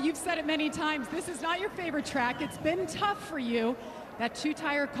 we know you've said it many times, this is not your favorite track. It's been tough for you. That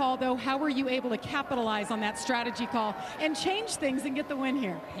 2-tire call, though, how were you able to capitalize on that strategy call and change things and get the win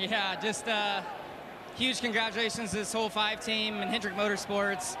here? Yeah, just huge congratulations to this whole 5 team and Hendrick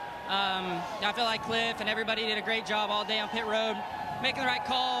Motorsports. I feel like Cliff and everybody did a great job all day on pit road, making the right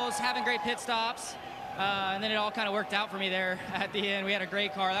calls, having great pit stops. And then it all kind of worked out for me there at the end. We had a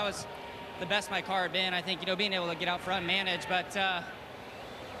great car. That was the best my car had been. I think, you know, being able to get out front and manage. But,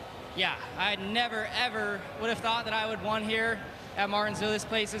 yeah, I never, ever would have thought that I would won here at Martinsville. This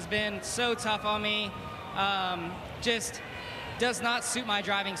place has been so tough on me. Just does not suit my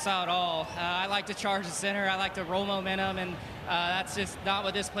driving style at all. I like to charge the center. I like to roll momentum, and that's just not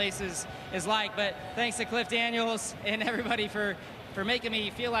what this place is like. But thanks to Cliff Daniels and everybody for making me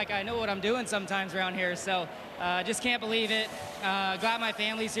feel like I know what I'm doing sometimes around here. So just can't believe it. Glad my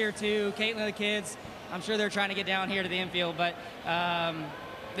family's here too. Caitlin and the kids, I'm sure they're trying to get down here to the infield, but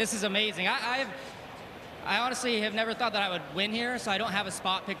this is amazing. I honestly have never thought that I would win here, so I don't have a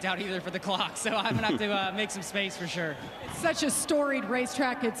spot picked out either for the clock. So I'm gonna have to make some space for sure. It's such a storied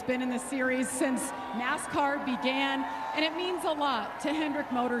racetrack. It's been in the series since NASCAR began, and it means a lot to Hendrick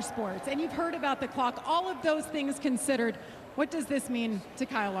Motorsports. And you've heard about the clock. All of those things considered, what does this mean to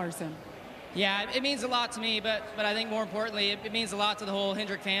Kyle Larson? Yeah, it means a lot to me, but I think more importantly, it means a lot to the whole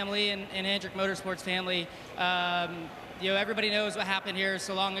Hendrick family and Hendrick Motorsports family. You know, everybody knows what happened here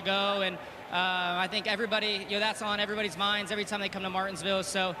so long ago, and I think everybody, you know, that's on everybody's minds every time they come to Martinsville.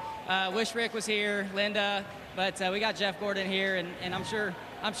 So wish Rick was here, Linda, but we got Jeff Gordon here, and I'm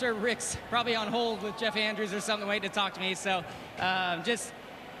sure Rick's probably on hold with Jeff Andrews or something waiting to talk to me. So just,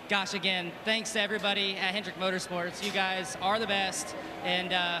 gosh, again, thanks to everybody at Hendrick Motorsports. You guys are the best,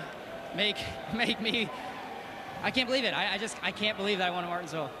 and make me, I can't believe it. I can't believe that I won at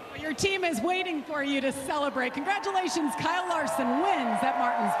Martinsville. Your team is waiting for you to celebrate. Congratulations, Kyle Larson wins at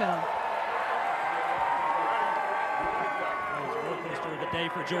Martinsville. for the day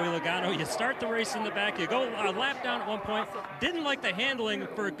for Joey Logano. You start the race in the back, you go a lap down at one point. Didn't like the handling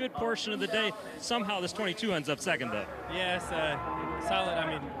for a good portion of the day. Somehow this 22 ends up second, though. Yes,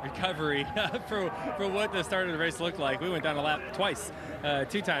 solid, recovery for what the start of the race looked like. We went down a lap twice,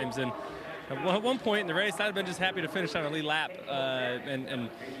 2 times, and at one point in the race, I'd have been just happy to finish on a lead lap, and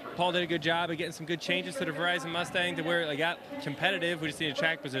Paul did a good job of getting some good changes to the Verizon Mustang to where it got competitive. We just needed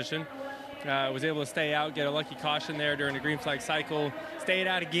track position. Was able to stay out, get a lucky caution there during the green flag cycle, stayed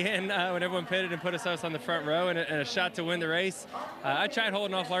out again when everyone pitted and put us on the front row, and a shot to win the race. I tried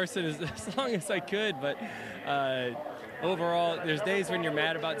holding off Larson as long as I could, but overall, there's days when you're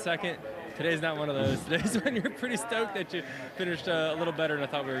mad about second. Today's not one of those. Today's when you're pretty stoked that you finished a little better than I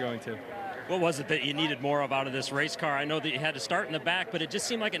thought we were going to. What was it that you needed more of out of this race car? I know that you had to start in the back, but it just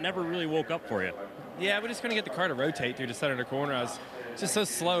seemed like it never really woke up for you. Yeah, we just couldn't get the car to rotate through the center of the corner. I was just so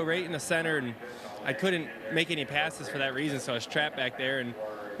slow right in the center, and I couldn't make any passes for that reason, so I was trapped back there. And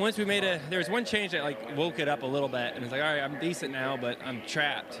once we made there was one change that like woke it up a little bit, and it's like, all right, I'm decent now, but I'm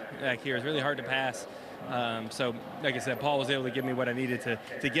trapped back here. It's really hard to pass. So, like I said, Paul was able to give me what I needed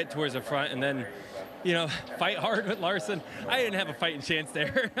to get towards the front, and then, fight hard with Larson. I didn't have a fighting chance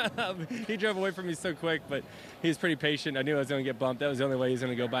there. He drove away from me so quick, but he was pretty patient. I knew I was going to get bumped. That was the only way he was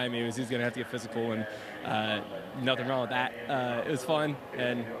going to go by me, was he's going to have to get physical, and nothing wrong with that. It was fun,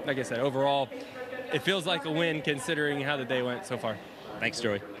 and like I said, overall, it feels like a win considering how the day went so far. Thanks,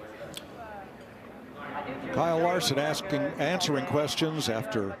 Joey. Kyle Larson answering questions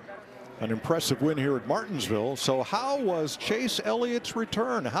after an impressive win here at Martinsville. So how was Chase Elliott's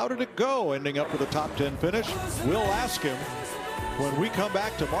return? How did it go, ending up with a top 10 finish? We'll ask him when we come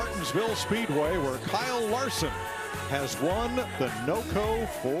back to Martinsville Speedway, where Kyle Larson has won the NOCO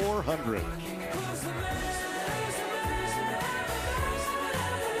 400.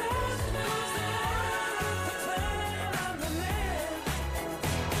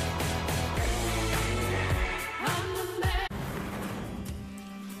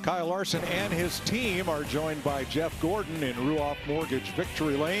 Kyle Larson and his team are joined by Jeff Gordon in Ruoff Mortgage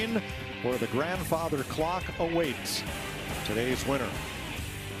Victory Lane, where the grandfather clock awaits today's winner.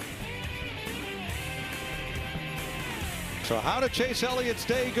 So how did Chase Elliott's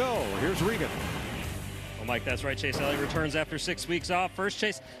day go? Here's Regan. Well, Mike, that's right. Chase Elliott returns after 6 weeks off. First,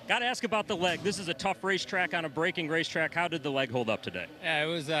 Chase, got to ask about the leg. This is a tough racetrack on a braking racetrack. How did the leg hold up today? Yeah,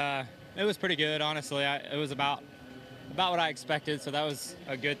 it was pretty good, honestly. It was about what I expected, so that was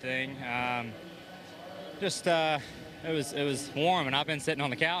a good thing. It was warm, and I've been sitting on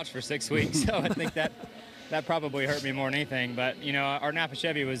the couch for 6 weeks, so I think that probably hurt me more than anything. But our Napa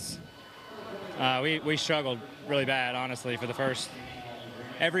Chevy was we struggled really bad, honestly, for the first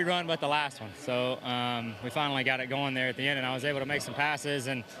every run but the last one. So we finally got it going there at the end, and I was able to make some passes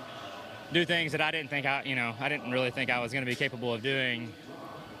and do things that I didn't really think I was going to be capable of doing.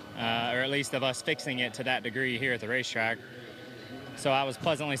 Or at least of us fixing it to that degree here at the racetrack. So I was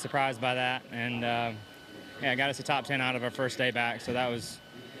pleasantly surprised by that, and yeah, got us a top 10 out of our first day back, so that was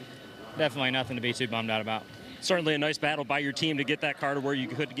definitely nothing to be too bummed out about. Certainly a nice battle by your team to get that car to where you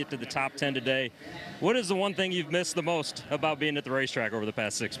could get to the top 10 today. What is the one thing you've missed the most about being at the racetrack over the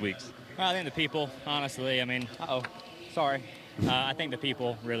past 6 weeks? Well, I think the people, honestly. I mean, sorry. I think the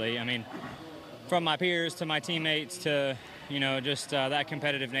people, really. I mean, from my peers to my teammates to just that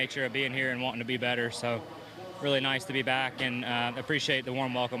competitive nature of being here and wanting to be better. So really nice to be back, and appreciate the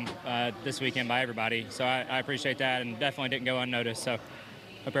warm welcome this weekend by everybody. So I appreciate that, and definitely didn't go unnoticed. So hope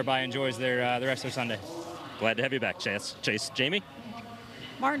everybody enjoys the rest of their Sunday. Glad to have you back, Chase. Jamie?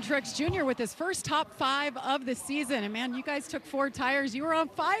 Martin Truex Jr. with his first top 5 of the season. And man, you guys took 4 tires. You were on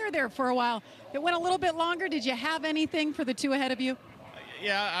fire there for a while. It went a little bit longer. Did you have anything for the 2 ahead of you?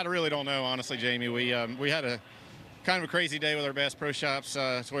 Yeah, I really don't know, honestly, Jamie. We had a kind of a crazy day with our Bass Pro Shops,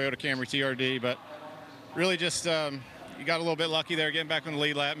 Toyota Camry TRD, but really just you got a little bit lucky there getting back on the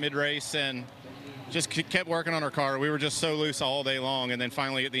lead lap mid-race, and just kept working on our car. We were just so loose all day long, and then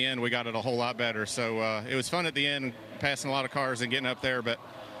finally at the end we got it a whole lot better. So it was fun at the end, passing a lot of cars and getting up there, but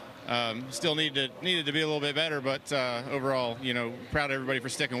still needed to be a little bit better. But overall, proud of everybody for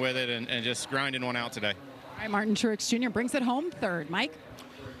sticking with it and just grinding one out today. All right, Martin Truex Jr. brings it home third. Mike?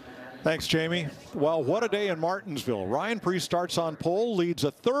 Thanks, Jamie. Well, what a day in Martinsville. Ryan Preece starts on pole, leads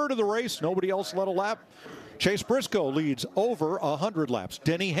a third of the race. Nobody else led a lap. Chase Briscoe leads over 100 laps.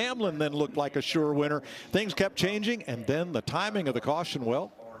 Denny Hamlin then looked like a sure winner. Things kept changing, and then the timing of the caution,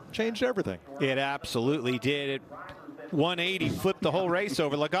 well, changed everything. It absolutely did. 180, flipped the whole race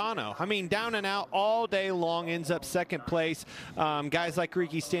over. Logano, I mean, down and out all day long, ends up second place. Guys like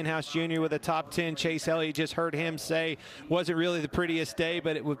Ricky Stenhouse Jr. with a top 10. Chase Elliott, just heard him say, wasn't really the prettiest day,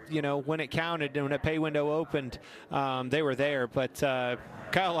 but it was, you know, when it counted and when the pay window opened, they were there. But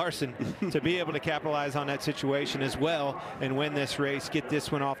Kyle Larson, to be able to capitalize on that situation as well and win this race, get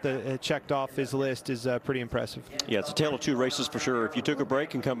this one off the checked off his list is pretty impressive. Yeah, it's a tale of two races for sure. If you took a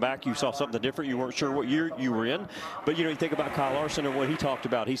break and come back, you saw something different. You weren't sure what year you were in. But, you know, you think about Kyle Larson and what he talked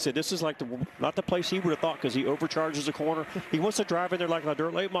about. He said this is like not the place he would have thought because he overcharges the corner. He wants to drive in there like a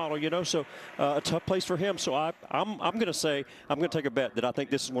dirt late model, you know, so a tough place for him. So I'm going to say, I'm going to take a bet that I think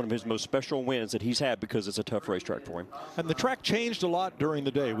this is one of his most special wins that he's had because it's a tough racetrack for him. And the track changed a lot during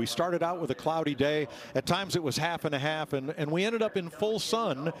the day. We started out with a cloudy day. At times it was half and a half, and we ended up in full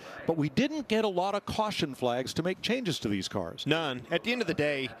sun, but we didn't get a lot of caution flags to make changes to these cars. None. At the end of the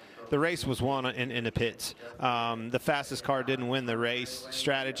day, the race was won in the pits. The fastest car didn't win the race.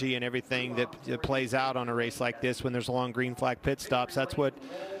 Strategy and everything that plays out on a race like this when there's long green flag pit stops, that's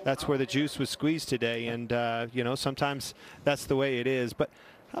where the juice was squeezed today. And, you know, sometimes that's the way it is. But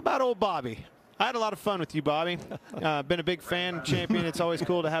how about old Bobby? I had a lot of fun with you, Bobby. Been a big fan, champion. It's always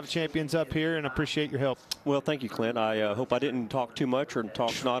cool to have champions up here, and appreciate your help. Well, thank you, Clint. I hope I didn't talk too much or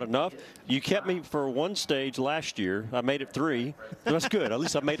talk not enough. You kept me for one stage last year. I made it 3. That's good. At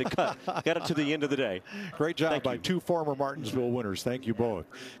least I made a cut. Got it to the end of the day. Great job by 2 former Martinsville winners. Thank you both.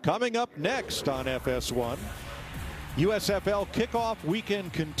 Coming up next on FS1, USFL kickoff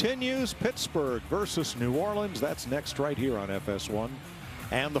weekend continues. Pittsburgh versus New Orleans. That's next right here on FS1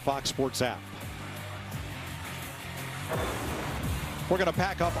 and the Fox Sports app. We're going to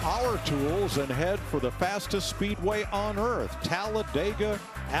pack up our tools and head for the fastest speedway on earth, Talladega,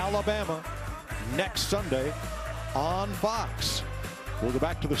 Alabama, next Sunday on Fox. We'll go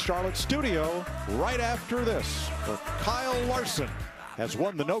back to the Charlotte studio right after this, where Kyle Larson has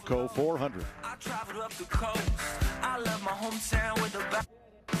won the NOCO 400. I traveled up the coast. I love my hometown with the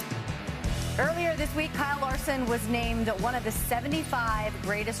Earlier this week, Kyle Larson was named one of the 75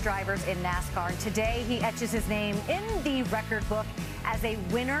 greatest drivers in NASCAR. And today, he etches his name in the record book as a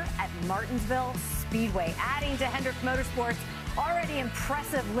winner at Martinsville Speedway, adding to Hendrick Motorsports' already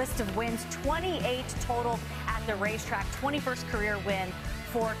impressive list of wins, 28 total at the racetrack, 21st career win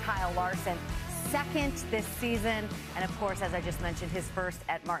for Kyle Larson. Second this season, and of course, as I just mentioned, his first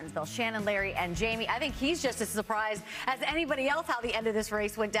at Martinsville. Shannon, Larry, and Jamie, I think he's just as surprised as anybody else how the end of this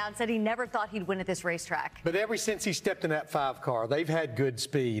race went down. Said he never thought he'd win at this racetrack. But ever since he stepped in that 5 car, they've had good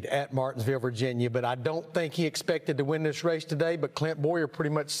speed at Martinsville, Virginia, but I don't think he expected to win this race today, but Clint Boyer pretty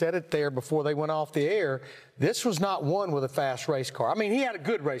much said it there before they went off the air. This was not one with a fast race car. I mean, he had a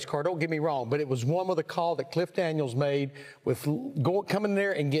good race car, don't get me wrong, but it was one with a call that Cliff Daniels made with coming in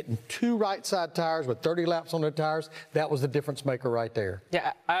there and getting 2 right side tires with 30 laps on their tires. That was the difference maker right there.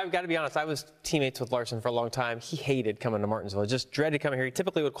 Yeah, I've got to be honest. I was teammates with Larson for a long time. He hated coming to Martinsville. Just dreaded coming here. He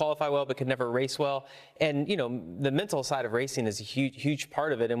typically would qualify well, but could never race well. And, you know, the mental side of racing is a huge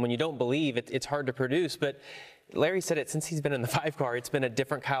part of it. And when you don't believe, it's hard to produce. But Larry said it, since he's been in the 5 car, it's been a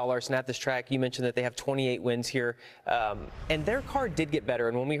different Kyle Larson at this track. You mentioned that they have 28 wins here, and their car did get better.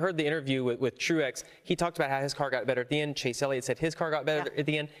 And when we heard the interview with Truex, he talked about how his car got better at the end. Chase Elliott said his car got better at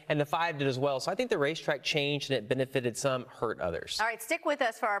the end, and the 5 did as well. So I think the racetrack changed, and it benefited some, hurt others. All right, stick with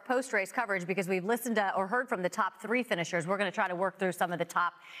us for our post-race coverage because we've listened to or heard from the top 3 finishers. We're going to try to work through some of the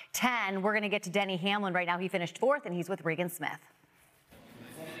top 10. We're going to get to Denny Hamlin right now. He finished 4th, and he's with Regan Smith.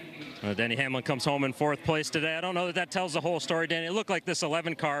 Denny Hamlin comes home in 4th place today. I don't know that tells the whole story, Danny. It looked like this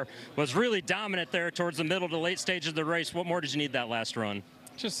 11 car was really dominant there towards the middle to late stage of the race. What more did you need that last run?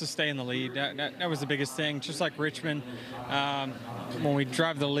 Just to stay in the lead. That was the biggest thing. Just like Richmond, when we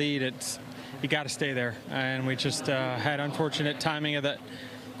drive the lead, you got to stay there. And we just had unfortunate timing of that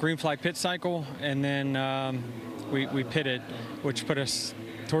green flag pit cycle, and then we pitted, which put us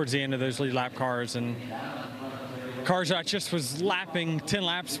towards the end of those lead lap cars. And cars I just was lapping 10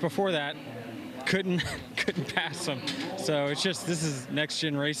 laps before that couldn't pass them. So it's just, this is next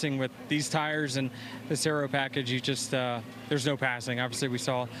gen racing with these tires and this aero package. You just there's no passing. Obviously we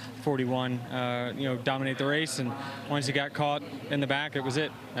saw 41 dominate the race, and once he got caught in the back, it was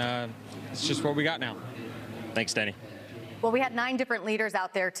it. It's just what we got now. Thanks, Danny. Well, we had 9 different leaders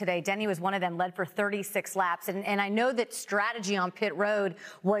out there today. Denny was one of them, led for 36 laps. And I know that strategy on pit road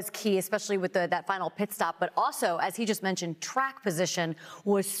was key, especially with that final pit stop. But also, as he just mentioned, track position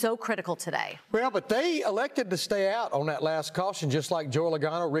was so critical today. Well, but they elected to stay out on that last caution, just like Joe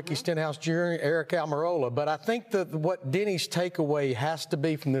Logano, Ricky Stenhouse Jr., Eric Almirola. But I think that what Denny's takeaway has to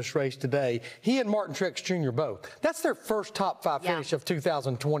be from this race today, he and Martin Truex Jr. both, that's their first top 5 finish of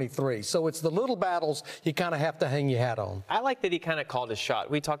 2023. So it's the little battles you kind of have to hang your hat on. I like that he kind of called his shot.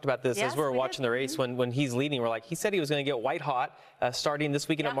 We talked about this as we were watching the race when he's leading. We're like, he said he was going to get white hot starting this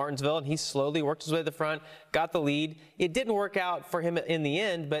weekend at Martinsville, and he slowly worked his way to the front, got the lead. It didn't work out for him in the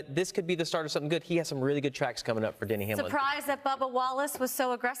end, but this could be the start of something good. He has some really good tracks coming up for Denny Hamlin. Surprised that Bubba Wallace was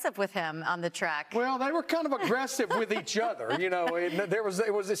so aggressive with him on the track. Well, they were kind of aggressive with each other. You know,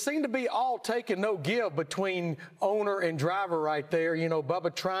 it seemed to be all take and no give between owner and driver right there. You know,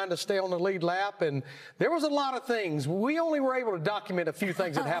 Bubba trying to stay on the lead lap, and there was a lot of things. We only were able to document a few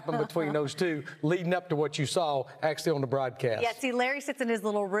things that happened between those two leading up to what you saw actually on the broadcast. Yeah, see, Larry sits in his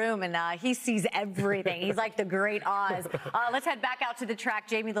little room, and he sees everything. He's like the great Oz. Let's head back out to the track.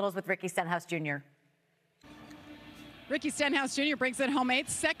 Jamie Little's with Ricky Stenhouse Jr. Ricky Stenhouse Jr. brings it home 8th,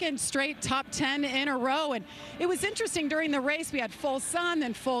 second straight top 10 in a row. And it was interesting during the race. We had full sun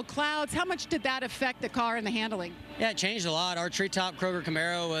and full clouds. How much did that affect the car and the handling? Yeah, it changed a lot. Our treetop Kroger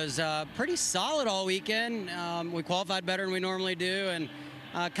Camaro was pretty solid all weekend. We qualified better than we normally do, and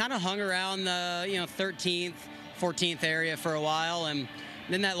kind of hung around the 13th, 14th area for a while. And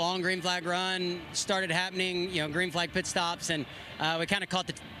then that long green flag run started happening, green flag pit stops, and we kind of caught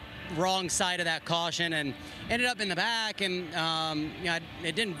the wrong side of that caution and ended up in the back, and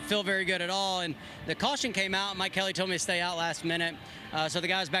it didn't feel very good at all. And the caution came out. Mike Kelly told me to stay out last minute. So the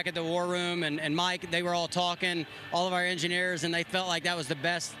guys back at the war room and Mike, they were all talking, all of our engineers, and they felt like that was the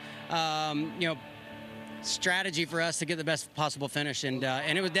best strategy for us to get the best possible finish, and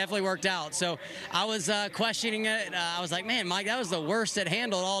it was definitely worked out. So I was questioning it. I was like, man, Mike, that was the worst it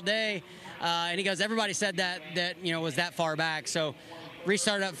handled all day. And he goes, everybody said that was that far back. So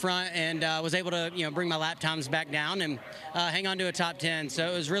restarted up front and was able to bring my lap times back down and hang on to a top 10. So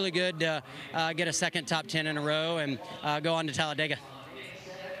it was really good to get a second top 10 in a row and go on to Talladega.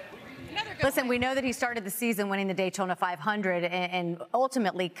 Listen, we know that he started the season winning the Daytona 500 and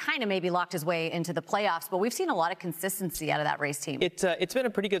ultimately kind of maybe locked his way into the playoffs, but we've seen a lot of consistency out of that race team. It's been a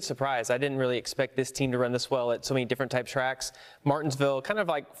pretty good surprise. I didn't really expect this team to run this well at so many different type tracks. Martinsville, kind of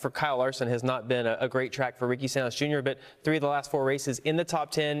like for Kyle Larson, has not been a great track for Ricky Stenhouse Jr., but 3 of the last 4 races in the top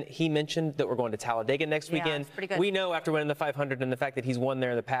 10. He mentioned that we're going to Talladega next weekend. It's pretty good. We know after winning the 500 and the fact that he's won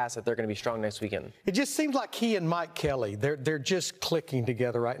there in the past that they're going to be strong next weekend. It just seems like he and Mike Kelly, they're just clicking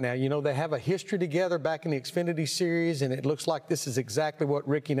together right now. You know, they have a history together back in the Xfinity Series, and it looks like this is exactly what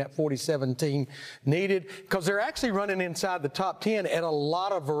Ricky and that 47 team needed, because they're actually running inside the top 10 at a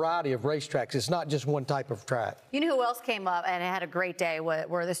lot of variety of racetracks. It's not just one type of track. You know who else came up and had a great day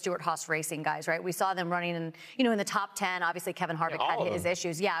were the Stewart Haas Racing guys, right? We saw them running in the top 10. Obviously, Kevin Harvick had his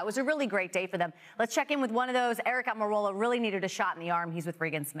issues. Yeah, it was a really great day for them. Let's check in with one of those. Eric Almirola really needed a shot in the arm. He's with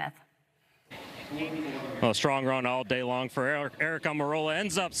Regan Smith. Well, strong run all day long for Eric Almirola.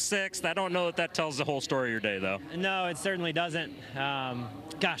 Ends up 6th. I don't know that tells the whole story of your day, though. No, it certainly doesn't.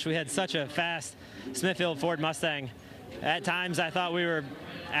 Gosh, we had such a fast Smithfield Ford Mustang. At times, I thought we were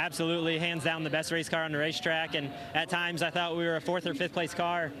absolutely hands down the best race car on the racetrack, and at times I thought we were a 4th or 5th place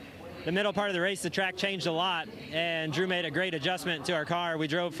car. The middle part of the race, the track changed a lot, and Drew made a great adjustment to our car. We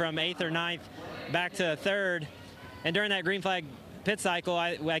drove from 8th or 9th back to 3rd, and during that green flag pit cycle,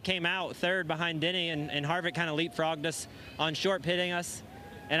 I came out 3rd behind Denny, and Harvick kind of leapfrogged us on short pitting us.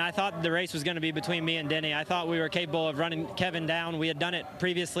 And I thought the race was going to be between me and Denny. I thought we were capable of running Kevin down. We had done it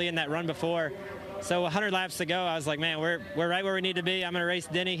previously in that run before. So 100 laps to go, I was like, man, we're right where we need to be. I'm going to race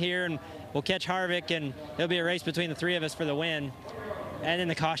Denny here, and we'll catch Harvick, and it'll be a race between the 3 of us for the win. And then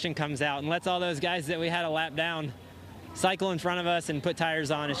the caution comes out and lets all those guys that we had a lap down cycle in front of us and put tires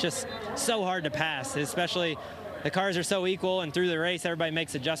on. It's just so hard to pass, especially the cars are so equal, and through the race, everybody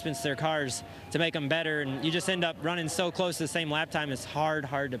makes adjustments to their cars to make them better, and you just end up running so close to the same lap time. It's hard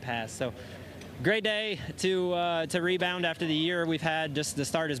to pass. So great day to rebound after the year we've had. Just the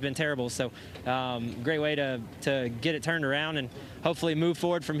start has been terrible. So great way to get it turned around and hopefully move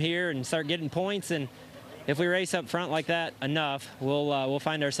forward from here and start getting points. And if we race up front like that enough, we'll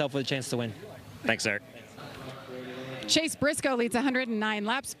find ourselves with a chance to win. Thanks, Eric. Chase Briscoe leads 109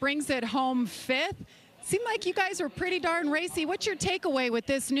 laps, brings it home 5th. Seemed like you guys were pretty darn racy. What's your takeaway with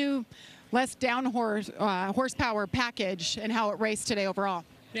this new, less down horsepower package and how it raced today overall?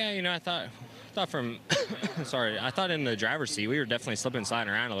 Yeah, I thought from, I thought in the driver's seat we were definitely slipping,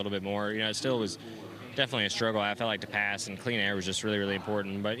 sliding around a little bit more. It still was definitely a struggle. I felt like to pass, and clean air was just really, really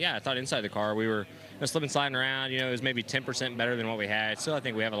important. But yeah, I thought inside the car we were slipping, sliding around. It was maybe 10% better than what we had. Still, I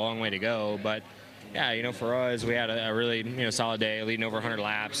think we have a long way to go, but yeah, for us, we had a really, solid day, leading over 100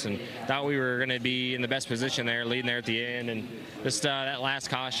 laps, and thought we were going to be in the best position there, leading there at the end, and just that last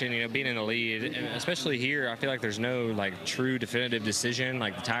caution, being in the lead, and especially here, I feel like there's no true definitive decision.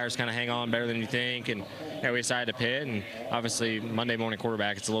 Like the tires kind of hang on better than you think, and we decided to pit, and obviously Monday morning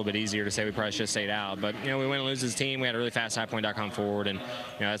quarterback, it's a little bit easier to say we probably should have stayed out, but we win and lose as a team. We had a really fast highpoint.com forward, and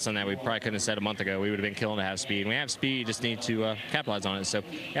that's something that we probably couldn't have said a month ago. We would have been killing to have speed, and we have speed, just need to capitalize on it. So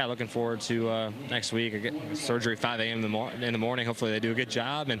yeah, looking forward to next week. I get surgery 5 a.m. in the morning. Hopefully they do a good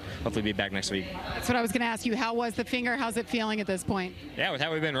job, and hopefully be back next week. That's what I was going to ask you. How was the finger? How's it feeling at this point? Yeah, with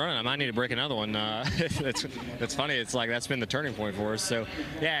how we've been running, I might need to break another one. It's funny. It's like that's been the turning point for us. So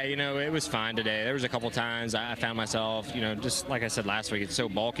yeah, it was fine today. There was a couple times I found myself, just like I said last week, it's so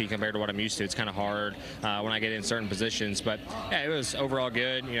bulky compared to what I'm used to. It's kind of hard when I get in certain positions. But yeah, it was overall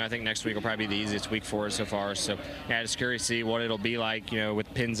good. I think next week will probably be the easiest week for us so far. So yeah, just curious to see what it'll be like,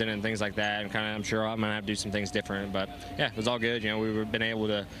 with pins in it and things like that. And I'm sure I'm gonna have to do some things different. But yeah, it was all good. We've been able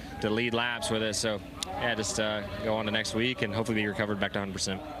to lead laps with it. So yeah, just go on to next week and hopefully be recovered back to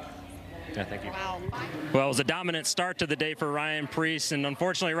 100%. Yeah, thank you. Wow. Well, it was a dominant start to the day for Ryan Preece, and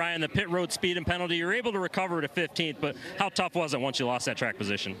unfortunately, Ryan, the pit road speed and penalty, you were able to recover to 15th, but how tough was it once you lost that track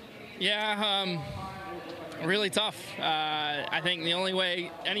position? Yeah, really tough. I think the only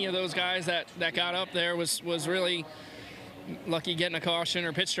way any of those guys that got up there was really lucky getting a caution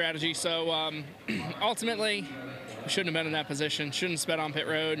or pit strategy. So ultimately, we shouldn't have been in that position. Shouldn't have sped on pit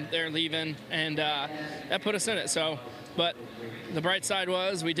road. They're leaving, and that put us in it. So, but the bright side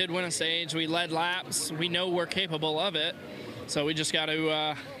was we did win a stage. We led laps. We know we're capable of it. So we just got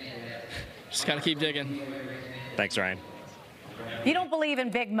to keep digging. Thanks, Ryan. If you don't believe in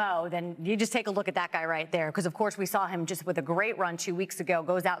Big Mo, then you just take a look at that guy right there. Because, of course, we saw him just with a great run 2 weeks ago,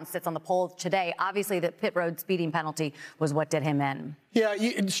 goes out and sits on the pole today. Obviously, the pit road speeding penalty was what did him in. Yeah,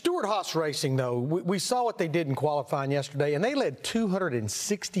 Stewart-Haas Racing, though, we saw what they did in qualifying yesterday, and they led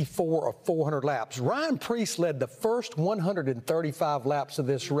 264 of 400 laps. Ryan Preece led the first 135 laps of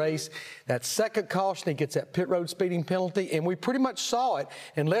this race. That second caution, he gets that pit road speeding penalty, and we pretty much saw it.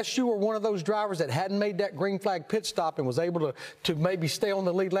 Unless you were one of those drivers that hadn't made that green flag pit stop and was able to maybe stay on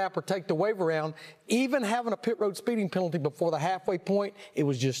the lead lap or take the wave around, even having a pit road speeding penalty before the halfway point, it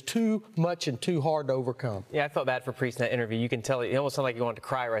was just too much and too hard to overcome. Yeah, I felt bad for Preece in that interview. You can tell he almost sounded like he wanted to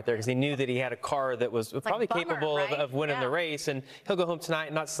cry right there because he knew that he had a car that was probably capable of winning the race, and he'll go home tonight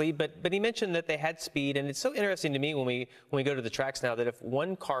and not sleep. But he mentioned that they had speed, and it's so interesting to me when we go to the tracks now that if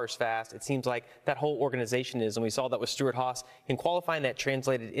one car is fast, it seems like that whole organization is, and we saw that with Stewart-Haas in qualifying. That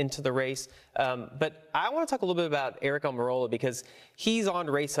translated into the race. But I want to talk a little bit about Eric Almirola because he's on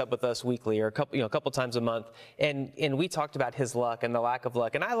Race Hub with us weekly, or a couple times a month, and we talked about his luck and the lack of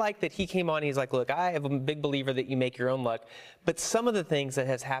luck. And I like that he came on. He's like, look, I am a big believer that you make your own luck, but some of the things that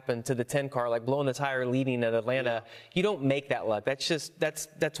has happened to the 10 car, like blowing the tire leading at Atlanta, you don't make that luck.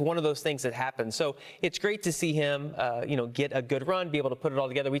 That's one of those things that happens. So it's great to see him, get a good run, be able to put it all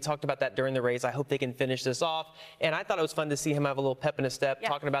together. We talked about that during the race. I hope they can finish this off. And I thought it was fun to see him have a little pep in his step,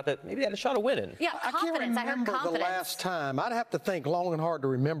 talking about that maybe they had a shot of winning. Yeah, confidence. I can't remember the last time. I'd have to think long and hard to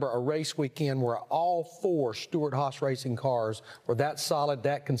remember a race weekend where all 4 Stewart-Haas Racing cars were that solid,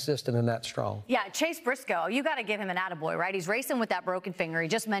 that consistent, and that strong. Yeah, Chase Briscoe, you got to give him an attaboy, right? He's racing with that broken finger. He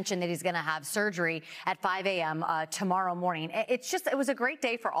just mentioned that he's going to have surgery at 5 a.m. Tomorrow morning. It was a great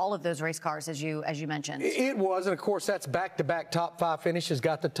day for all of those race cars, as you mentioned. It was, and of course that's back-to-back top 5 finishes.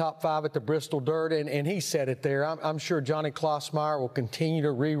 Got the top 5 at the Bristol Dirt, and he said it there. I'm sure Johnny Klossmeyer will continue to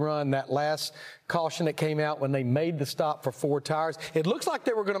rerun that last caution that came out when they made the stop for 4 tires. It looks like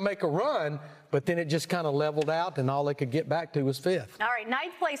they were going to make a run, but then it just kind of leveled out, and all they could get back to was 5th. All right,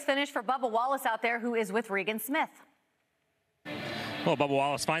 9th place finish for Bubba Wallace out there, who is with Regan Smith. Well, Bubba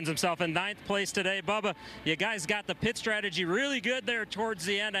Wallace finds himself in 9th place today. Bubba, you guys got the pit strategy really good there towards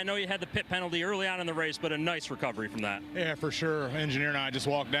the end. I know you had the pit penalty early on in the race, but a nice recovery from that. Yeah, for sure. Engineer and I just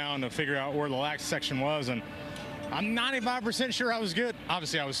walked down to figure out where the lax section was, and I'm 95% sure I was good.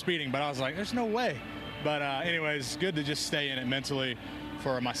 Obviously, I was speeding, but I was like, there's no way. But anyways, good to just stay in it mentally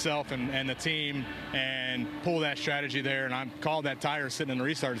for myself and the team and pull that strategy there. And I called that tire sitting in the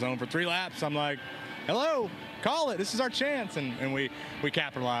restart zone for 3 laps. I'm like, hello, call it. This is our chance. And we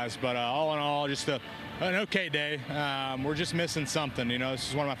capitalized. But all in all, just an okay day. We're just missing something. This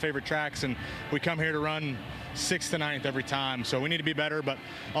is one of my favorite tracks, and we come here to run 6th to 9th every time. So we need to be better. But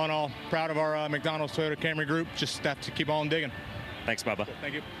all in all, proud of our McDonald's Toyota Camry group. Just have to keep on digging. Thanks, Bubba.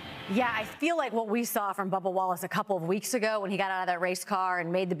 Thank you. Yeah, I feel like what we saw from Bubba Wallace a couple of weeks ago when he got out of that race car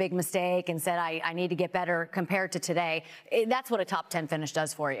and made the big mistake and said, I need to get better compared to today. That's what a top 10 finish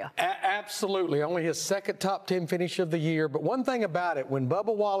does for you. Absolutely. Only his second top 10 finish of the year. But one thing about it, when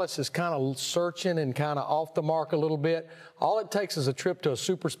Bubba Wallace is kind of searching and kind of off the mark a little bit, all it takes is a trip to a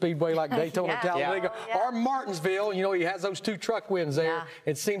super speedway like Daytona, Talladega, or Martinsville. You know, he has those 2 truck wins there. Yeah.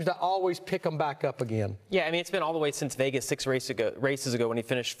 It seems to always pick them back up again. Yeah, I mean, it's been all the way since Vegas 6 races ago when he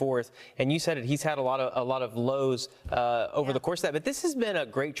finished 4th. And you said it, he's had a lot of lows over the course of that. But this has been a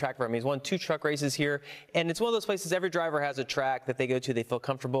great track for him. He's won 2 truck races here. And it's one of those places every driver has a track that they go to, they feel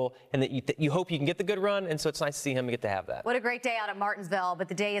comfortable, and that you hope you can get the good run. And so it's nice to see him get to have that. What a great day out at Martinsville. But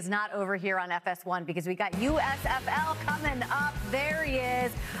the day is not over here on FS1 because we got USFL coming up. There he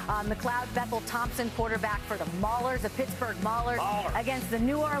is, McLeod Bethel Thompson, quarterback for the Maulers, the Pittsburgh Maulers, against the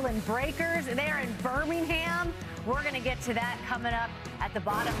New Orleans Breakers. They're in Birmingham. We're going to get to that coming up at the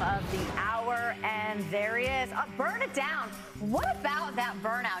bottom of the hour. And there he is. Burn it down. What about that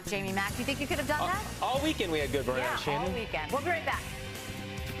burnout, Jamie Mack? Do you think you could have done that? All weekend we had good burnout, yeah, Shannon. All weekend. We'll be right back.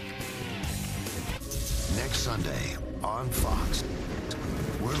 Next Sunday on Fox,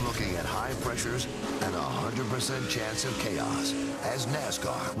 we're looking at high pressures and 100% chance of chaos as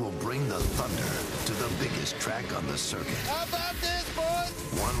NASCAR will bring the thunder to the biggest track on the circuit. How about this, boys?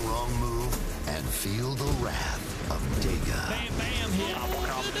 One wrong move and feel the wrath of Dega. Bam, bam, hit.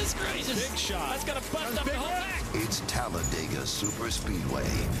 Oh, goodness gracious. Big shot. That's going to bust up the whole back. It's Talladega Super Speedway.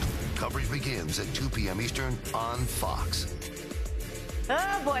 Coverage begins at 2 p.m. Eastern on Fox.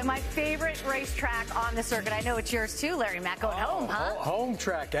 Oh, boy, my favorite racetrack on the circuit. I know it's yours, too, Larry Mack, going home, huh? Home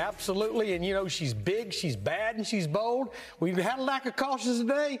track, absolutely. And, you know, she's big, she's bad, and she's bold. We've had a lack of cautions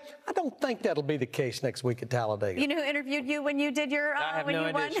today. I don't think that'll be the case next week at Talladega. You know who interviewed you when you did your I have when no you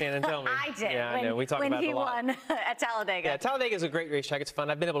idea, won? Shannon, tell me. I did. Yeah, I know. We talk about it a lot. When he won at Talladega. Yeah, Talladega is a great racetrack. It's fun.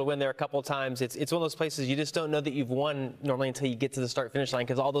 I've been able to win there a couple of times. It's one of those places you just don't know that you've won normally until you get to the start-finish line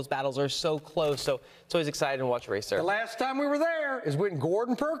because all those battles are so close. So it's always exciting to watch a race there. The last time we were there is when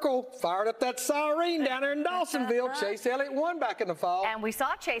Gordon Perkle fired up that siren down there in Dawsonville. Chase Elliott won back in the fall. And we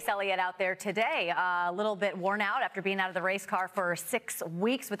saw Chase Elliott out there today, a little bit worn out after being out of the race car for 6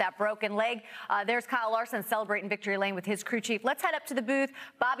 weeks with that broken leg. There's Kyle Larson celebrating victory lane with his crew chief. Let's head up to the booth.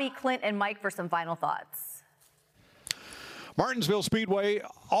 Bobby, Clint, and Mike for some final thoughts. Martinsville Speedway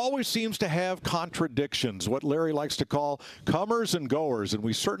always seems to have contradictions, what Larry likes to call comers and goers, and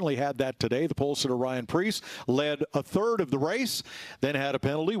we certainly had that today. The pole sitter Ryan Preece led a third of the race, then had a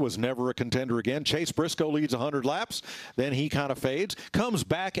penalty, was never a contender again. Chase Briscoe leads 100 laps, then he kind of fades, comes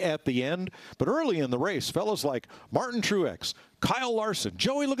back at the end, but early in the race, fellas like Martin Truex, Kyle Larson,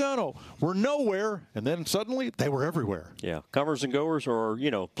 Joey Logano were nowhere, and then suddenly they were everywhere. Yeah, comers and goers, or,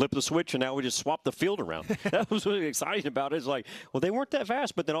 you know, flip the switch, and now we just swap the field around. That was really exciting about it. It's like, well, they weren't that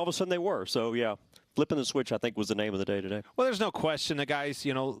fast, but then all of a sudden they were. So, yeah, flipping the switch, I think, was the name of the day today. Well, there's no question. The guys,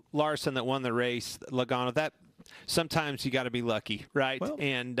 you know, Larson that won the race, Logano, that sometimes you got to be lucky, right? Well,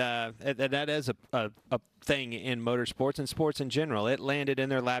 and that is a thing in motorsports and sports in general. It landed in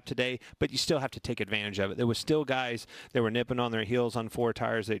their lap today, but you still have to take advantage of it. There was still guys that were nipping on their heels on 4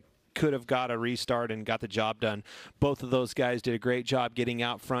 tires that could have got a restart and got the job done. Both of those guys did a great job getting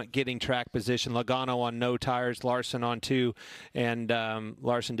out front, getting track position. Logano on no tires, Larson on 2, and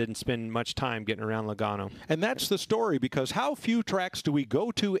Larson didn't spend much time getting around Logano. And that's the story, because how few tracks do we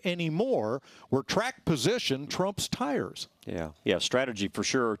go to anymore where track position trumps tires? Yeah, strategy for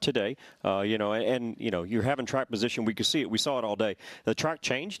sure today. You know, and you know, you're having track position. We could see it. We saw it all day. The track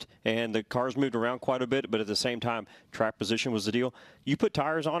changed and the cars moved around quite a bit, but at the same time, track position was the deal. You put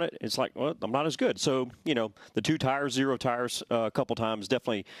tires on it, it's like, well, I'm not as good. So, you know, the 2 tires, 0 tires a couple times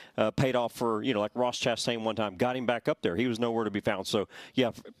definitely paid off for, you know, like Ross Chastain one time, got him back up there. He was nowhere to be found. So, yeah,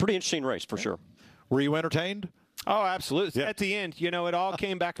 pretty interesting race for sure. Were you entertained? Oh, absolutely. Yeah. At the end, you know, it all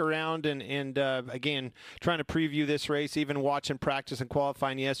came back around, and again, trying to preview this race, even watching practice and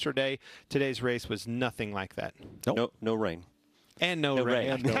qualifying yesterday, today's race was nothing like that. Nope. No rain. And no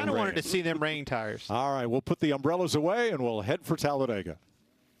rain. I kind of wanted to see them rain tires. All right, we'll put the umbrellas away, and we'll head for Talladega.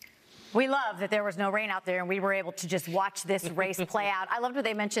 We love that there was no rain out there and we were able to just watch this race play out. I loved what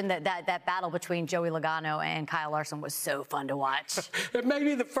they mentioned that battle between Joey Logano and Kyle Larson was so fun to watch. It may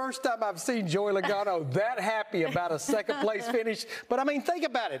be the first time I've seen Joey Logano that happy about a second-place finish. But, I mean, think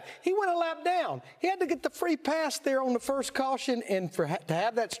about it. He went a lap down. He had to get the free pass there on the first caution, and to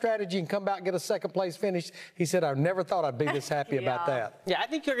have that strategy and come back and get a second-place finish, he said, I never thought I'd be this happy about that. Yeah, I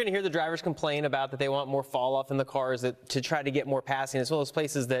think you're going to hear the drivers complain about that they want more fall-off in the cars to try to get more passing. It's one of those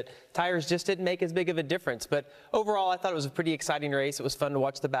places that tires just didn't make as big of a difference. But overall, I thought it was a pretty exciting race. It was fun to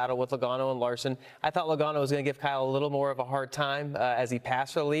watch the battle with Logano and Larson. I thought Logano was going to give Kyle a little more of a hard time as he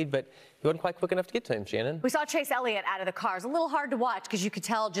passed for the lead, but he wasn't quite quick enough to get to him, Shannon. We saw Chase Elliott out of the car. It was a little hard to watch because you could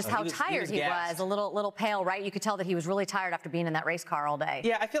tell just how tired he was. A little pale, right? You could tell that he was really tired after being in that race car all day.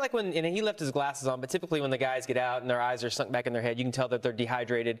 Yeah, I feel like and he left his glasses on, but typically when the guys get out and their eyes are sunk back in their head, you can tell that they're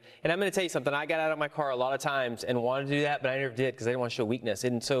dehydrated. And I'm going to tell you something. I got out of my car a lot of times and wanted to do that, but I never did because I didn't want to show weakness.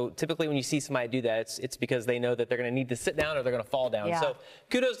 And so typically when you see somebody do that, it's because they know that they're going to need to sit down or they're going to fall down. Yeah. So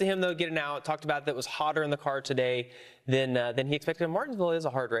kudos to him, though, getting out. Talked about that it was hotter in the car today than he expected. Martinsville is a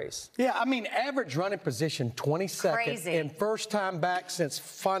hard race. Yeah, I mean, average running position 22nd. Crazy. And first time back since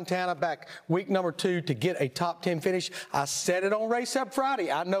Fontana back week number 2 to get a top 10 finish. I said it on Race Up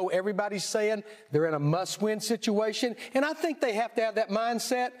Friday. I know everybody's saying they're in a must-win situation, and I think they have to have that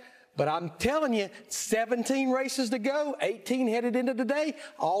mindset. But I'm telling you, 17 races to go, 18 headed into today.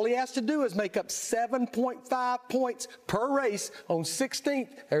 All he has to do is make up 7.5 points per race on 16th.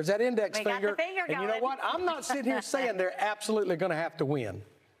 There's that index finger. And you know what? I'm not sitting here saying they're absolutely going to have to win.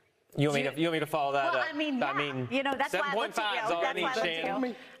 You want me to follow that well, up? I mean, yeah. That's why I looked at you. 7.5 is all I need,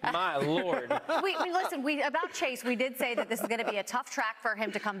 Shane. My Lord. Listen, about Chase, we did say that this is going to be a tough track for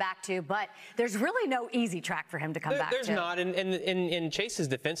him to come back to, but there's really no easy track for him to come back to. There's not. In Chase's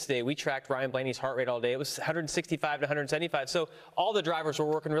defense today, we tracked Ryan Blaney's heart rate all day. It was 165 to 175. So all the drivers were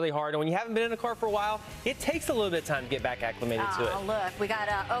working really hard. And when you haven't been in a car for a while, it takes a little bit of time to get back acclimated to it. Oh, look. We got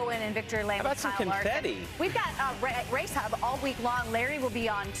Owen and Victory Lane. How about some confetti? We've got Race Hub all week long. Larry will be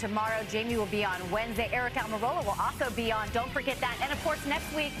on tomorrow. Jamie will be on Wednesday. Eric Almirola will also be on. Don't forget that. And, of course,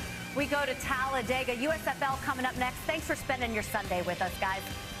 next week, we go to Talladega. USFL coming up next. Thanks for spending your Sunday with us, guys.